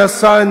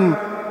karanasan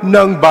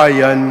ng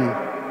bayan.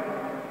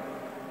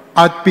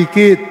 At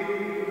pikit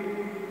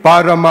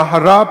para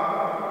maharap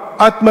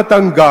at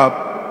matanggap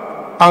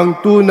ang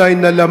tunay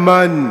na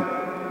laman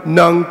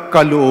ng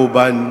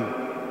kalooban.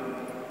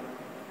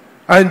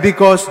 And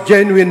because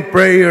genuine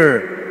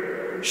prayer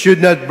should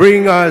not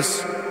bring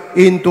us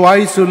into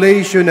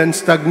isolation and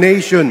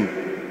stagnation,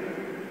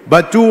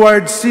 but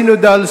towards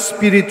synodal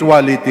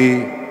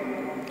spirituality,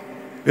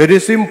 it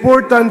is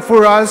important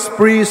for us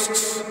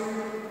priests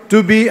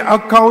to be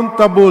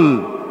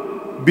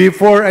accountable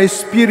before a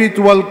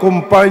spiritual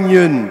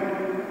companion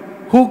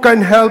who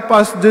can help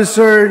us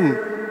discern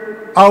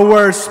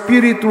our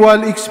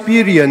spiritual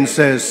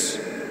experiences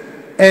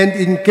and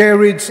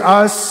encourage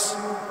us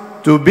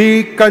to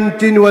be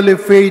continually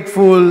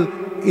faithful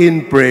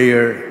in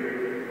prayer.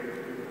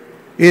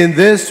 In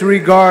this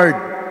regard,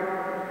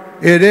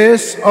 it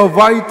is of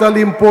vital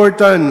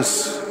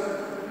importance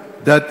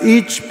that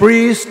each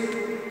priest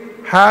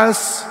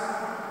has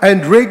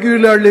and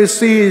regularly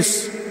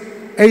sees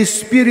a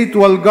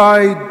spiritual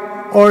guide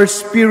or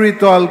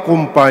spiritual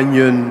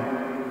companion.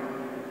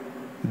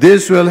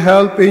 This will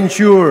help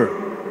ensure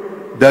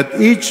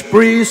that each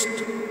priest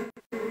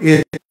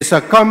is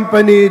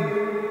accompanied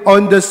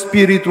on the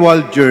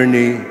spiritual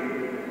journey.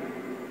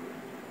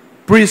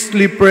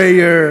 Priestly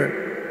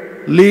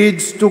prayer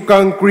leads to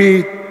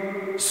concrete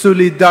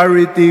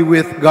solidarity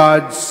with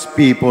God's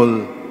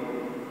people.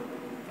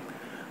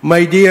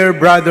 My dear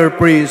brother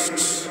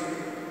priests,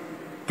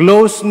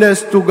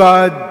 closeness to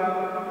God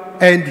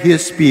and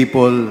His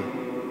people.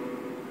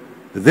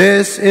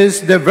 This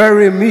is the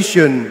very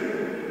mission,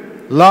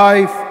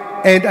 life,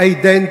 and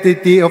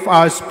identity of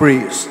us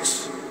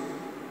priests.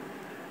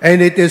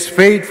 And it is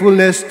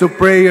faithfulness to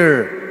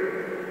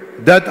prayer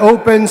that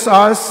opens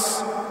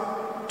us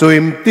to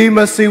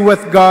intimacy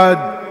with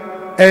God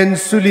and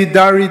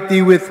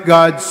solidarity with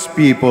God's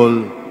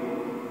people.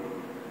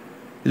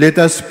 Let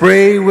us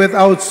pray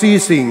without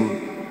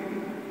ceasing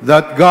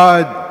that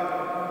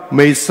God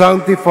may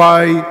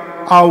sanctify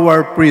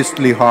our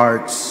priestly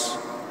hearts.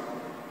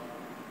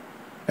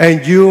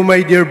 And you,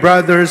 my dear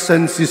brothers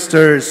and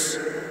sisters,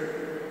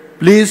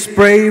 please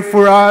pray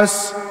for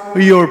us,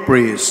 your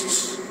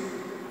priests,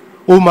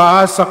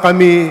 Umaasa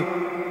kami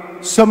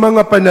sa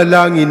mga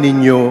panalangin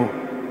ninyo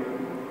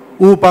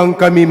upang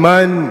kami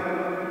man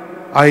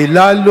ay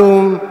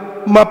lalong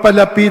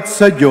mapalapit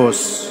sa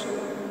Diyos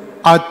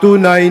at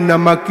tunay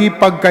na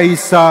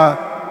makipagkaisa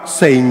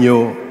sa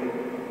inyo.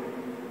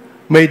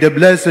 May the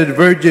Blessed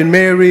Virgin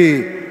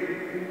Mary,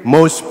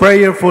 most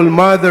prayerful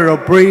Mother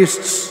of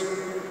Priests,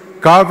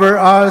 cover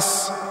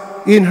us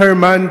in her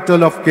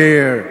mantle of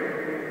care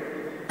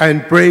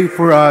and pray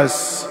for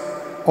us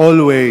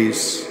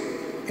always.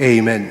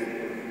 Amen.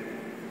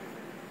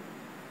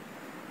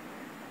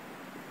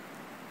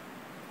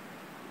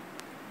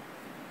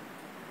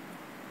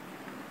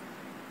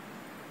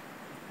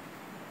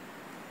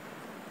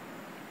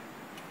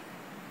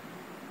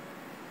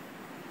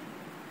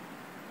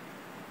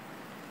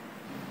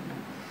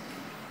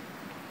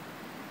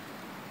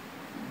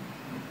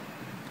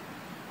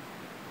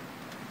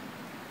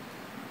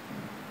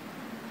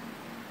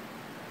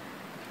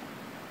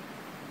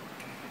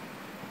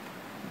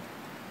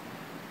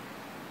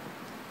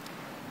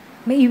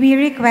 May we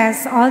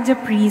request all the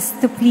priests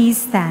to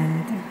please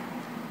stand.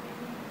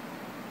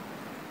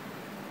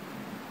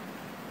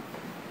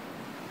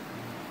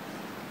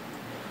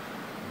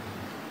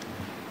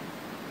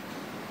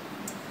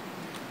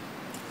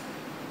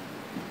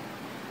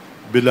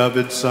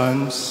 Beloved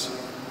sons,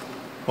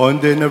 on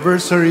the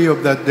anniversary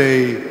of that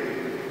day,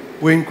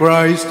 when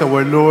Christ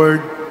our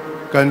Lord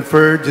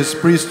conferred his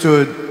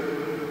priesthood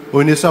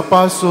on his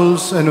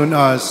apostles and on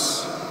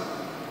us,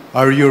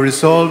 are you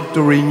resolved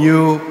to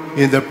renew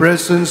in the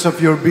presence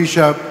of your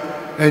bishop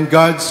and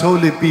God's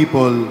holy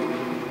people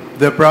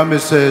the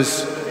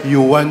promises you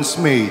once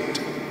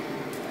made?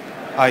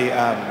 I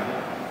am.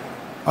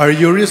 Are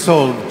you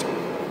resolved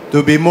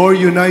to be more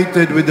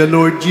united with the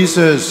Lord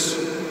Jesus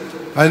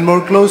and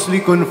more closely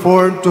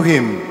conformed to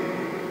him,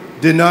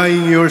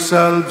 denying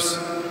yourselves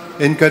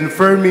and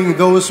confirming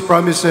those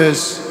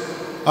promises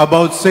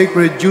about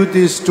sacred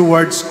duties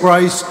towards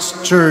Christ's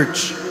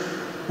church,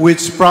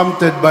 which,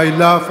 prompted by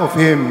love of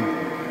him,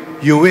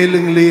 you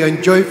willingly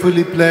and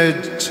joyfully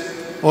pledged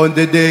on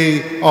the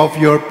day of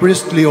your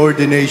priestly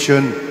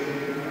ordination?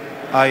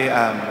 I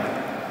am.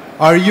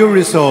 Are you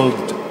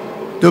resolved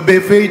to be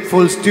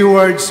faithful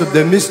stewards of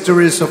the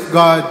mysteries of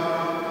God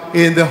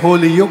in the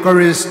Holy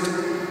Eucharist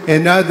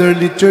and other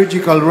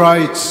liturgical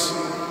rites,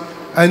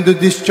 and to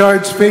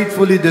discharge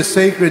faithfully the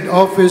sacred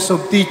office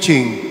of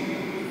teaching,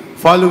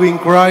 following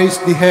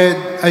Christ the head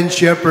and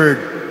shepherd,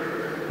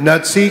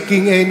 not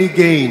seeking any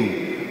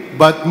gain,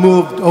 but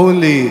moved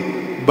only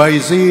by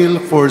zeal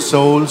for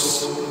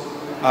souls?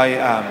 I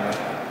am.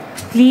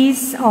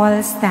 Please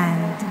all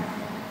stand.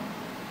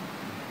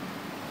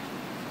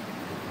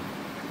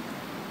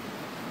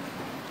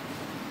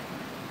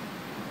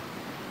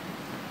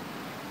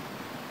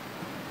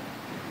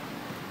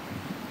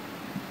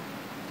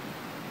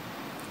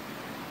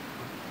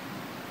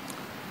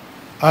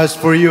 As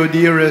for you,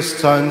 dearest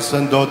sons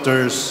and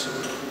daughters,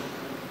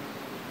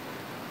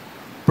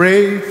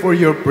 pray for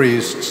your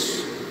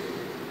priests,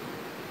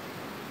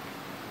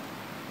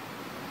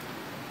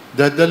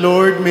 that the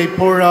Lord may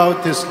pour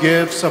out his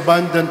gifts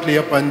abundantly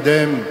upon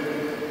them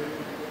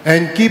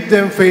and keep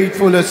them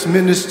faithful as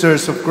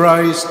ministers of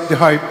Christ the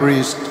High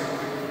Priest,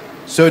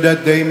 so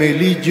that they may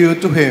lead you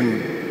to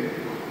him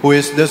who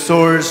is the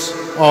source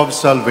of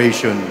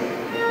salvation.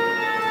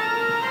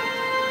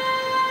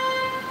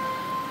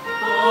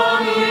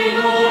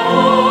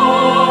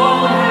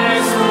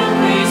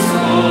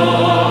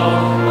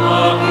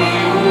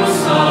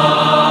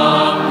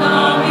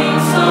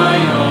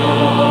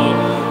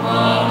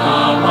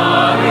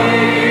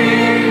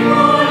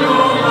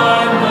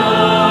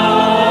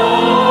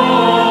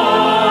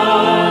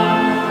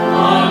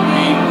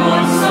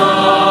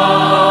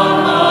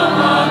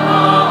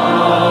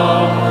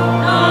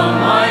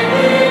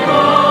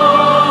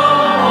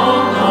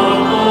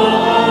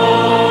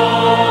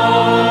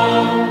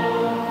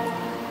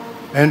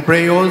 And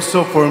pray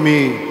also for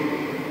me,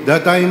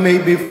 that I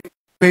may be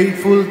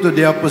faithful to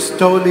the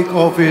apostolic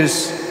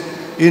office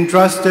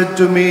entrusted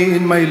to me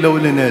in my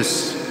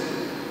lowliness,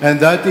 and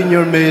that in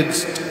your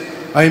midst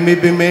I may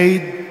be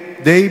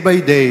made day by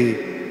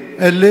day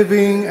a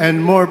living and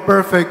more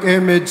perfect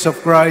image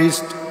of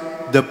Christ,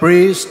 the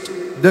priest,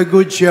 the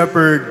good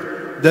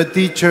shepherd, the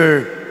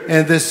teacher,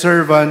 and the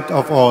servant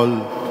of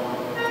all.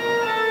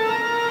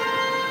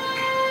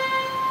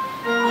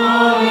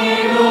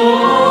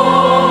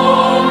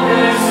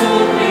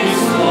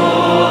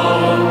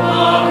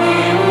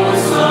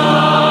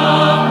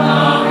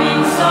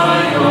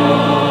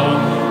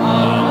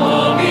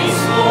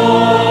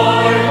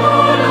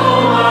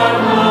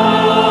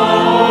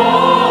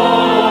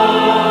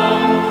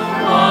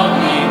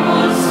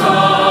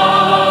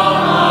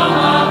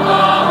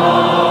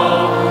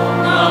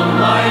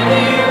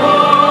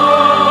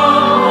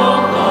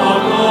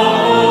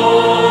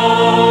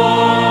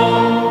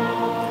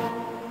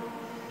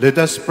 Let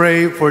us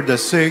pray for the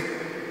sick,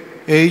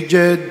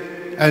 aged,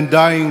 and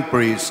dying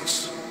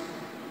priests.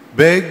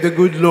 Beg the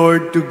good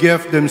Lord to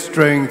give them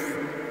strength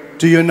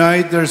to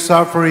unite their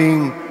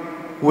suffering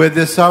with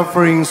the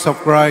sufferings of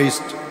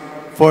Christ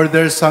for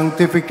their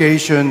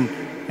sanctification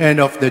and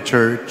of the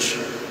Church.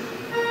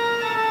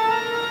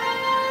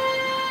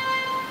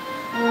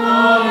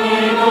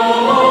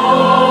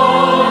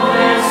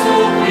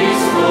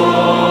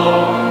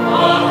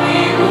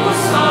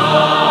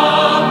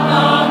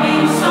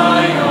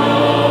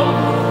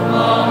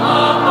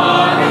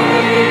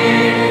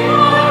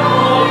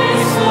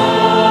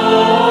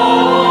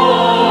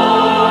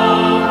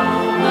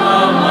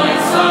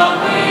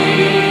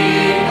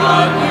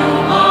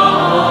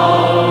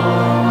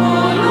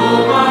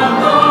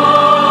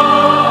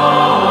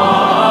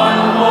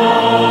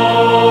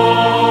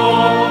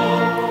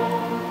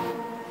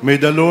 May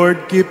the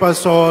Lord keep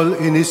us all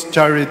in His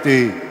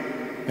charity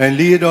and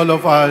lead all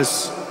of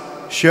us,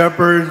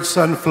 shepherds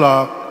and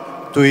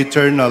flock, to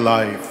eternal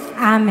life.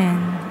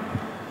 Amen.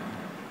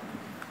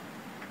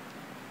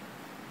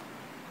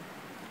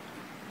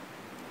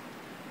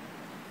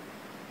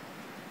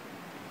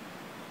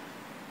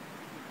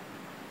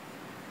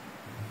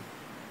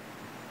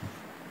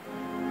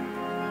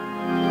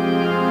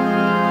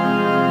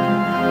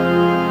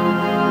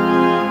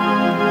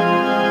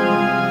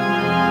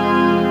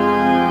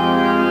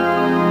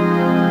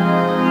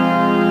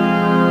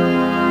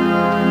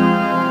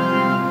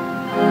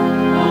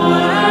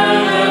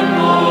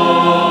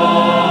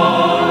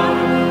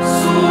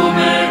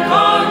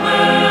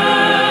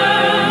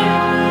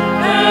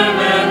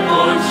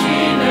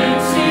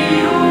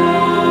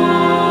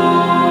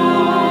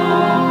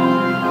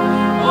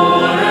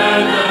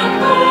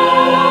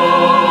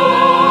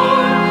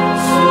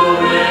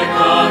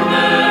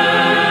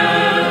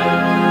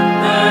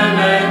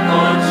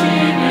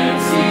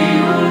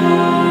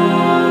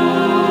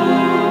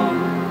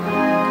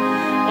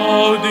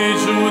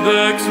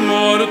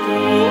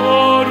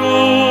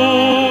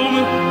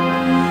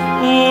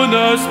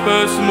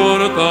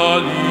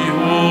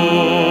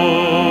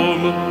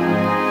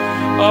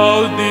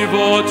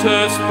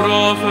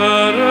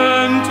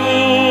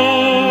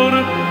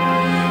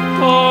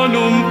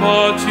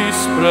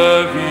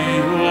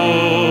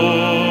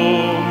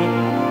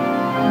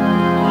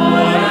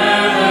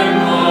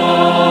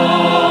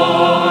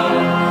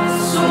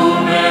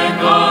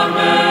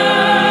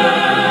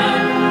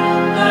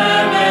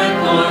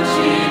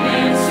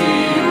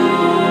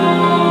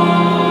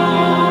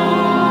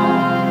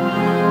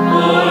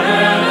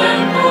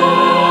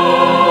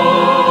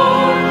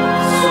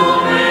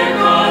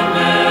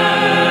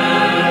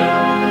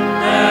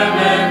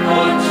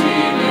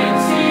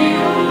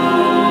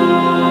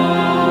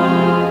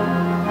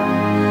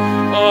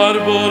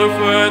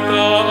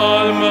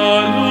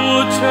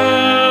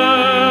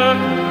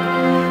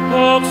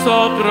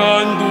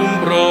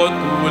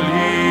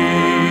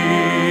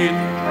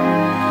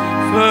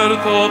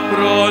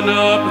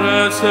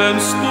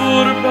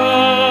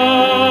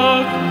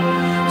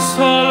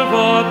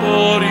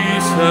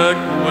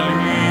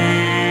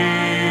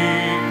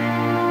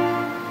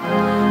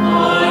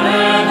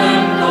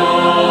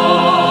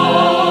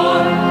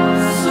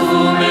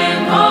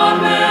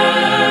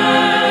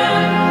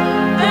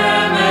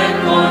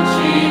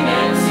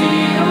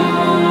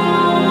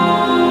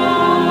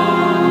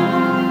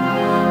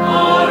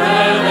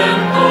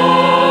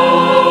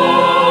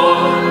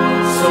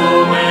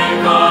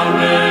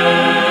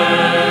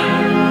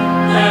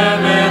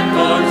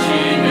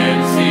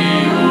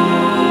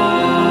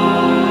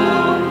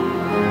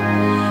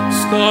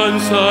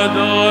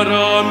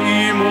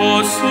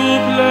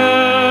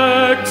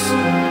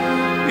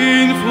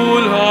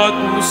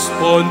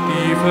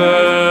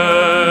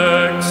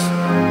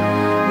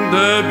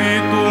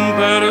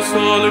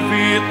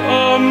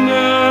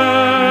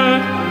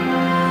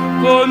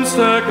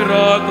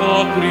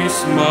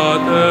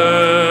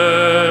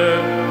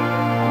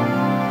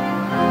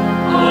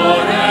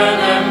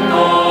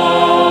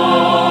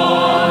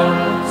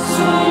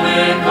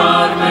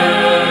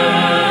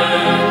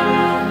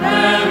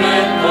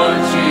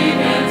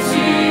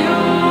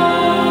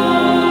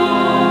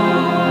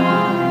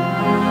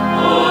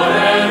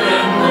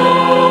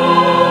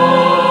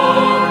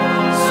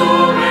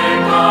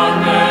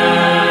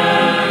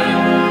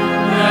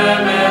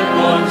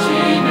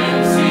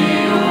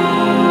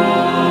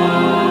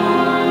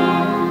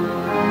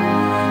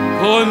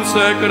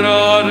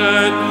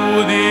 Consecrare tu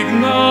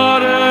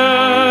dignare,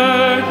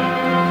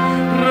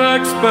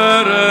 Rex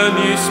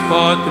perennis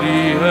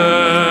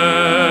Patriae,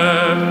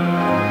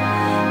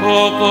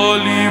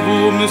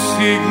 ocolivum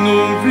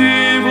signum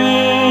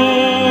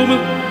vivum,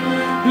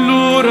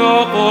 lura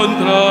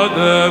contra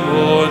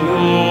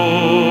demonum.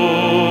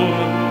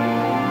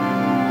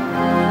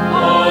 O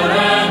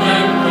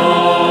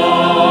Redemptor,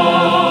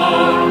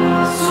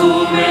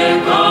 sume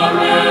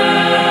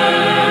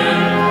carnem,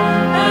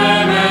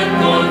 emet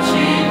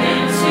continentium.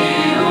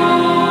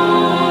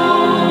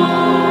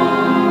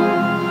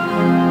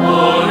 O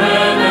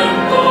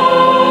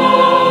Redemptor,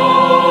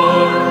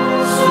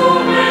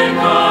 sume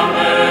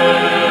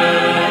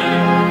carnem,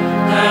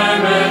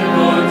 emet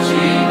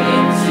continentium.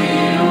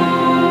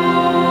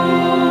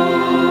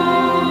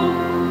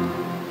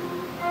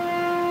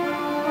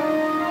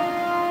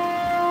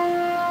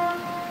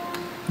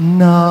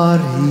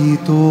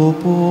 Narito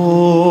po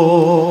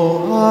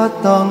at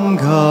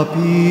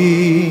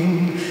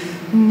tanggapin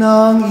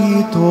nang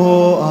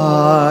ito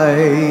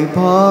ay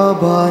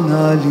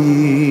pabanalin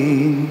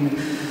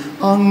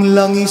ang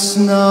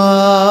langis na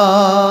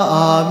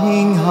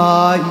aming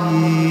hain.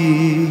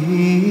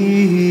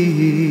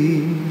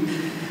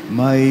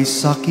 May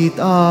sakit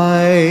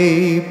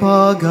ay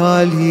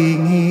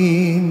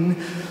pagalingin,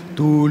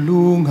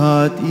 tulong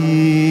at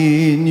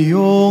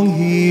inyong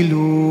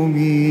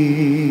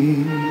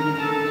hilungin.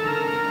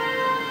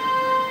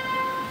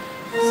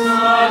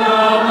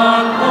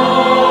 Salamat po,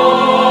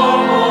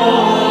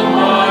 buong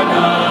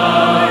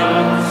banal,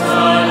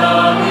 sa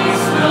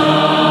langis na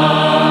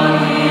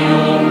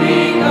iyong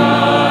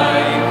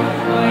bigay.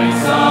 May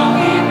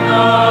sakit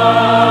na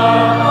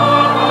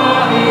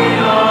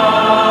pagkahiyan.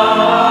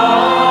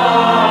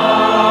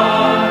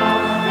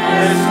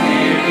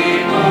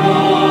 Espiritu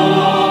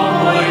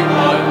mo'y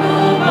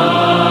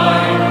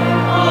patnubay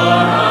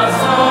para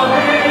sa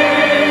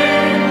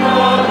aming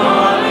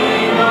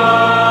pagalingan.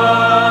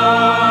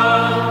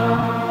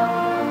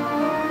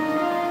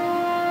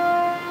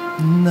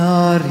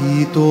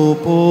 Narito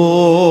po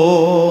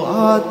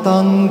at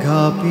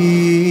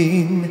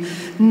tanggapin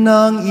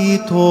nang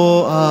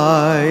ito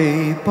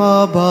ay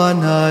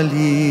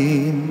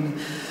pabanalin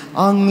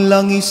ang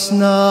langis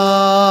na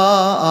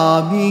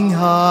aming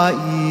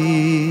hain.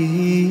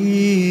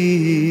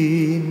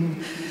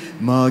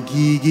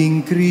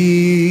 Magiging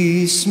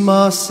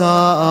Christmas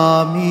sa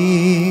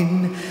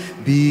amin,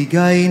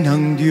 bigay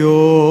ng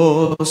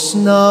Diyos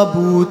na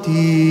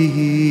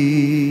butihin.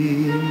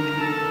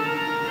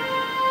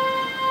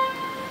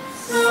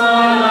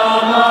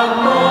 Salamat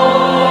po,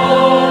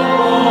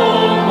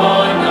 buong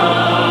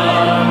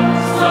banal,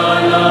 sa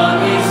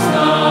langis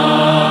na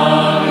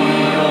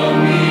iyong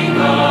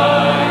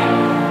bigay.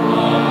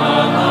 Mga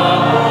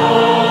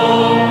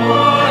taong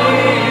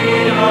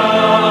mahirap,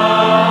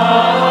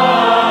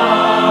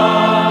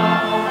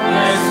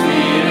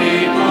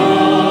 Espiritu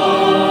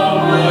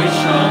mo'y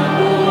siyang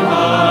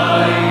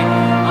buhay,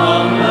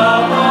 ang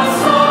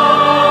lakas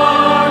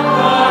at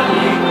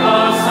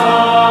kaligtasan.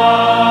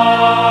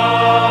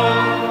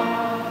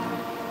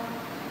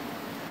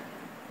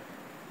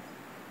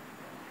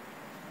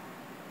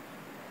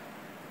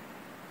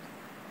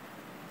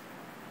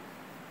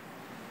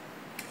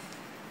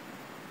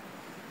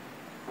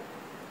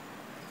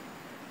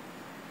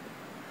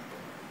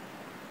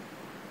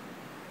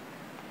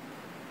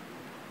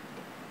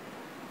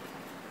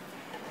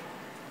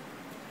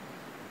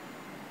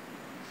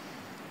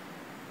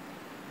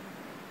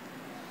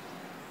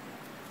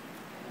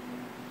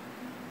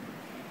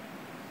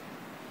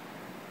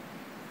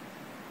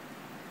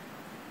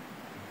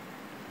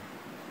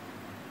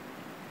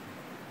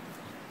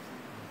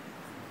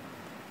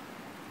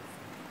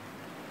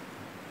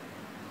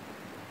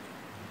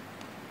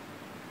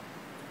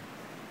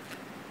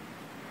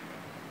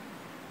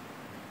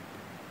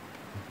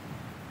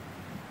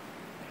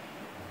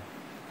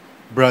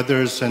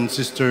 Brothers and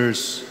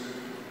sisters,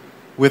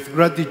 with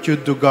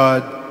gratitude to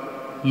God,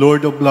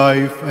 Lord of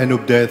life and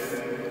of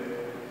death,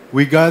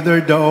 we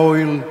gather the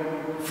oil,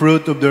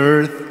 fruit of the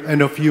earth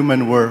and of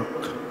human work.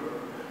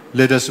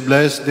 Let us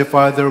bless the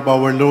Father of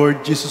our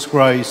Lord Jesus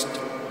Christ,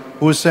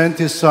 who sent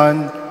his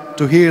Son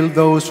to heal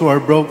those who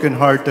are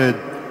broken-hearted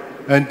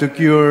and to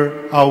cure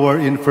our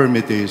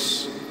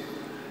infirmities.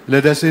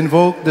 Let us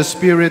invoke the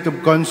Spirit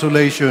of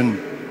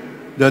consolation,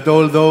 that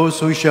all those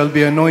who shall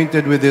be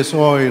anointed with this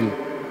oil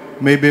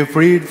may be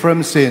freed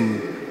from sin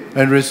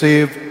and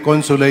receive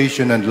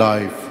consolation and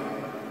life.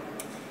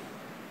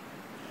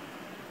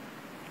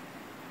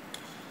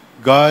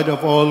 God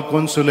of all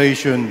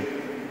consolation,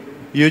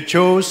 you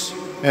chose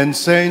and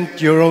sent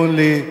your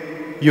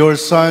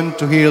Son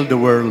to heal the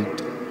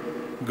world.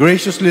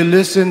 Graciously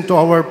listen to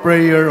our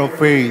prayer of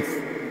faith.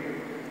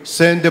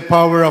 Send the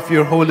power of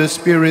your Holy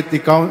Spirit, the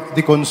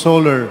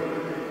Consoler,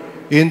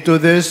 into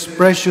this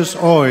precious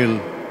oil,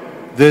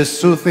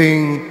 this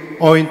soothing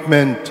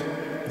ointment,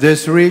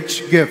 this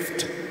rich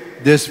gift,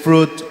 this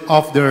fruit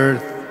of the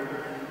earth.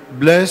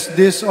 Bless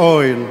this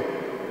oil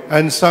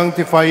and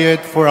sanctify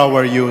it for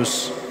our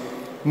use.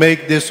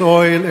 Make this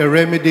oil a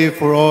remedy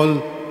for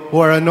all who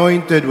are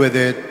anointed with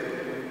it.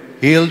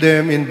 Heal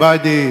them in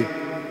body,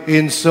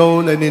 in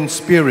soul, and in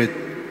spirit,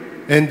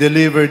 and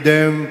deliver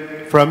them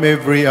from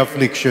every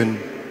affliction.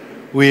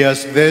 We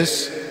ask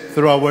this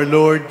through our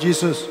Lord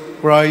Jesus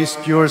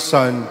Christ, your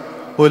Son,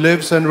 who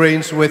lives and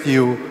reigns with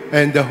you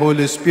and the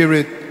Holy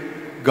Spirit,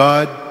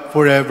 God,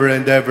 forever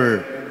and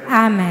ever.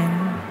 Amen.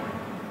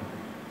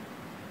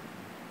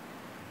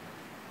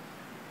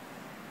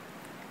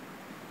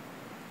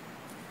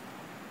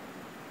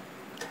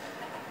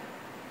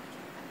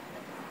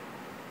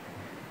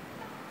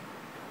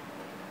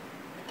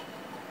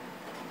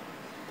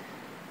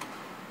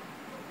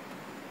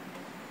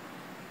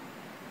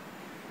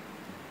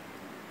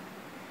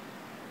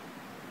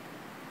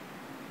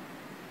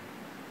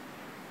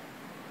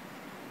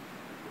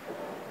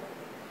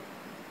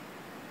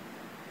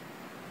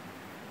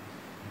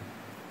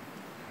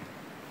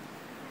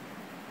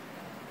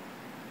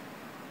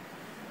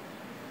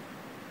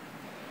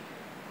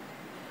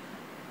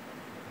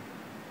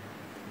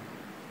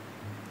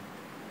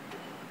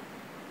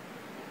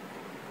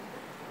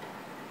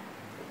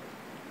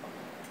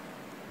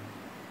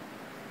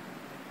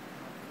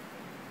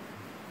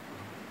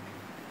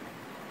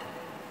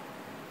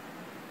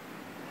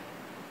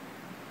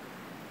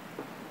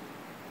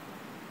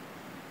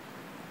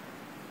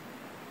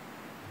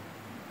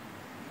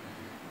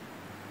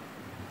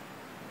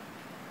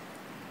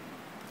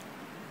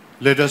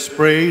 Let us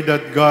pray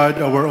that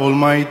God, our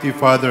Almighty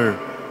Father,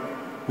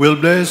 will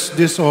bless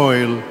this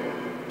oil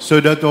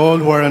so that all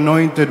who are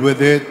anointed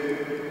with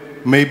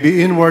it may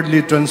be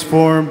inwardly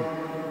transformed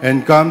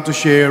and come to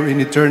share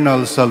in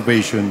eternal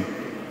salvation.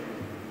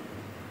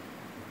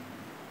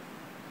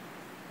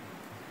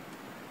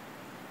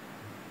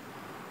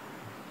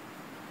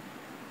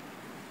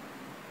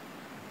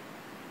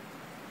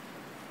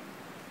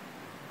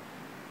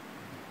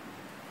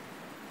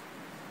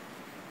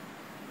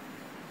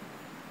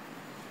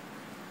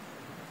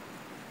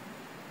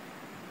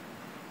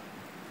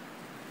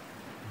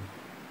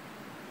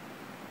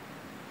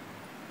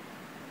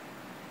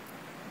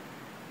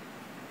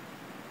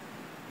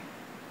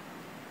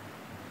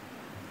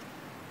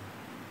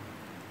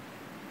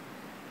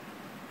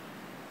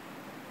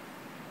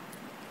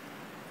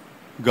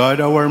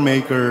 God, our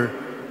Maker,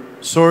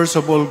 source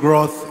of all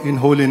growth in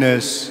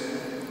holiness,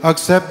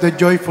 accept the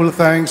joyful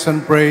thanks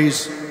and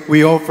praise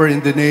we offer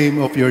in the name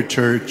of your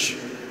Church.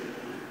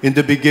 In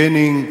the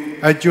beginning,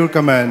 at your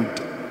command,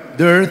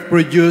 the earth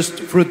produced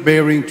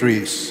fruit-bearing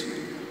trees.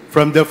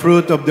 From the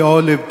fruit of the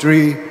olive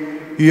tree,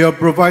 you have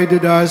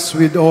provided us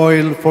with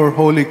oil for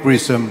holy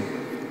chrism.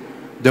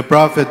 The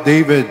prophet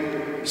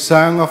David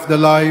sang of the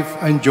life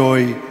and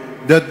joy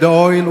that the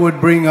oil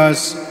would bring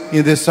us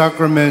in the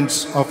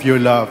sacraments of your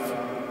love.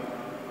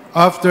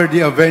 After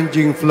the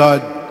avenging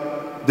flood,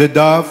 the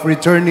dove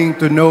returning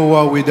to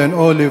Noah with an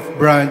olive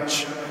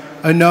branch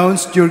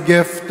announced your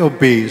gift of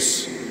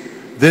peace.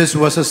 This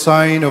was a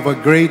sign of a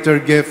greater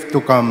gift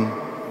to come.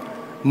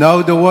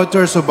 Now the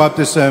waters of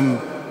baptism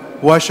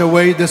wash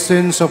away the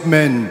sins of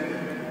men,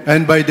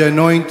 and by the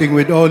anointing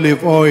with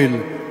olive oil,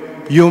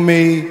 you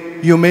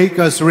make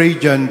us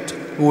radiant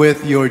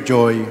with your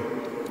joy.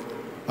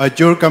 At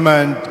your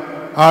command,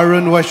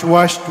 Aaron was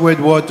washed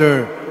with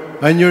water,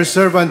 and your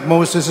servant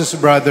Moses'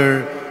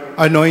 brother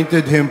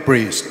anointed him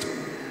priest.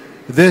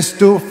 This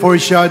too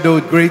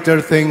foreshadowed greater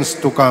things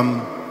to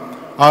come.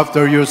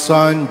 After your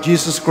Son,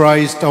 Jesus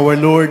Christ our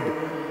Lord,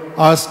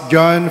 asked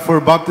John for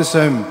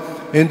baptism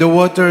in the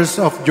waters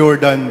of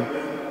Jordan,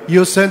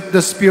 you sent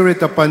the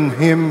Spirit upon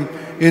him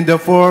in the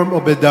form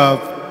of a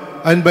dove,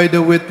 and by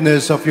the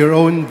witness of your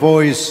own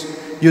voice,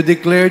 you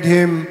declared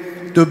him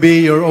to be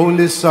your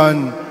only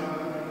Son,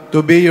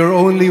 to be your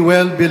only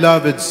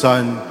well-beloved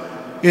Son.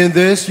 In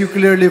this you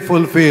clearly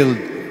fulfilled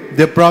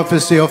the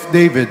prophecy of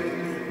David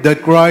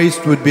that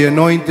Christ would be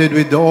anointed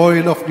with the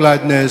oil of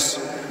gladness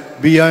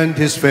beyond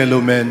his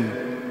fellow men.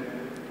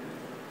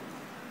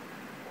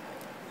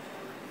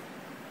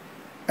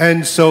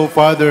 And so,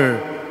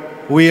 Father,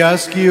 we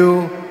ask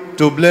you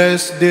to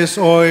bless this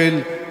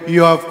oil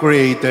you have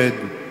created.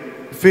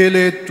 Fill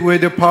it with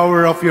the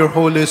power of your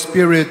Holy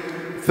Spirit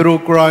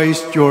through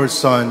Christ your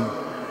Son.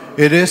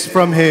 It is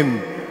from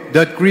him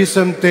that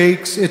chrism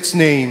takes its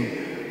name,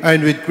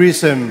 and with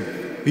chrism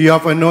you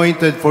have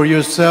anointed for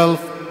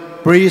yourself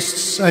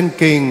priests and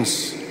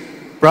kings,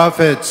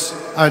 prophets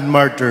and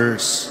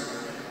martyrs.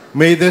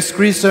 May this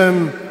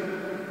chrism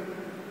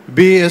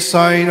be a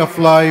sign of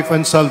life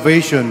and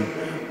salvation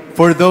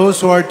for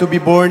those who are to be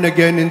born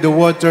again in the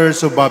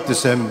waters of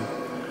baptism.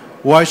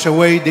 Wash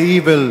away the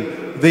evil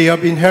they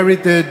have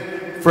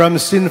inherited from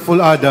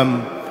sinful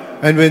Adam,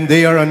 and when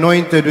they are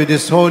anointed with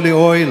this holy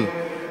oil,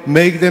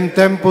 make them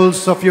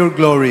temples of your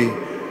glory,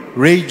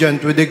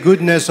 radiant with the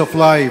goodness of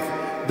life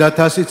that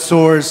has its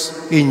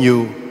source in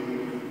you.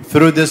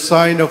 Through the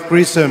sign of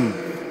chrism,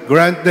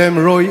 grant them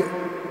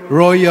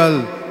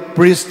royal,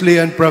 priestly,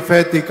 and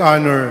prophetic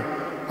honor,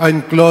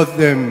 and clothe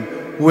them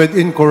with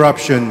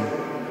incorruption.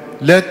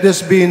 Let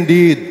this be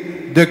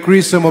indeed the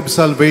chrism of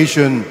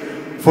salvation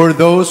for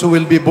those who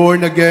will be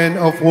born again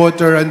of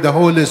water and the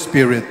Holy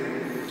Spirit.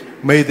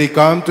 May they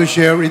come to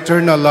share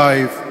eternal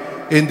life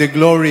in the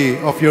glory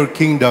of your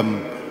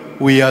kingdom.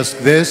 We ask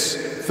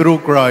this through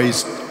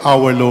Christ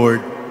our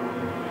Lord.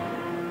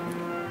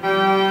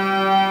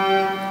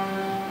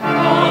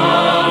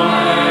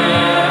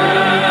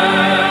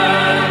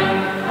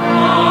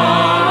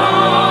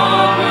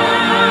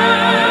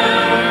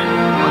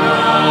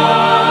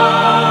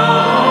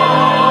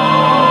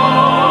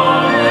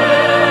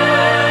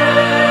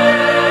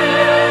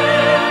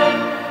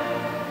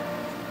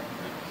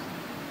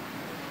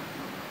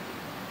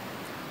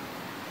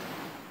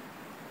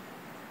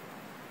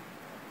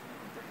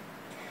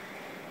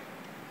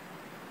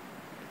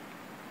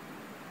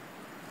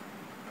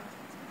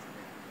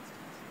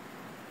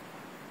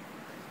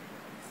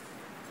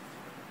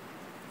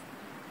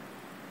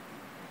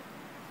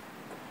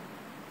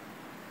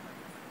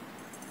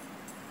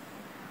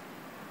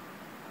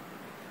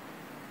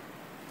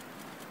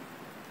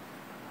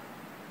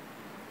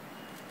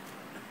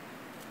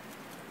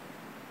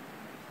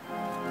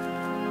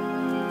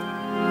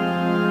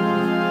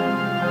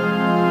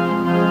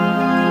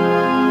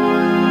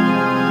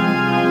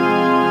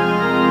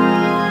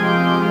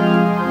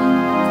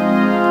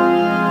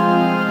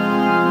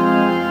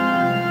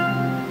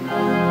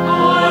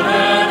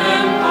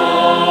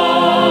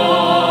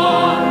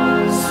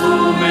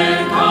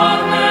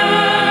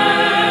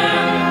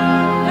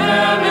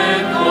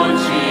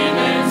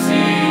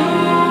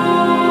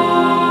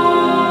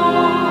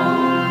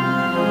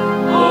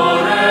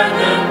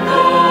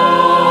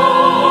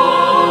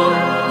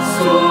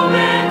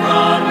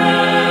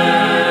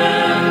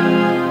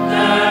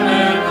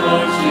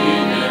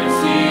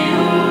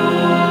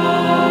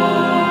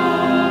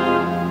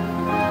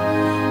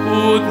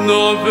 ut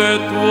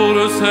novetur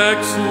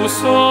sexus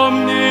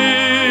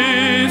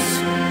omnis,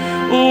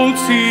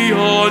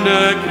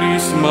 unctione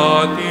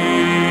Chrismatis,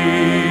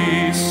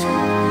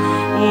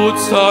 ut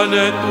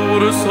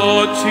sanetur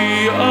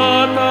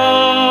sociata,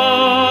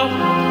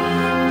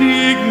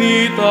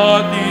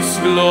 dignitatis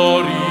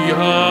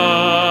gloria.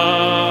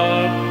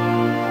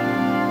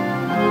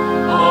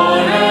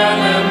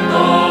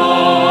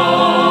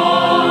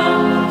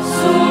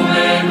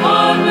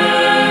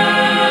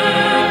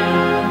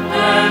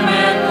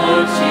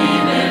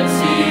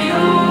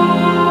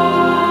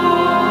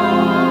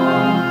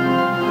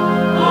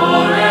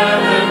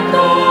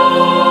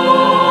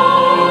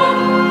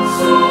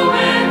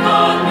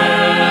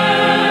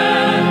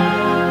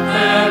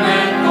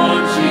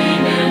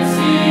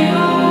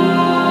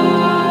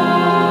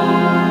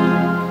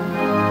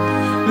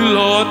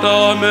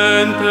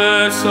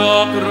 Lotamente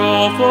sacro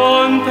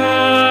fonte,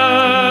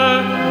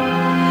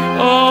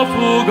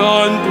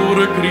 affugantur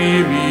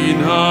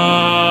crimina,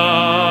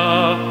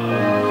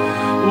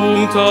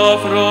 uncta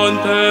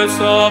fronte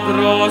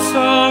sacro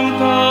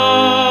sancta,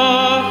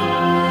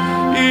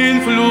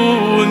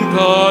 influunt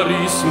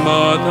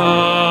charismata.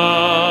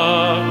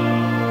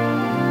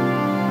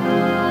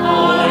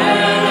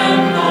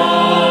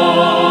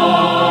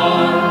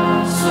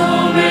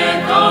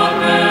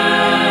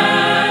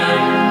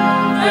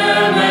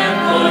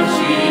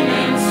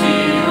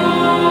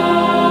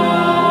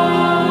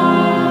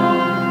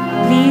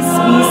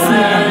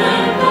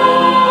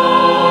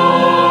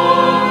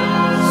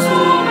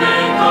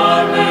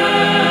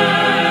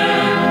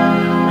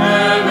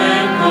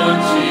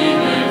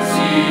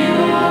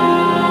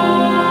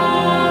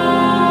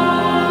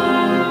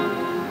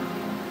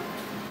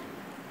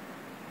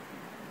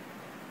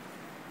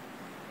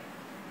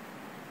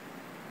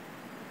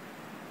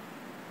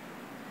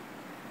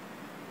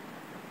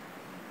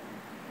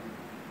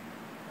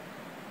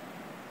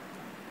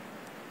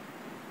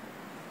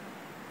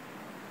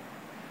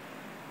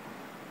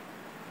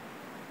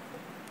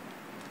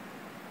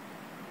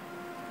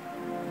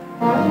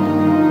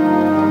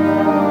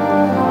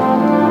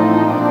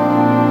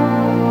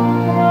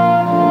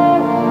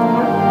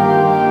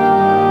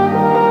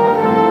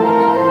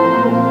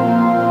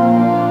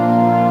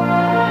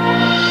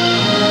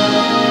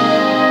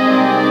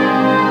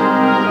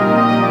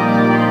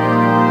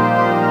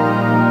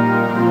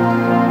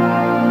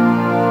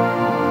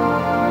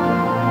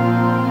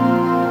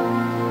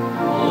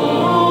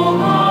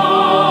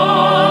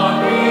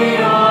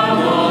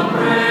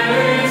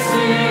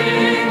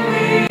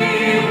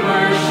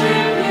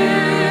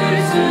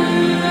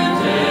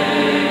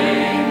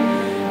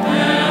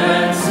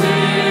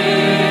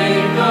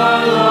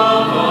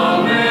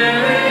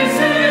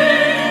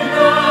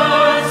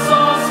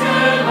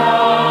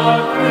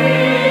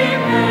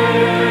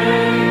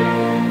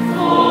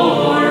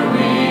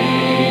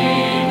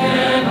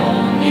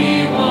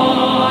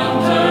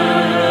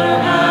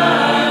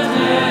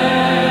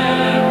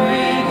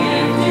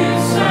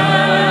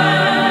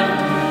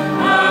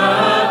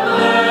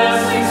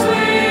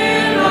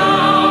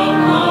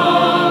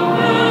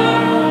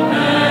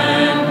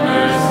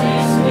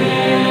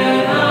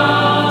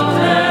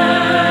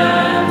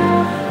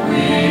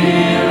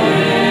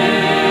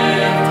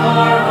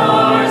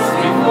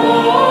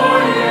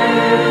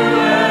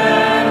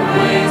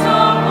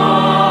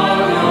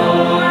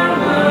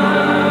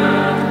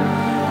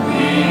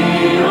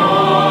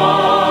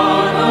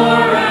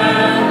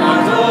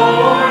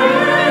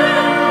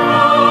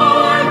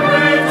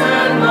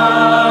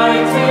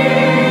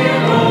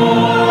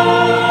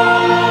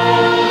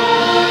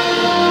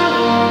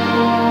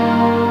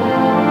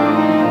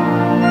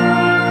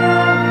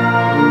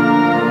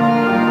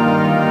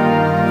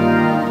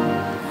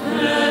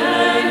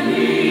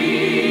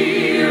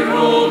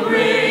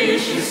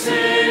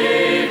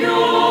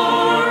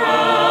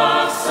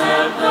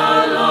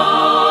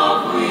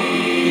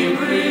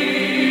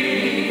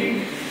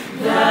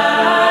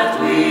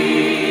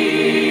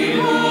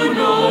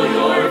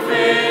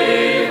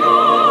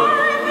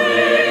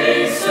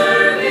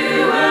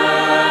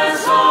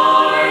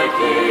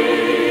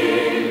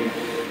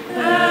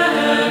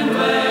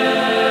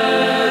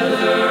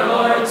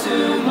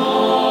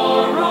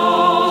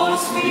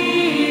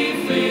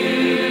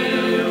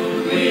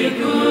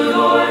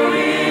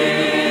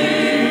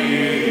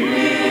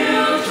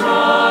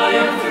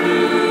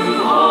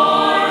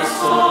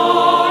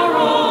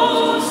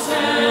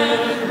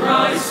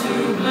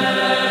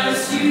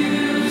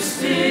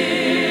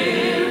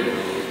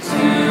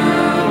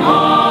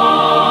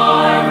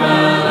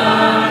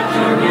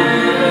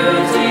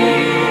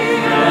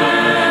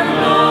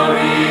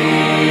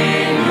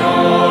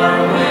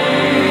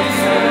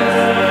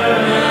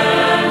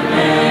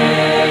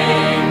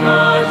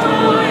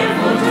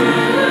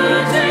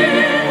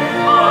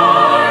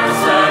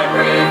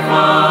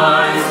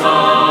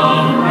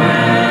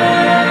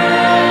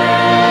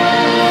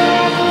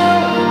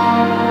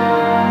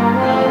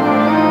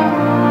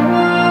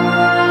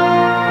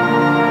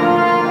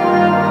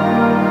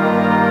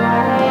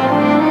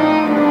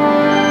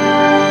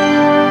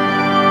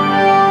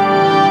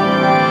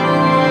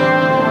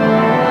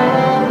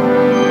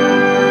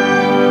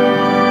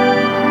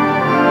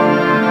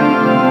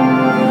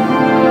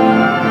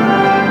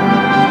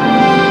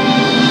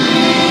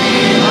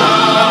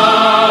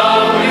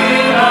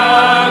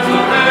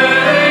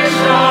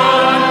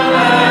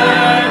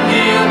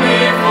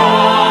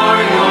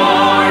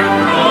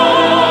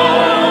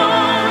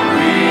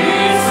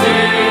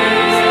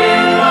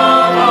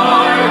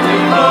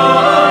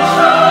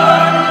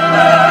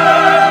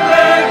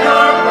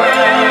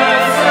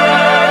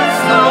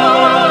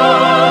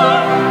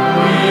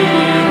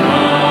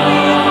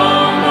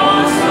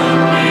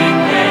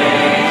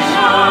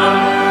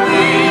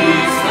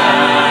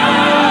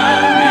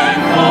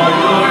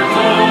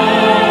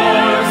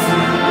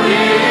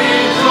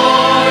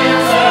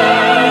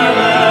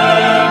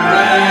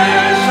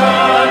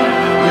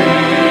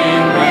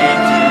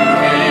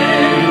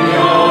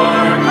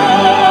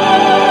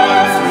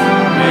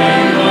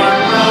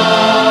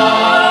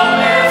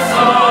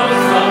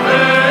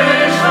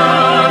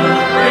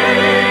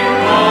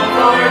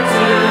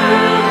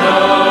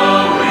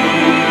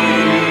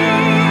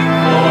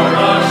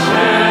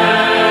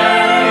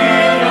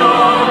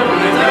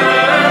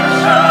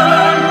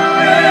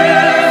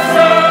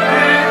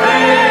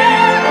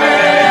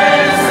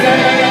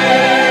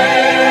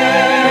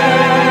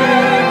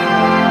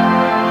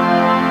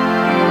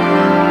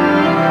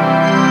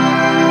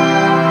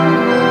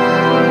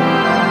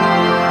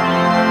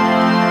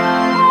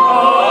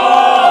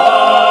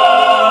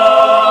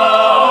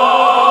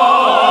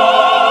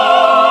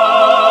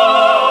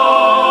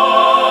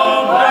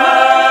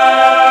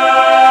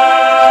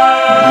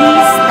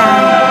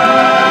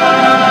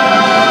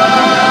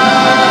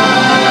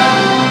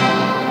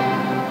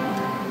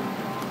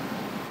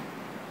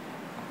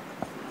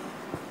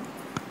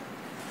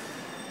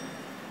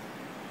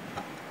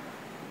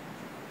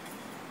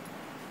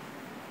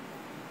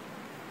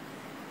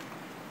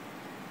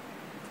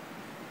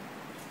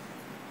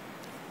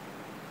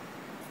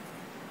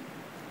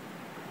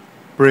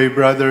 Pray,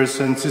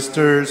 brothers and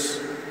sisters,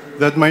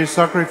 that my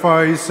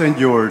sacrifice and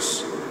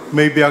yours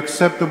may be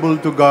acceptable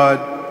to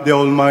God, the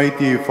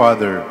Almighty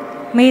Father.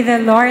 May the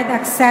Lord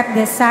accept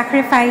the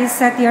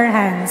sacrifice at your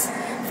hands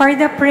for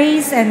the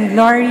praise and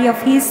glory of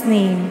his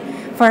name,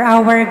 for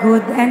our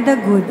good and the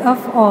good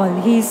of all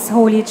his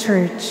holy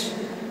church.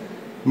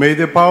 May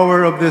the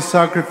power of this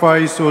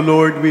sacrifice, O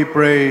Lord, we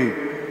pray,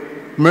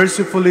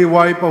 mercifully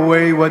wipe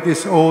away what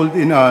is old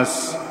in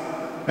us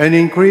and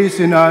increase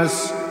in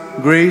us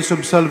grace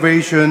of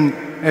salvation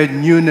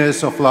and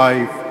newness of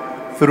life,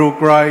 through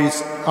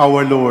Christ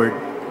our Lord.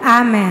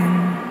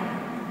 Amen.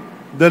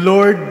 The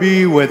Lord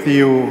be with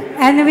you.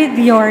 And with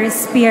your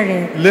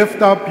spirit.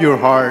 Lift up your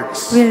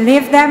hearts. We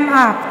lift them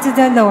up to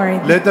the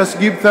Lord. Let us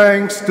give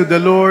thanks to the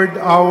Lord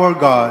our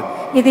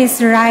God. It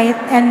is right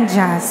and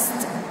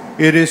just.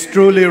 It is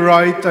truly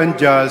right and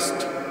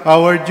just,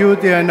 our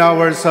duty and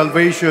our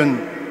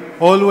salvation,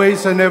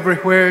 always and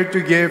everywhere to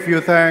give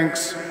you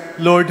thanks,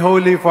 Lord,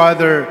 Holy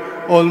Father,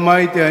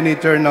 Almighty and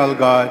eternal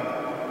God.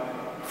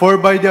 For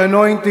by the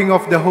anointing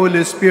of the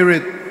Holy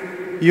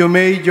Spirit, you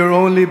made your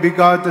only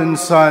begotten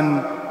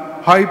Son,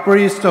 High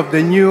Priest of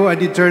the new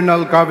and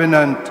eternal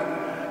covenant,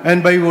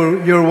 and by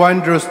your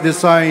wondrous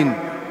design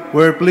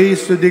were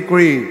pleased to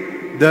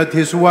decree that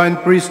his one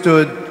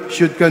priesthood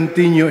should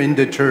continue in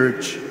the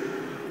Church.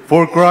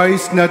 For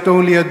Christ not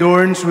only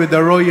adorns with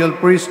the royal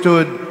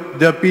priesthood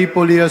the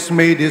people he has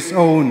made his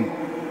own,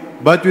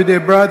 but with a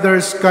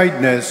brother's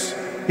kindness,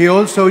 he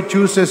also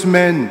chooses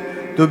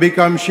men to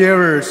become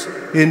sharers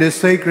in the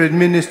sacred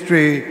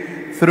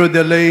ministry through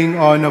the laying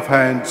on of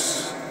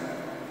hands.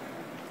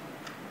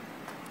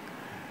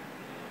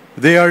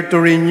 They are to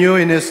renew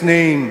in his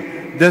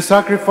name the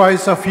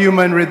sacrifice of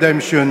human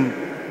redemption,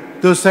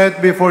 to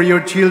set before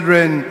your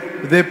children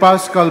the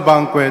Paschal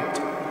banquet,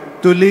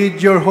 to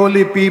lead your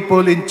holy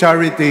people in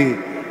charity,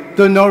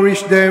 to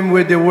nourish them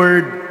with the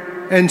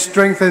word and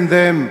strengthen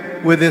them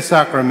with the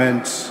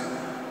sacraments.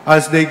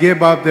 As they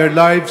give up their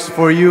lives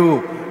for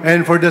you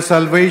and for the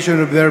salvation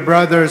of their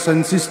brothers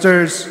and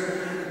sisters,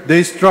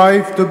 they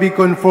strive to be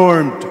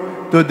conformed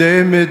to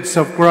the image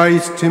of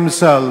Christ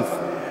himself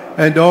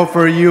and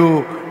offer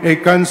you a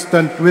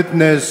constant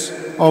witness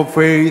of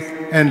faith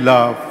and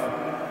love.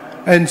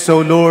 And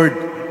so,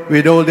 Lord,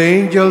 with all the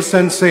angels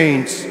and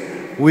saints,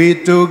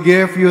 we too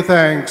give you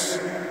thanks,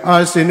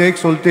 as in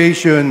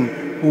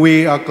exaltation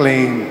we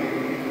acclaim.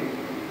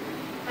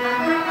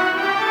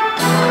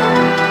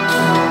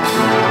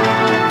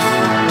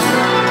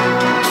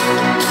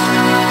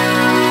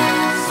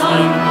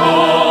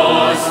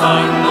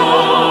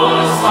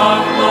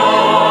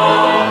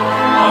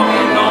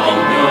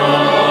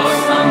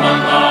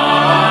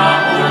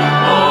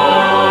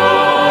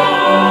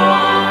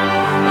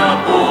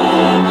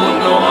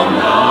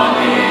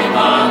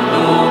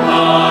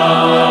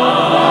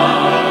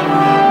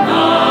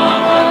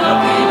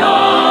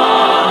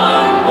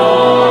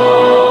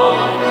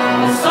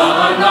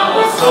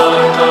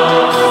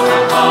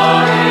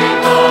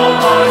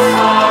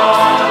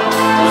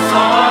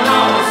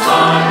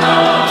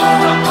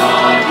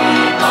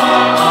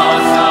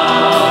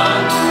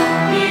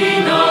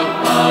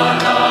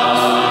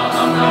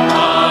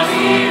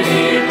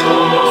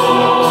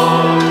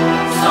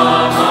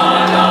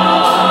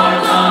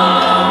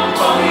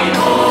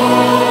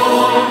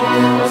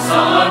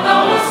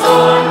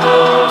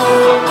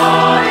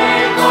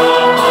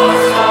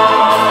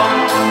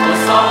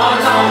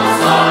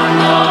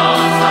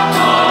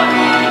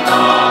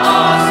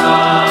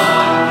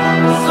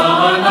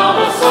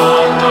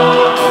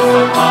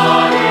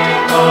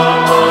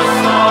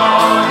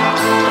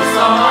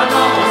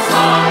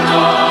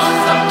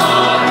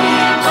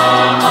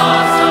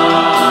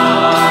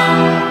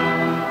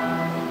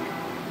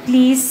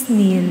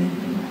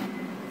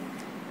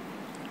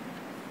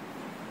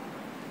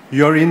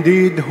 You are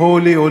indeed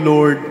holy, O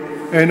Lord,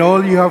 and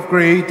all you have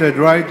created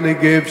rightly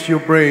gives you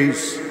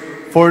praise.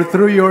 For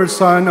through your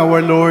Son,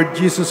 our Lord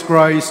Jesus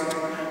Christ,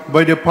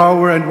 by the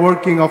power and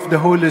working of the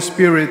Holy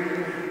Spirit,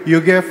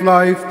 you give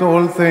life to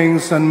all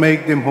things and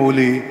make them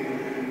holy.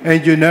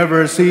 And you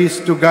never cease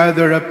to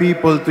gather a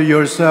people to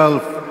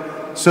yourself,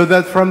 so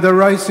that from the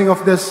rising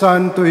of the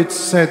sun to its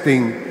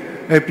setting,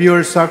 a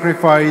pure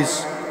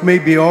sacrifice may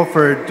be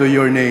offered to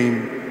your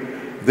name.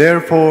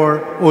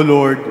 Therefore, O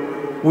Lord,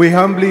 we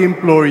humbly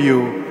implore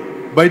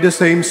you, by the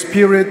same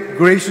Spirit,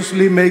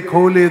 graciously make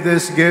holy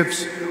these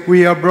gifts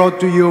we have brought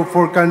to you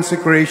for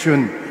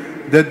consecration,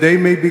 that they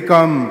may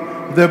become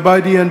the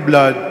body and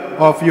blood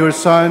of your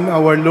Son,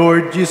 our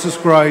Lord Jesus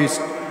Christ,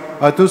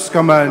 at whose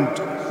command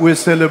we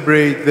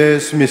celebrate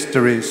these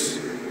mysteries.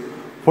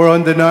 For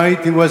on the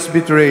night he was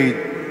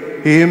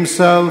betrayed, he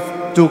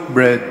himself took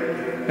bread,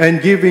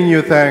 and giving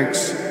you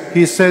thanks,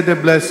 he said a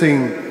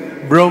blessing,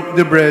 broke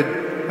the bread,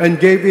 and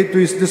gave it to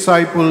his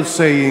disciples,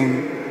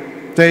 saying,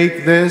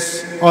 "Take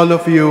this, all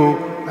of you,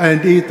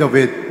 and eat of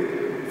it,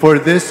 for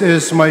this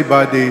is my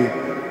body,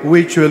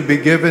 which will be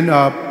given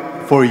up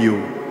for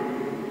you."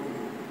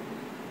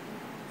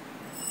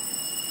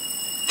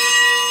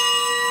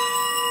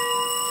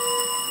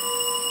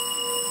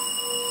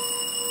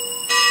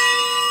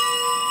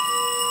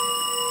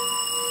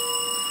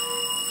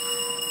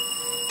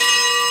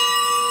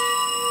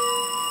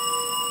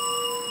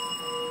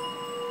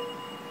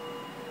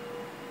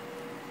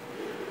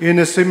 In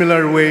a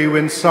similar way,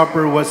 when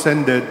supper was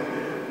ended,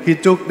 he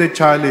took the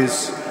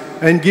chalice,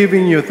 and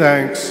giving you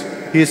thanks,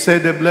 he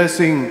said a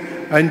blessing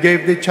and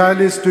gave the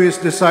chalice to his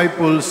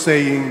disciples,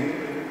 saying,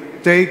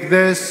 "Take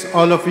this,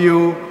 all of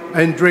you,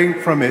 and drink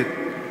from it.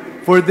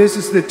 For this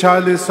is the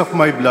chalice of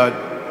my blood,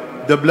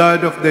 the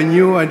blood of the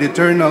new and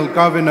eternal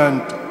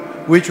covenant,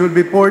 which will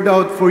be poured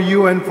out for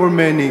you and for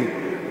many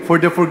for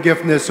the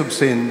forgiveness of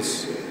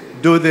sins.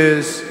 Do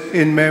this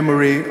in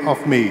memory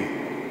of me."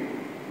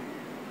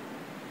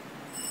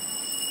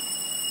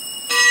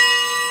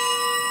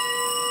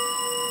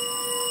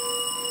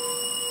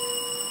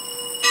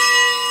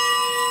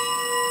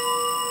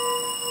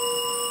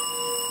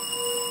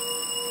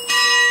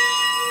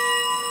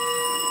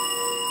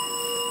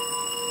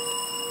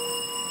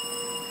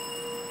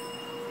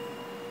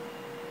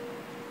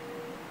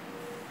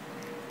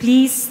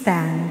 Please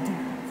stand.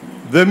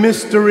 The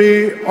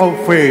mystery of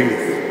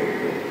faith.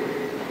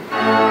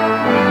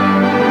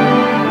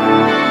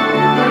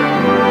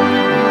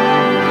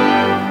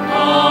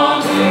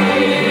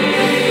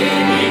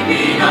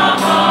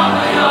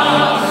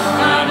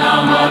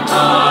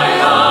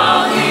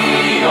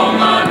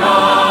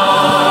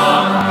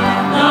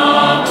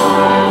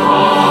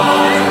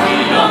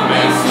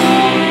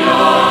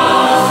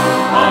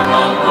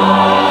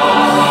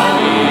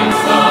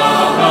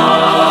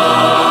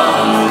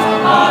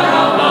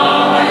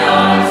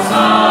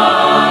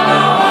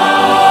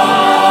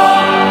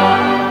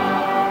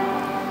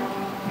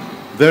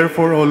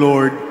 Therefore, O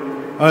Lord,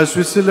 as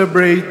we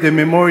celebrate the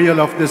memorial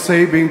of the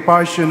saving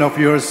passion of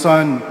your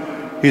Son,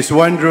 his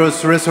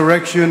wondrous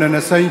resurrection and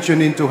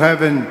ascension into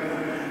heaven,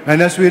 and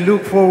as we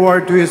look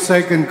forward to his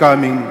second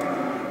coming,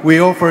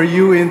 we offer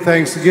you in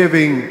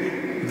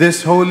thanksgiving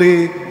this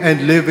holy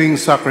and living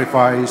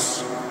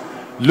sacrifice.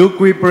 Look,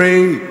 we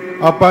pray,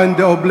 upon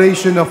the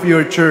oblation of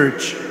your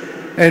Church,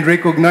 and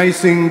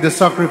recognizing the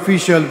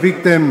sacrificial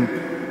victim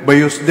by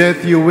whose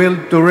death you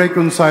willed to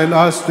reconcile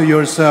us to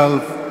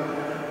yourself,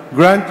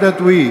 grant that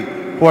we,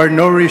 who are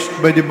nourished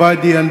by the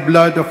body and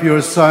blood of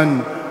your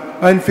Son,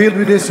 and filled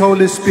with his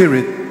Holy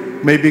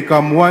Spirit, may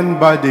become one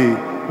body,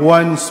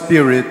 one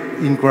spirit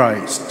in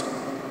Christ.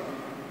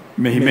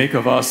 May he make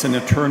of us an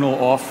eternal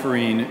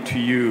offering to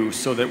you,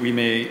 so that we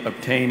may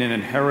obtain an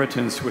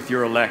inheritance with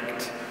your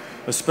elect,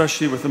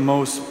 especially with the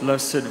most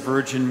blessed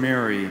Virgin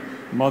Mary,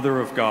 Mother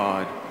of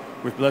God,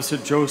 with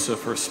blessed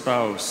Joseph, her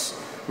spouse,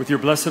 with your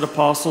blessed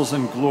apostles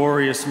and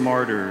glorious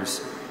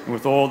martyrs, and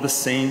with all the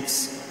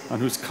saints, on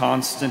whose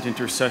constant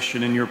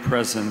intercession in your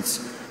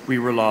presence we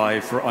rely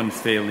for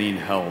unfailing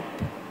help.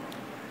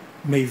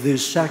 May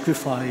this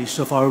sacrifice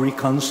of our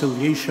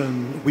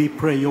reconciliation, we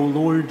pray, O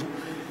Lord,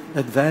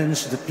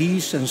 advance the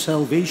peace and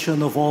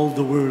salvation of all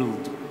the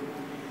world.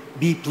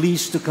 Be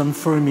pleased to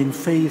confirm in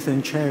faith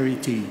and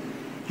charity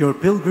your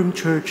pilgrim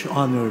church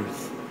on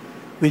earth,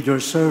 with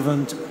your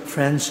servant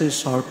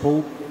Francis, our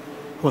Pope,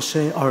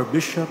 Jose, our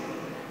Bishop,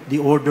 the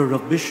order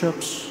of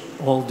bishops,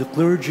 all the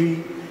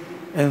clergy,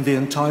 and the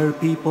entire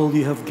people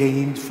you have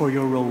gained for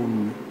your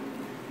own.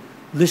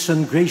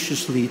 Listen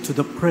graciously to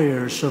the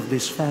prayers of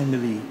this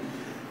family,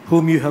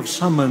 whom you have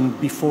summoned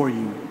before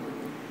you.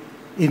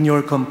 In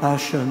your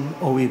compassion,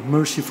 O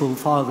merciful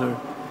Father,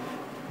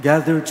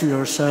 gather to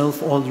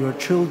yourself all your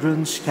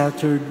children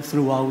scattered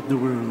throughout the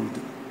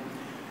world.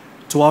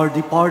 To our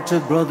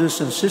departed brothers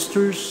and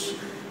sisters,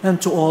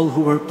 and to all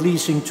who are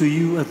pleasing to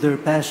you at their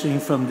passing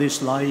from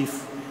this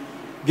life,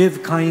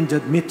 give kind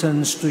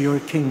admittance to your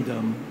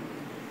kingdom.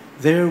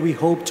 There we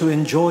hope to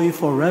enjoy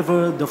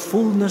forever the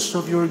fullness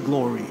of your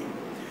glory.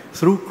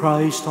 Through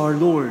Christ our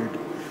Lord,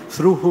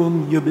 through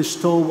whom you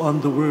bestow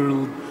on the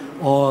world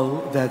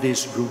all that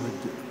is good.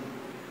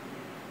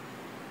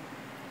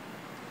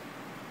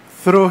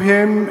 Through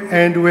him,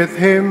 and with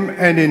him,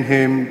 and in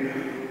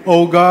him,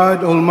 O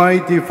God,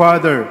 Almighty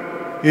Father,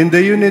 in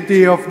the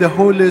unity of the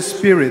Holy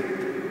Spirit,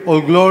 all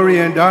glory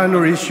and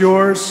honor is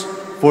yours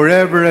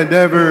forever and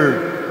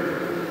ever.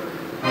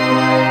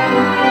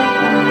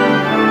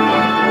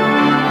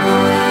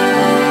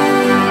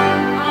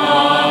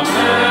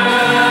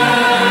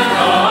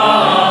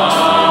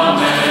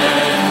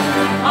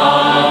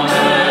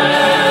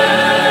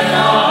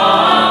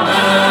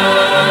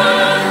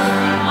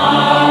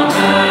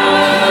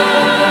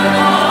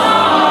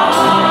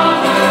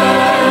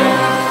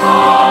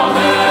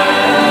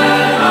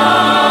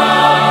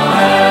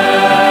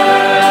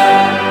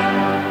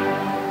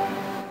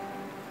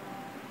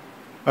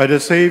 At the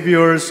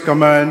Savior's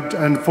command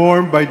and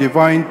formed by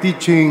divine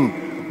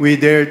teaching, we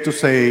dare to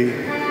say,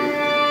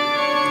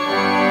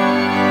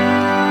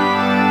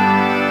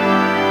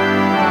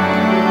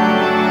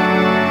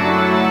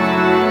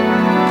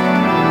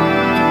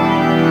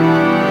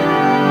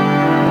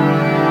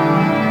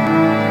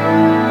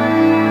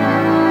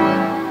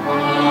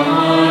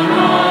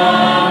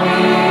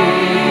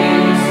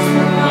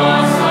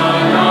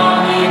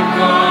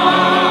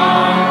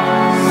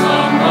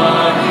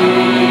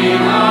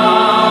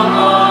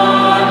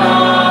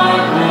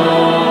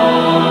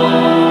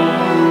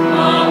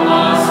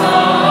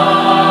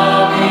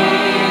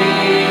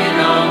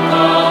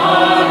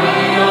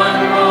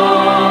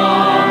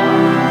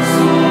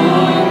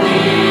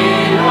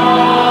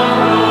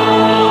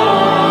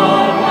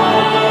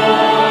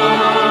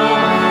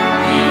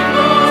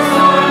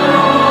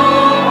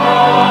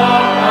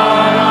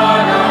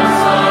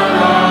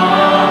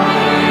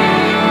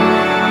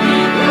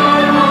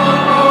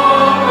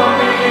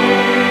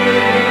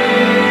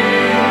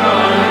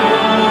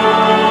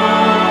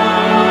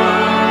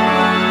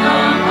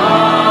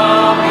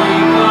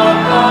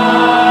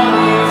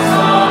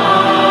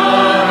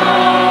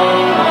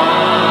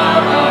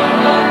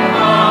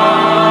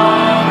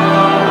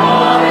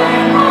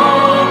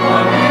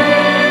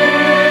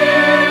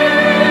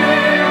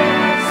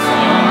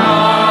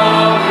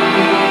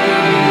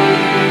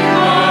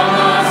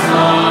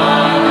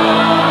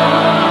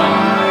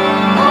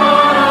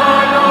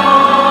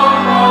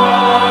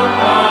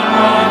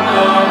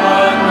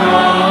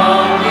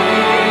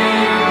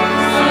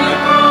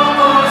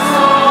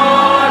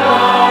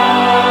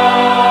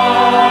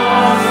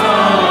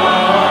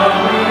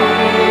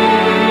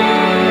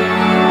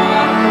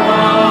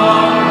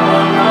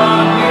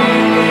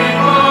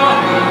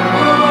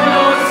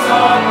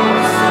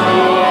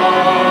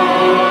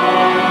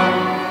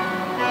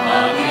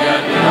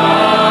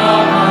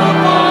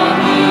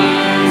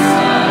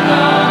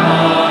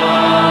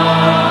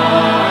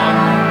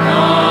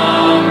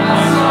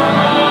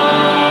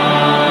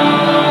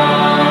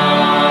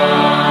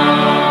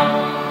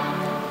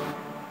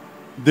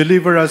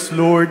 Deliver us,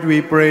 Lord,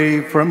 we pray,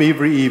 from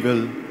every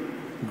evil.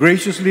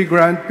 Graciously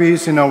grant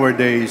peace in our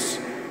days,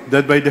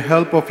 that by the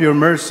help of your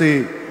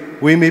mercy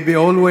we may be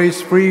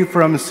always free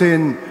from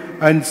sin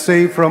and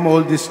safe from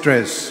all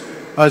distress,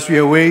 as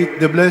we await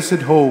the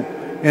blessed hope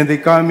and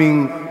the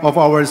coming of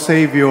our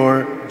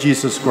Savior,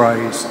 Jesus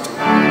Christ.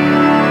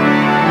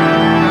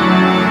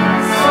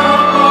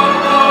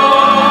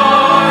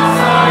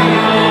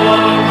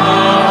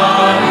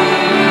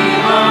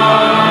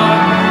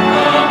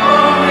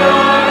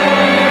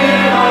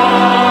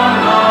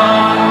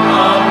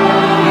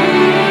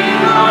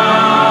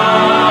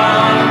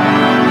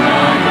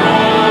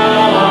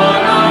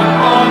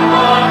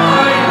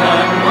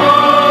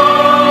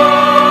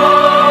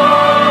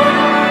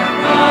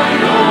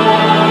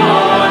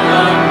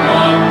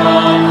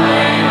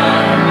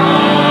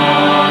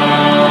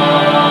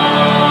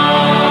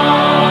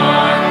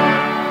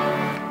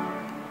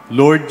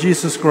 Lord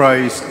Jesus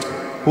Christ,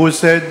 who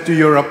said to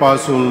your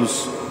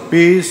apostles,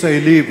 "Peace I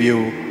leave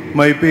you,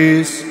 my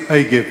peace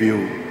I give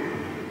you,"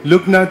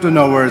 look not on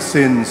our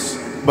sins,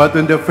 but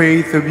on the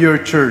faith of your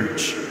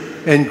Church,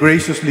 and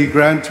graciously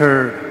grant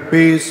her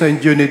peace and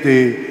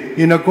unity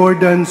in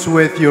accordance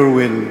with your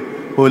will,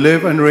 who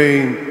live and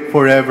reign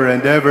forever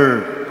and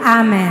ever.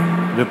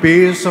 Amen. The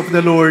peace of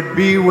the Lord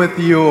be with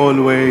you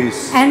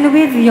always. And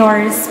with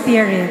your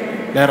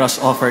spirit. Let us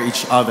offer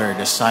each other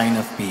the sign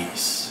of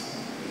peace.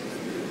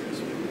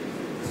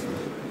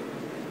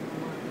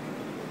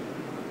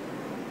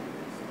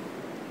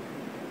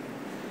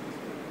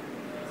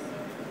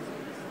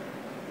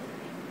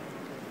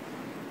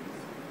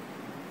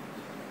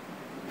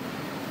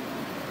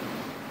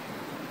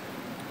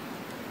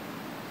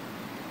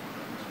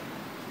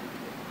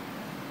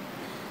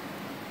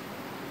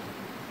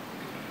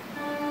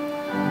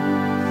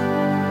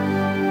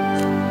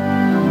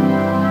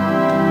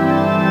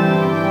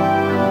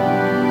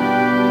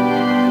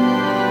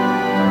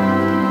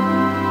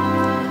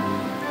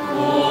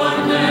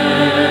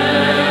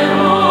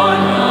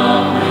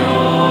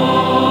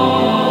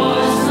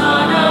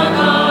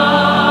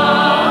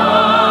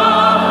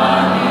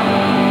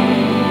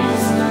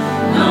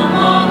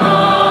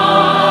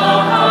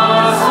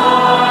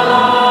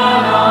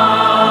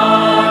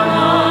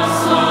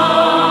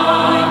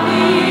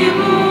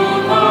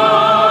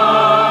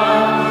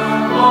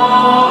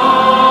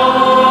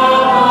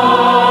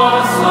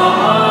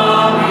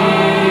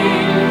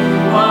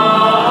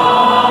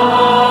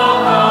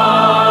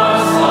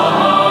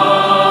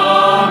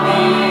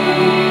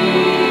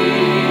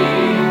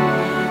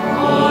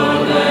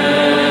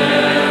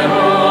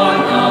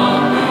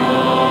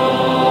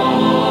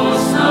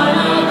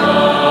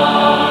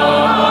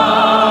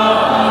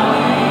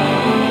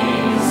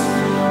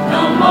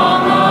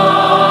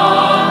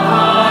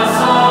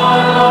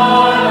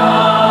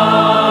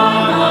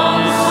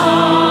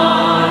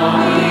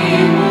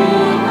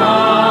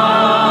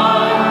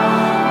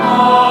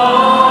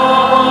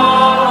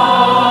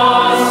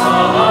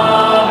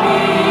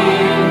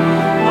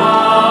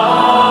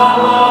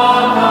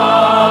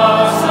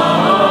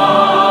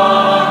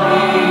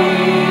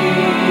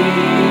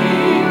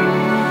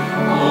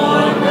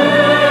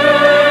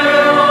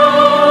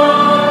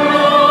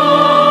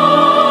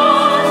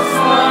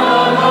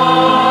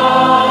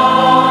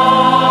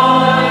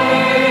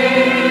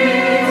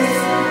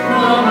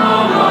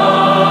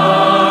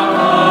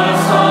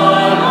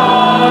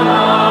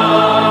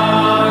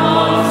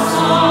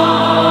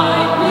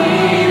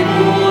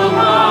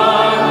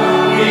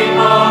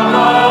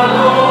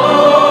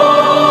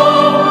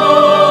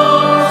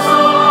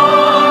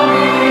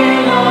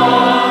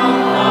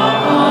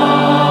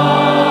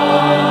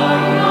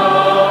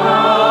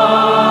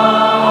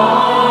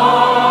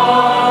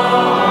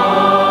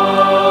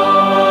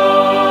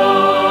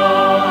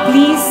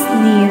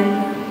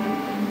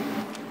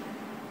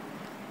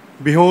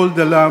 Behold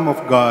the Lamb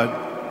of God.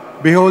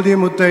 Behold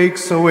him who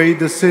takes away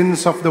the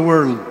sins of the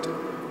world.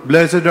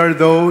 Blessed are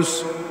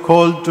those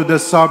called to the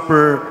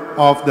supper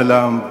of the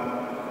Lamb.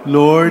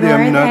 Lord,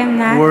 I am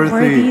not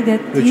worthy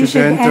that you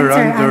should enter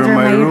under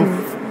my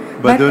roof,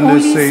 but only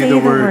say the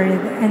word,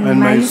 and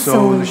my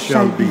soul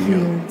shall be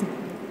healed.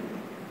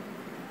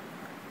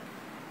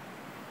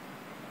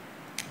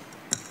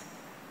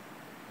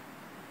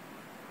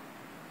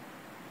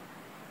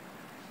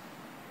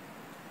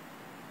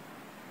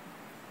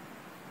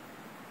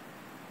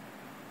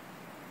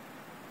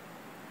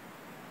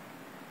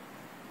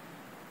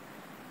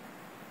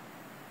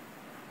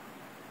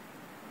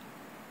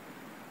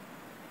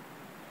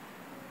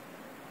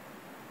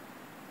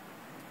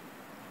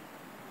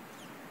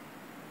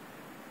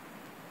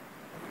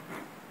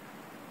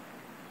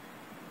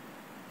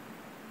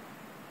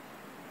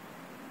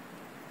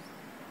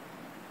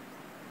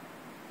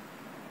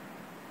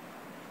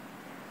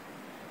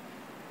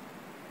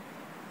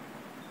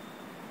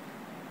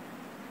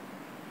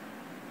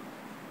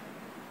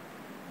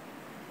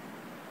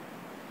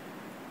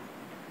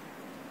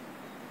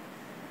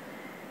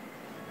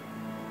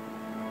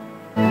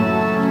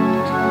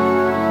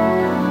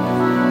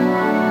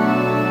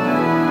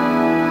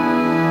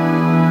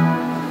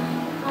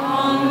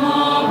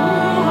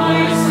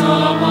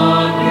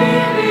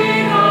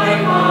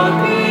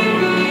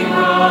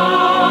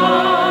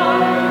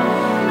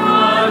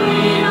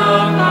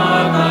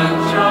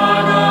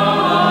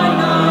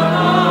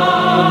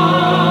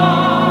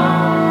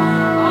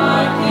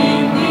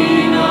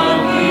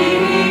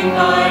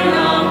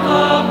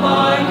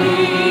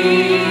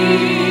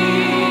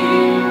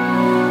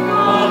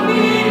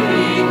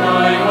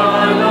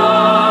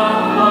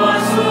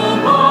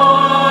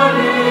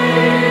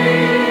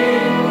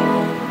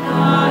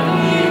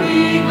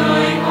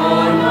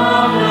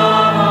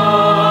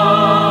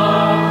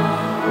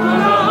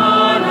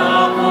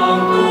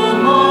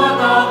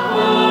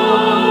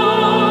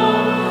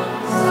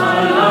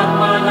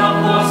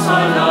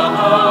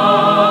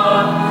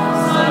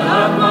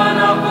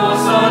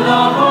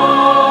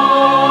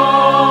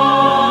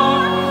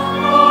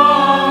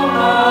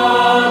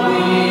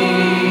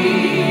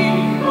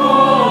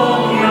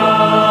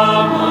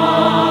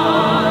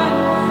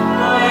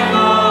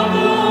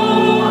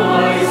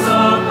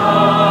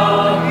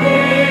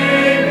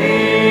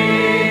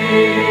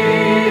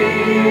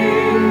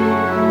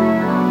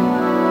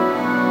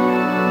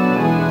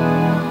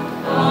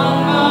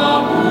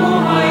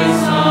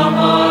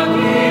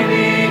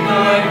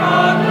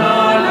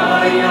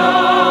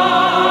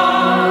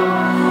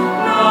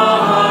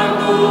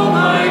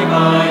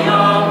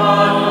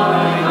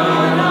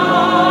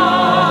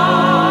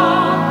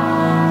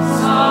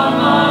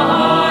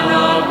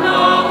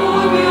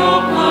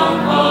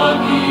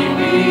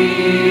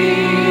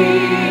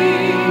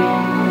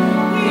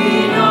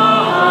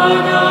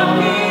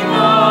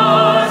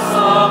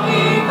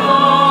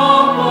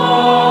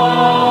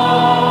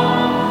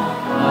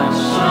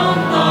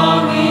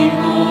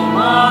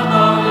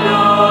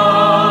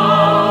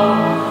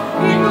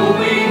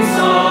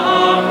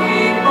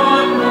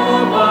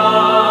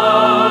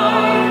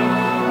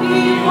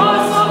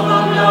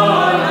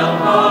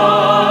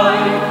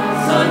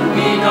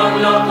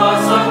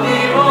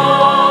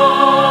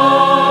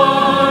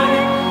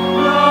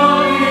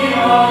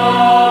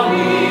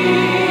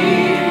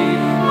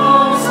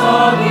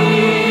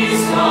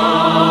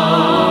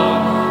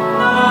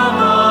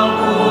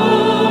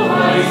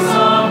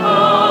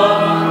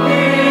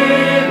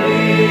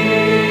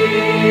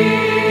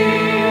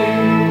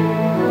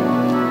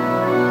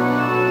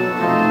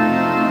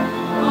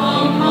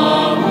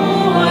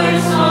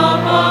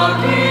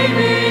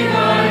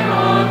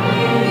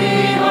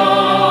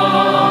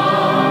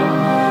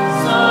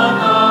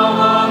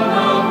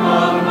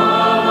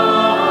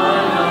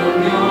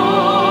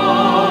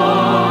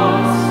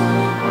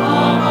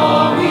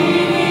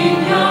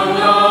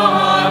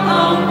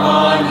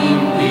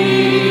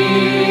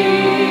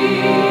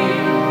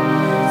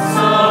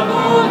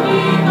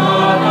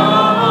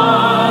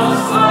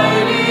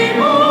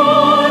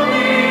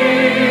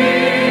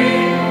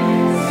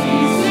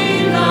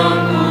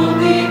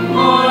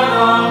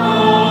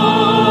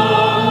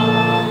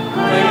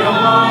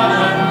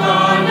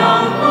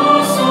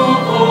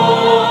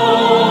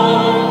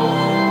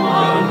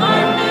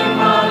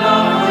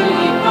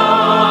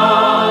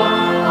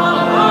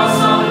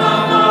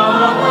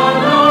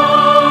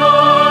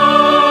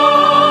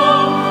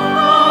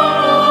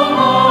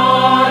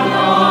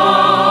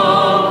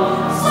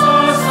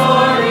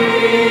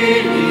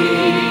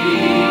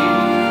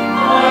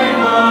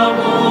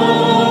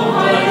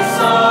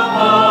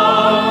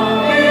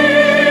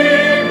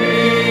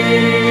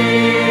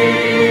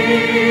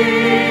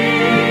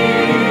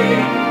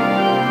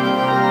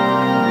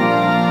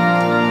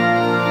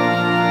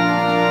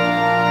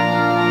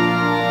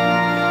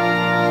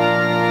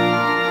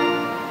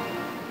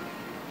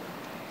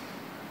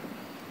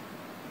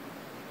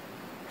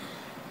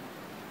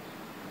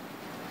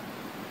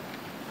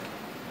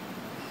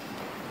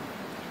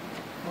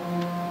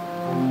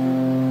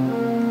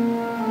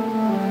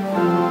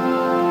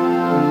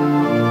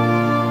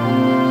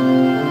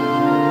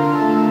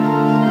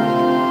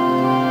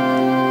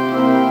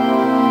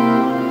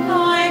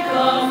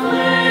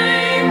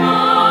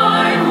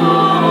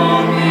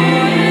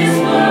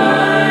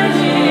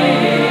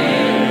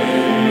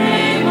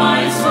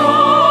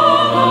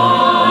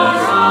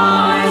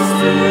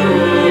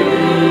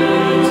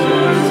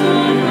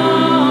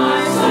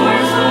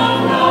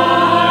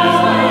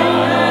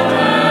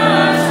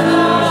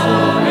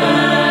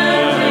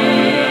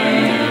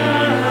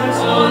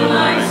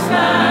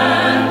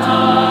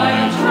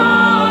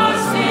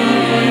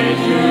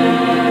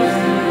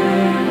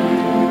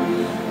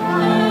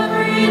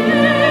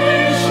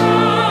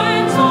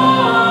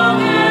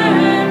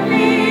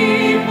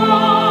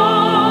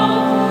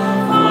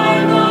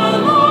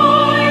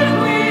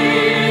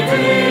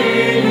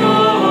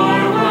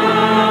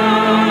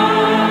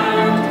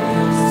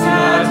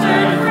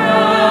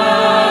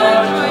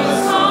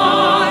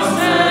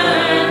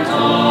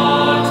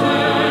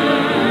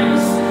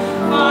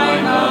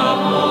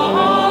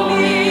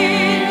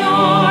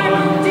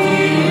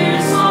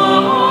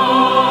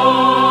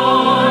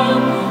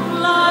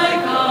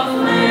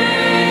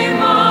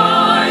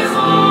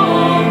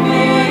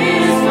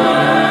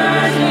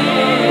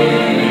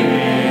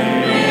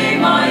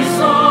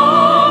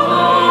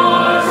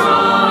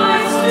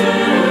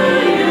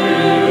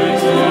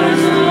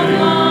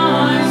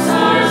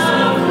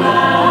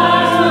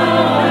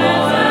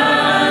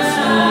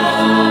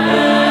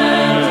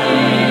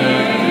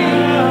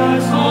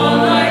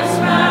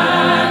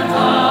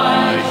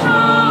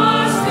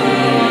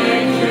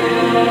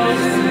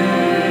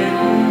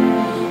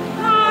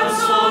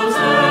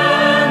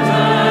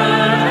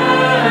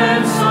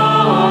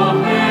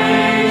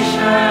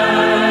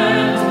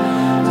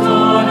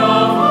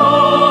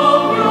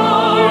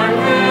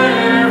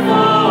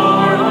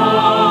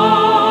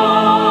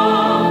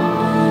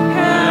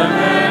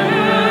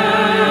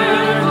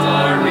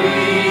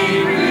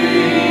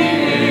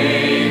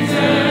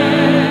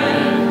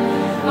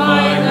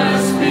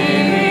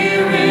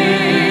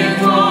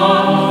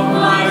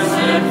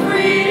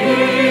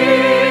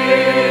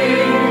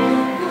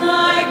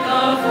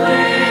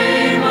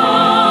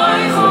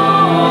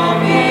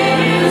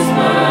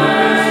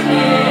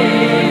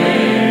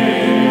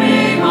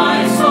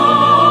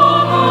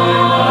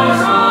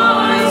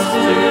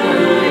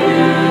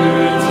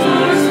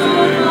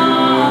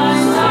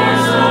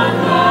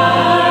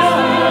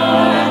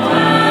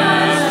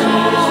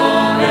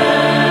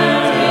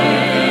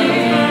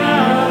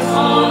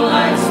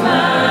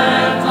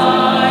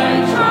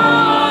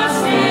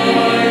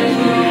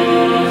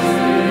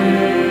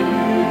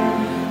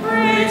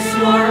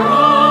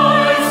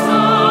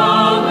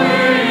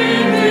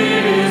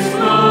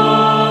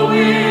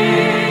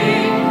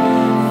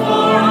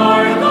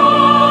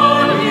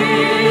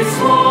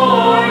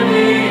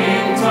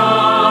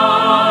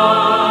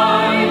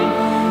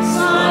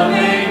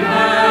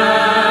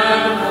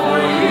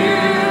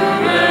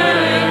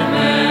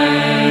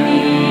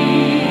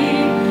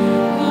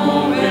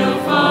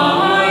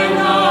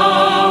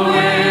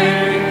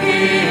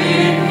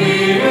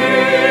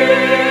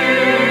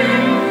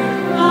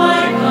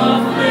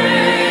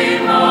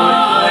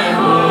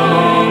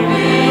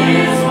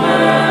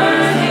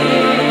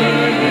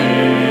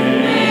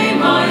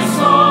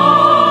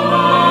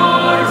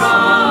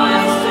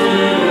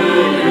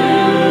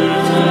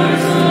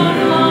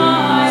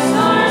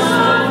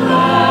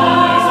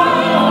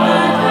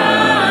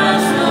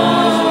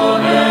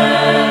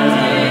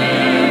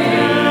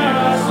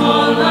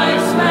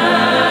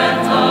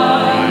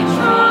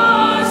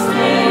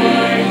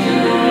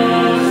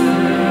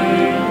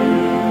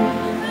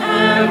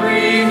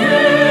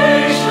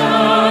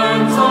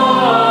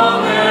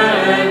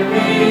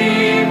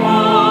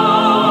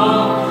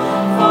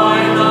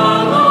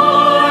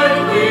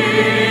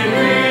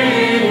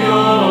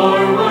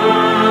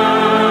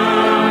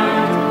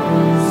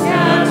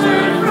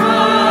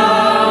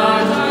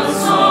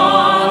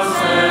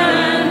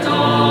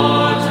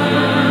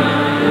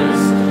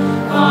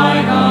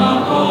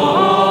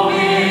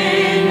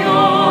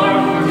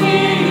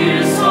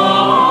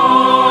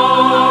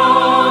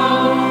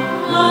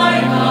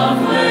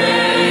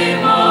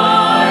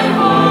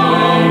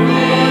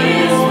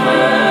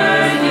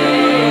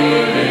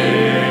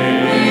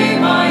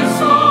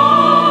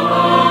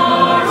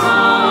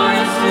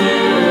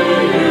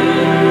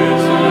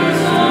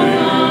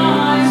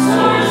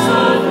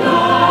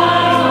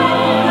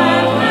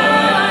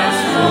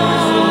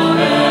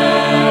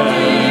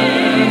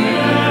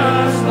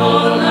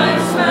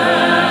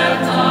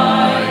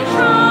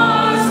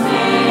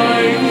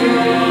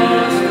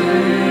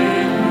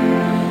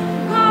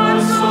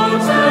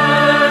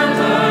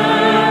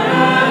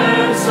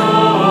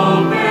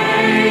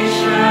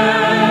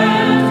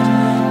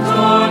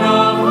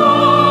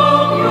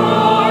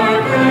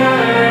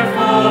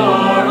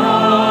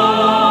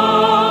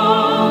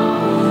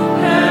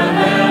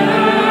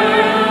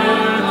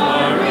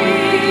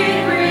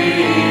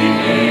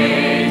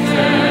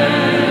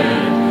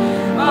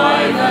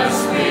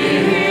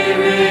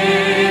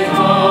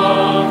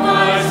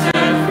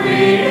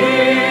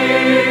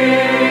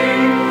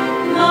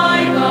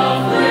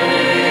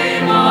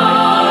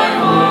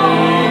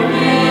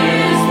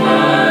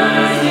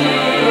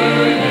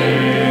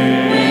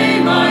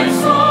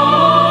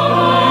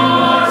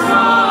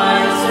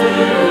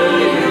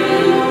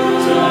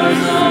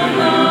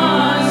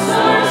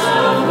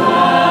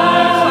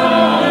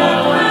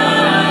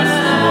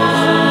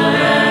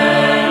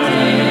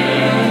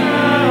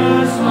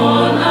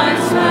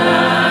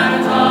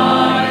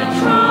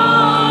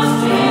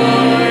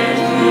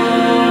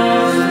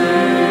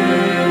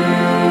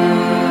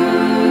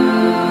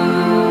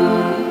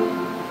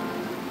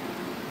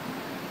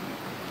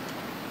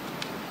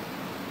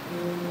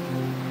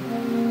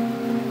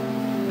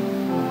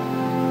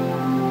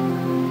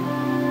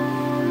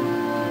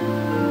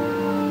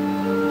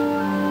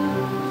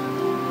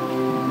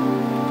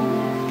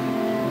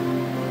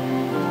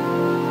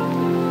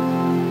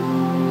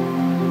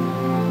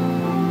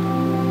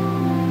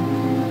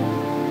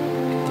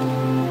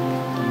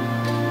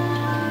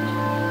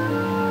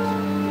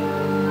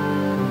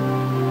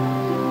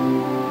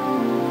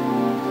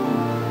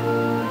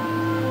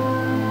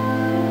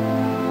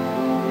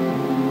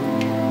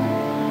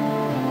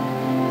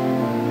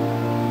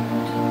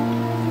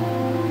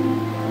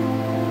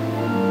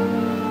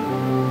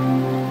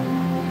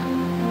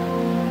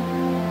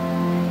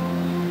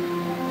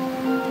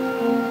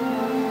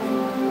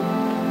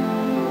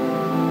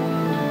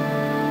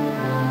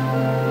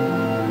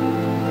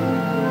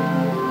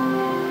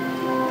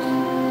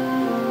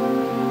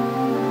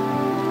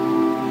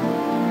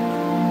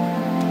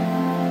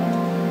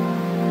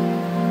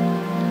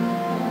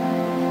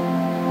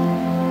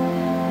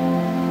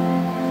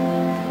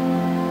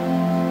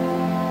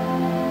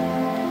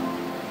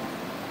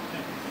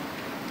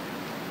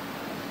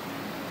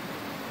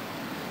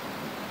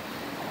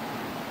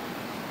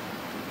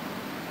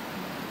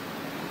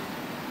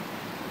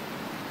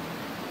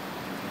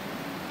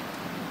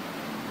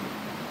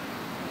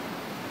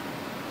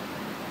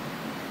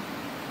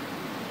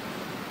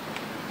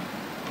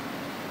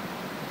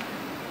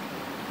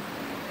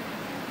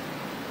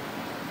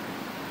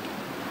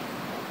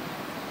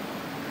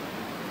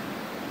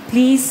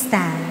 Please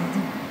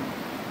stand.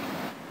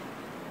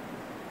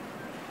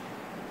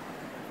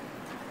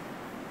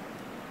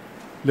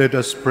 Let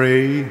us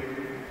pray.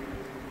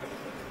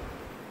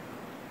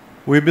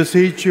 We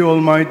beseech you,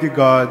 Almighty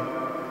God,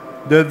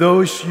 that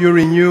those you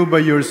renew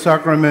by your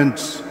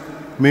sacraments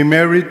may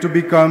merit to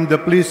become the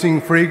pleasing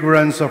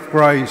fragrance of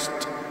Christ,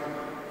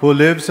 who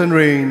lives and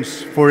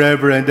reigns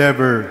forever and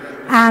ever.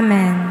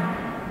 Amen.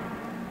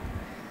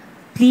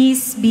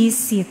 Please be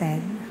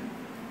seated.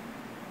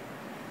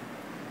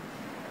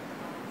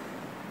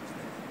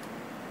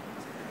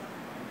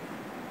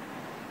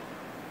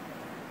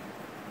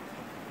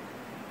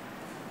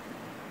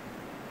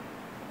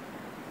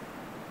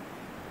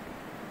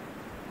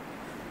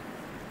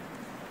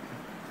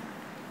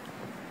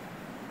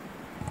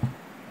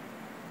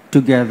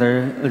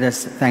 Together, let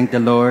us thank the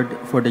Lord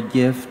for the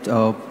gift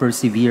of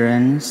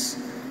perseverance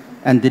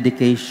and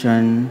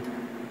dedication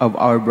of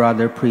our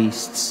brother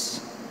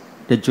priests,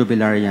 the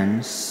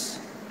Jubilarians.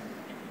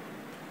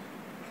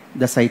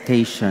 The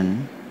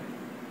citation.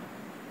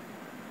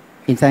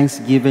 In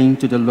thanksgiving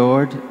to the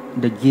Lord,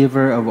 the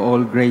giver of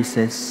all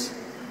graces,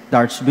 the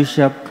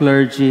Archbishop,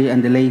 clergy,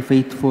 and the lay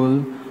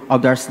faithful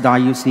of the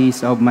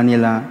Archdiocese of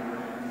Manila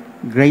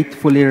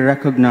gratefully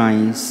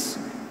recognize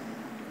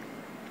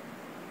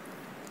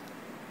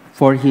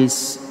for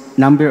his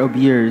number of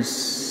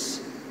years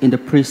in the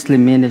priestly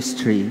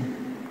ministry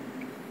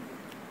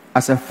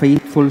as a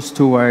faithful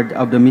steward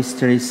of the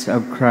mysteries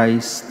of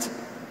Christ.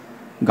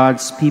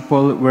 God's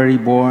people were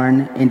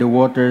reborn in the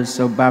waters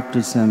of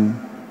baptism,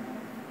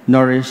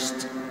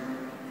 nourished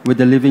with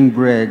the living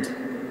bread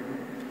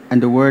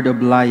and the word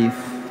of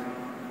life,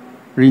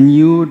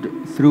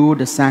 renewed through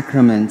the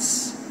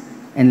sacraments,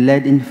 and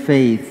led in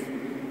faith,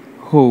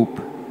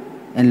 hope,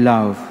 and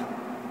love.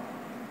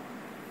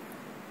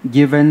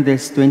 Given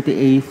this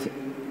 28th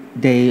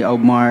day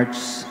of March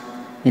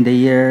in the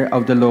year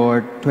of the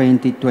Lord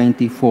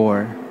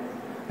 2024,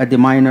 at the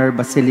Minor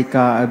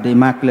Basilica of the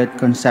Immaculate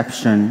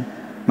Conception,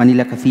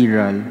 Manila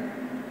Cathedral,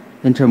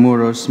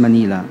 Intramuros,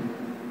 Manila.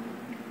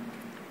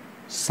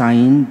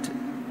 Signed,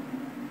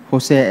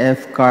 Jose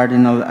F.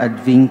 Cardinal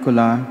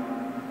Advincula,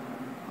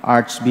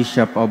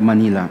 Archbishop of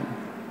Manila.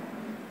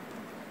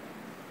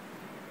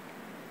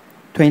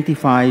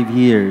 25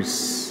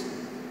 years.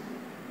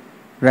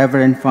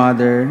 Reverend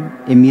Father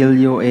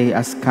Emilio A.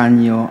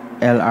 Ascanio,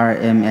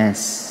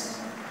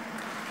 LRMS.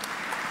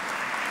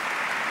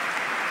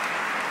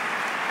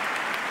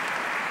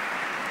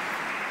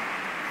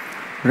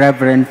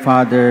 Reverend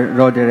Father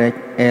Roderick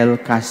L.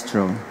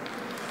 Castro.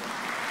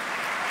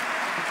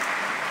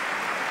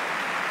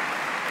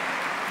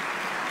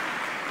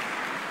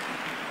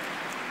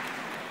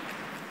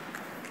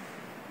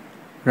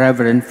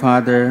 Reverend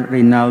Father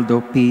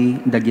Reynaldo P.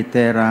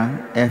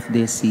 Dagitera,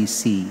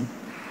 FDCC.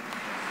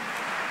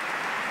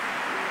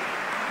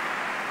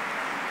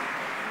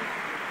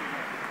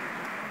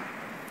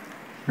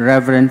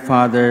 Reverend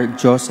Father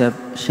Joseph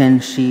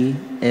Shenshi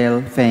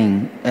L.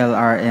 Feng,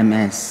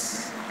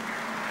 LRMS.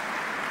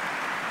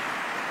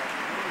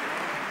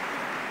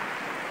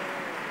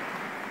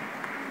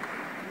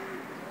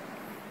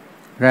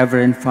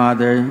 Reverend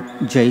Father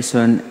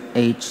Jason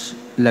H.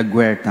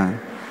 Laguerta.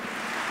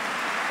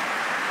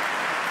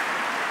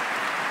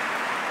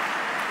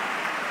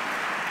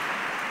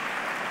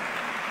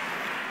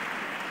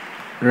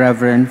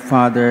 Reverend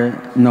Father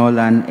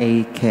Nolan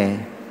A.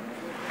 Ke.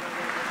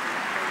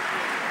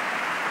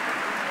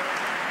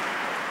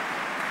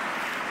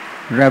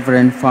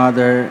 Reverend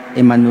Father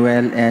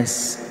Emmanuel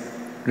S.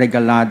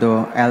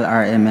 Regalado,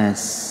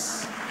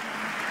 LRMS.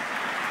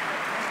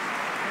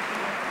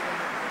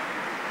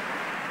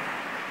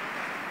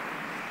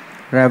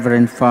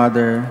 Reverend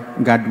Father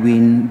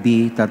Godwin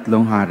B.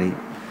 Tatlonghari.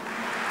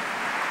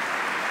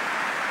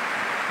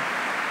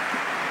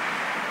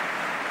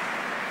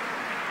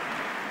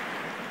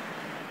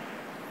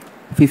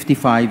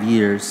 "55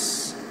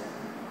 years.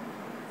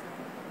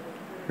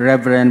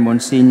 Reverend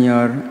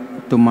Monsignor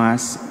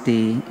Tomas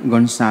T.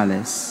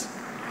 Gonzalez.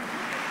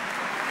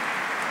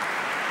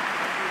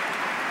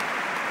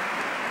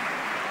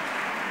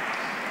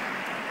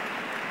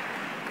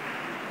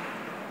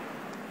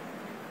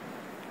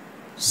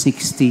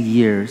 "60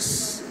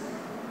 years.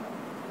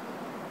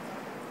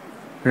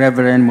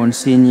 Reverend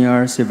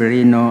Monsignor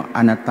Severino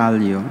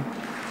Anatalio.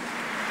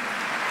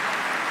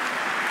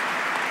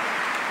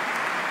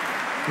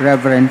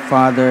 Reverend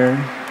Father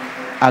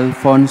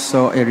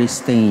Alfonso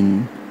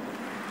Eristain.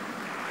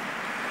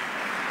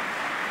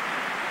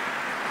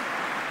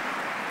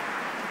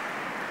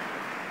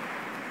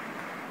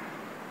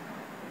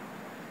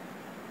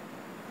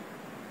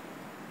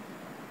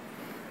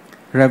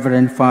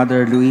 Reverend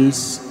Father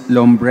Luis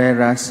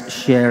Lombreras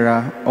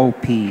Sierra,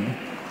 OP.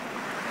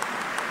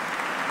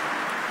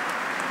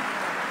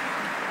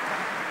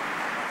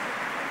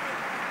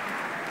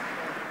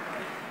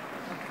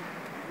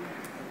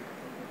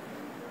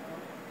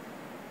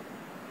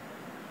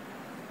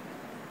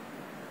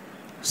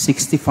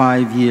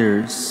 "65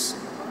 years.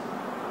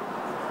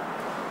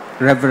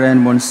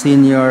 Reverend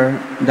Monsignor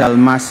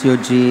Dalmacio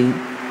G.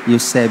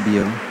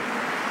 Eusebio.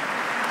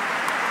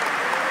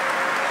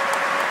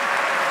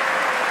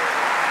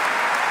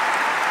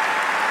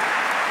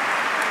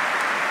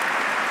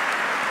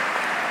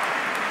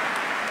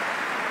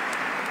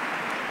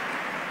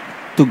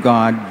 To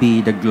God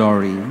be the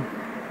glory.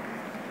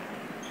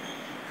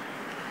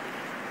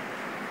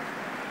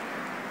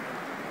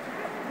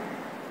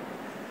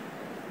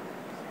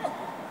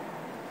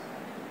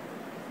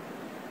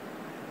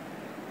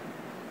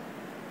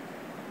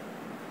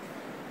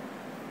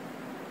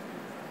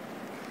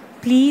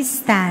 Please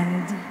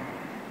stand.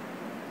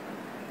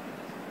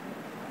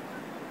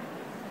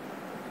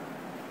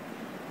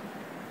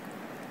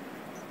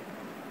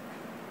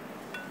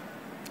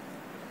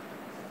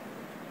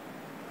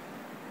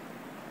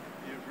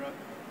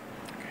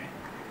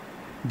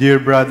 Dear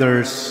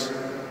brothers,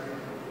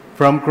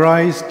 from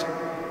Christ,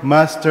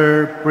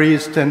 Master,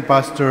 Priest, and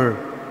Pastor,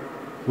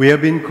 we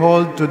have been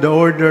called to the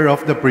order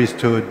of the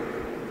priesthood.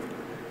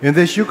 In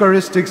this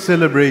Eucharistic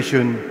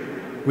celebration,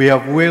 we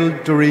have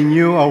willed to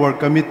renew our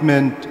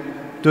commitment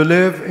to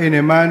live in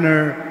a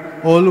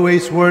manner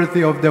always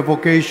worthy of the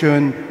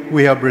vocation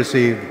we have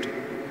received.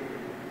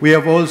 We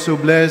have also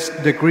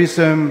blessed the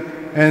chrism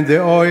and the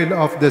oil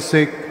of the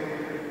sick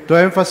to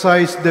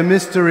emphasize the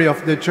mystery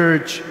of the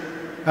Church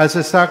as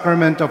a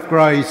sacrament of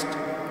Christ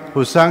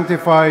who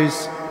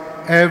sanctifies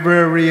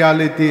every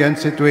reality and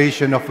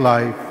situation of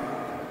life.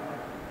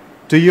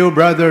 To you,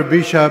 brother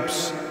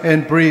bishops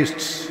and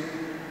priests,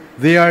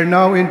 they are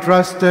now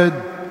entrusted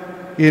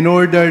in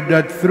order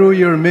that through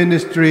your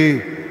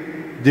ministry,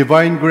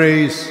 divine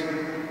grace,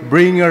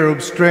 bringer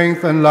of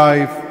strength and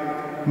life,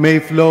 may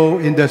flow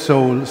in the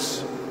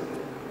souls.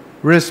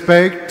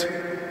 Respect,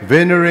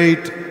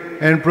 venerate,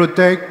 and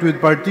protect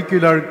with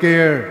particular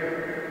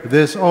care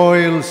these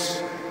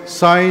oils,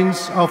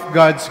 signs of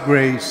God's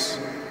grace,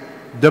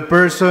 the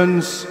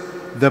persons,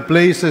 the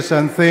places,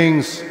 and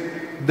things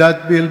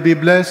that will be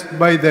blessed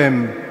by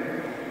them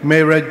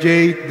may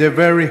radiate the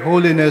very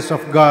holiness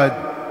of God,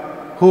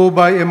 who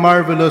by a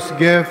marvelous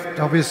gift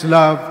of His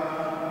love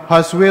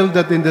has willed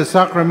that in the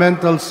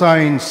sacramental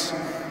signs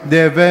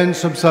the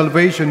events of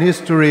salvation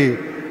history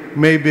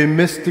may be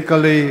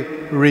mystically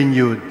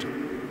renewed.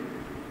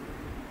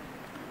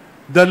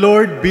 The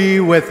Lord be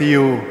with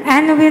you.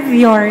 And with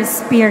your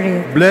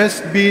spirit.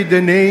 Blessed be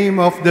the name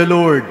of the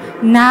Lord.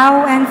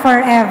 Now and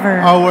forever.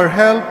 Our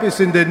help is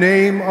in the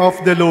name of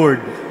the Lord,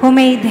 who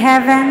made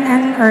heaven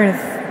and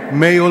earth.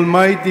 May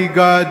Almighty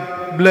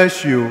God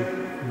bless you,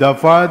 the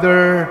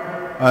Father,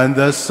 and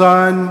the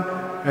Son,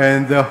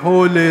 and the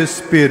Holy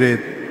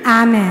Spirit.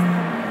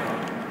 Amen.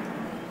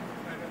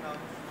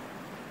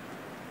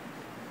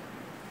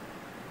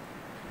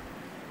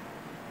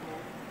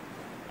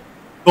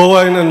 Go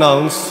and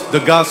announce the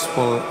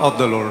gospel of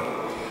the Lord.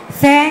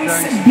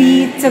 Thanks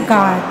be to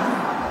God.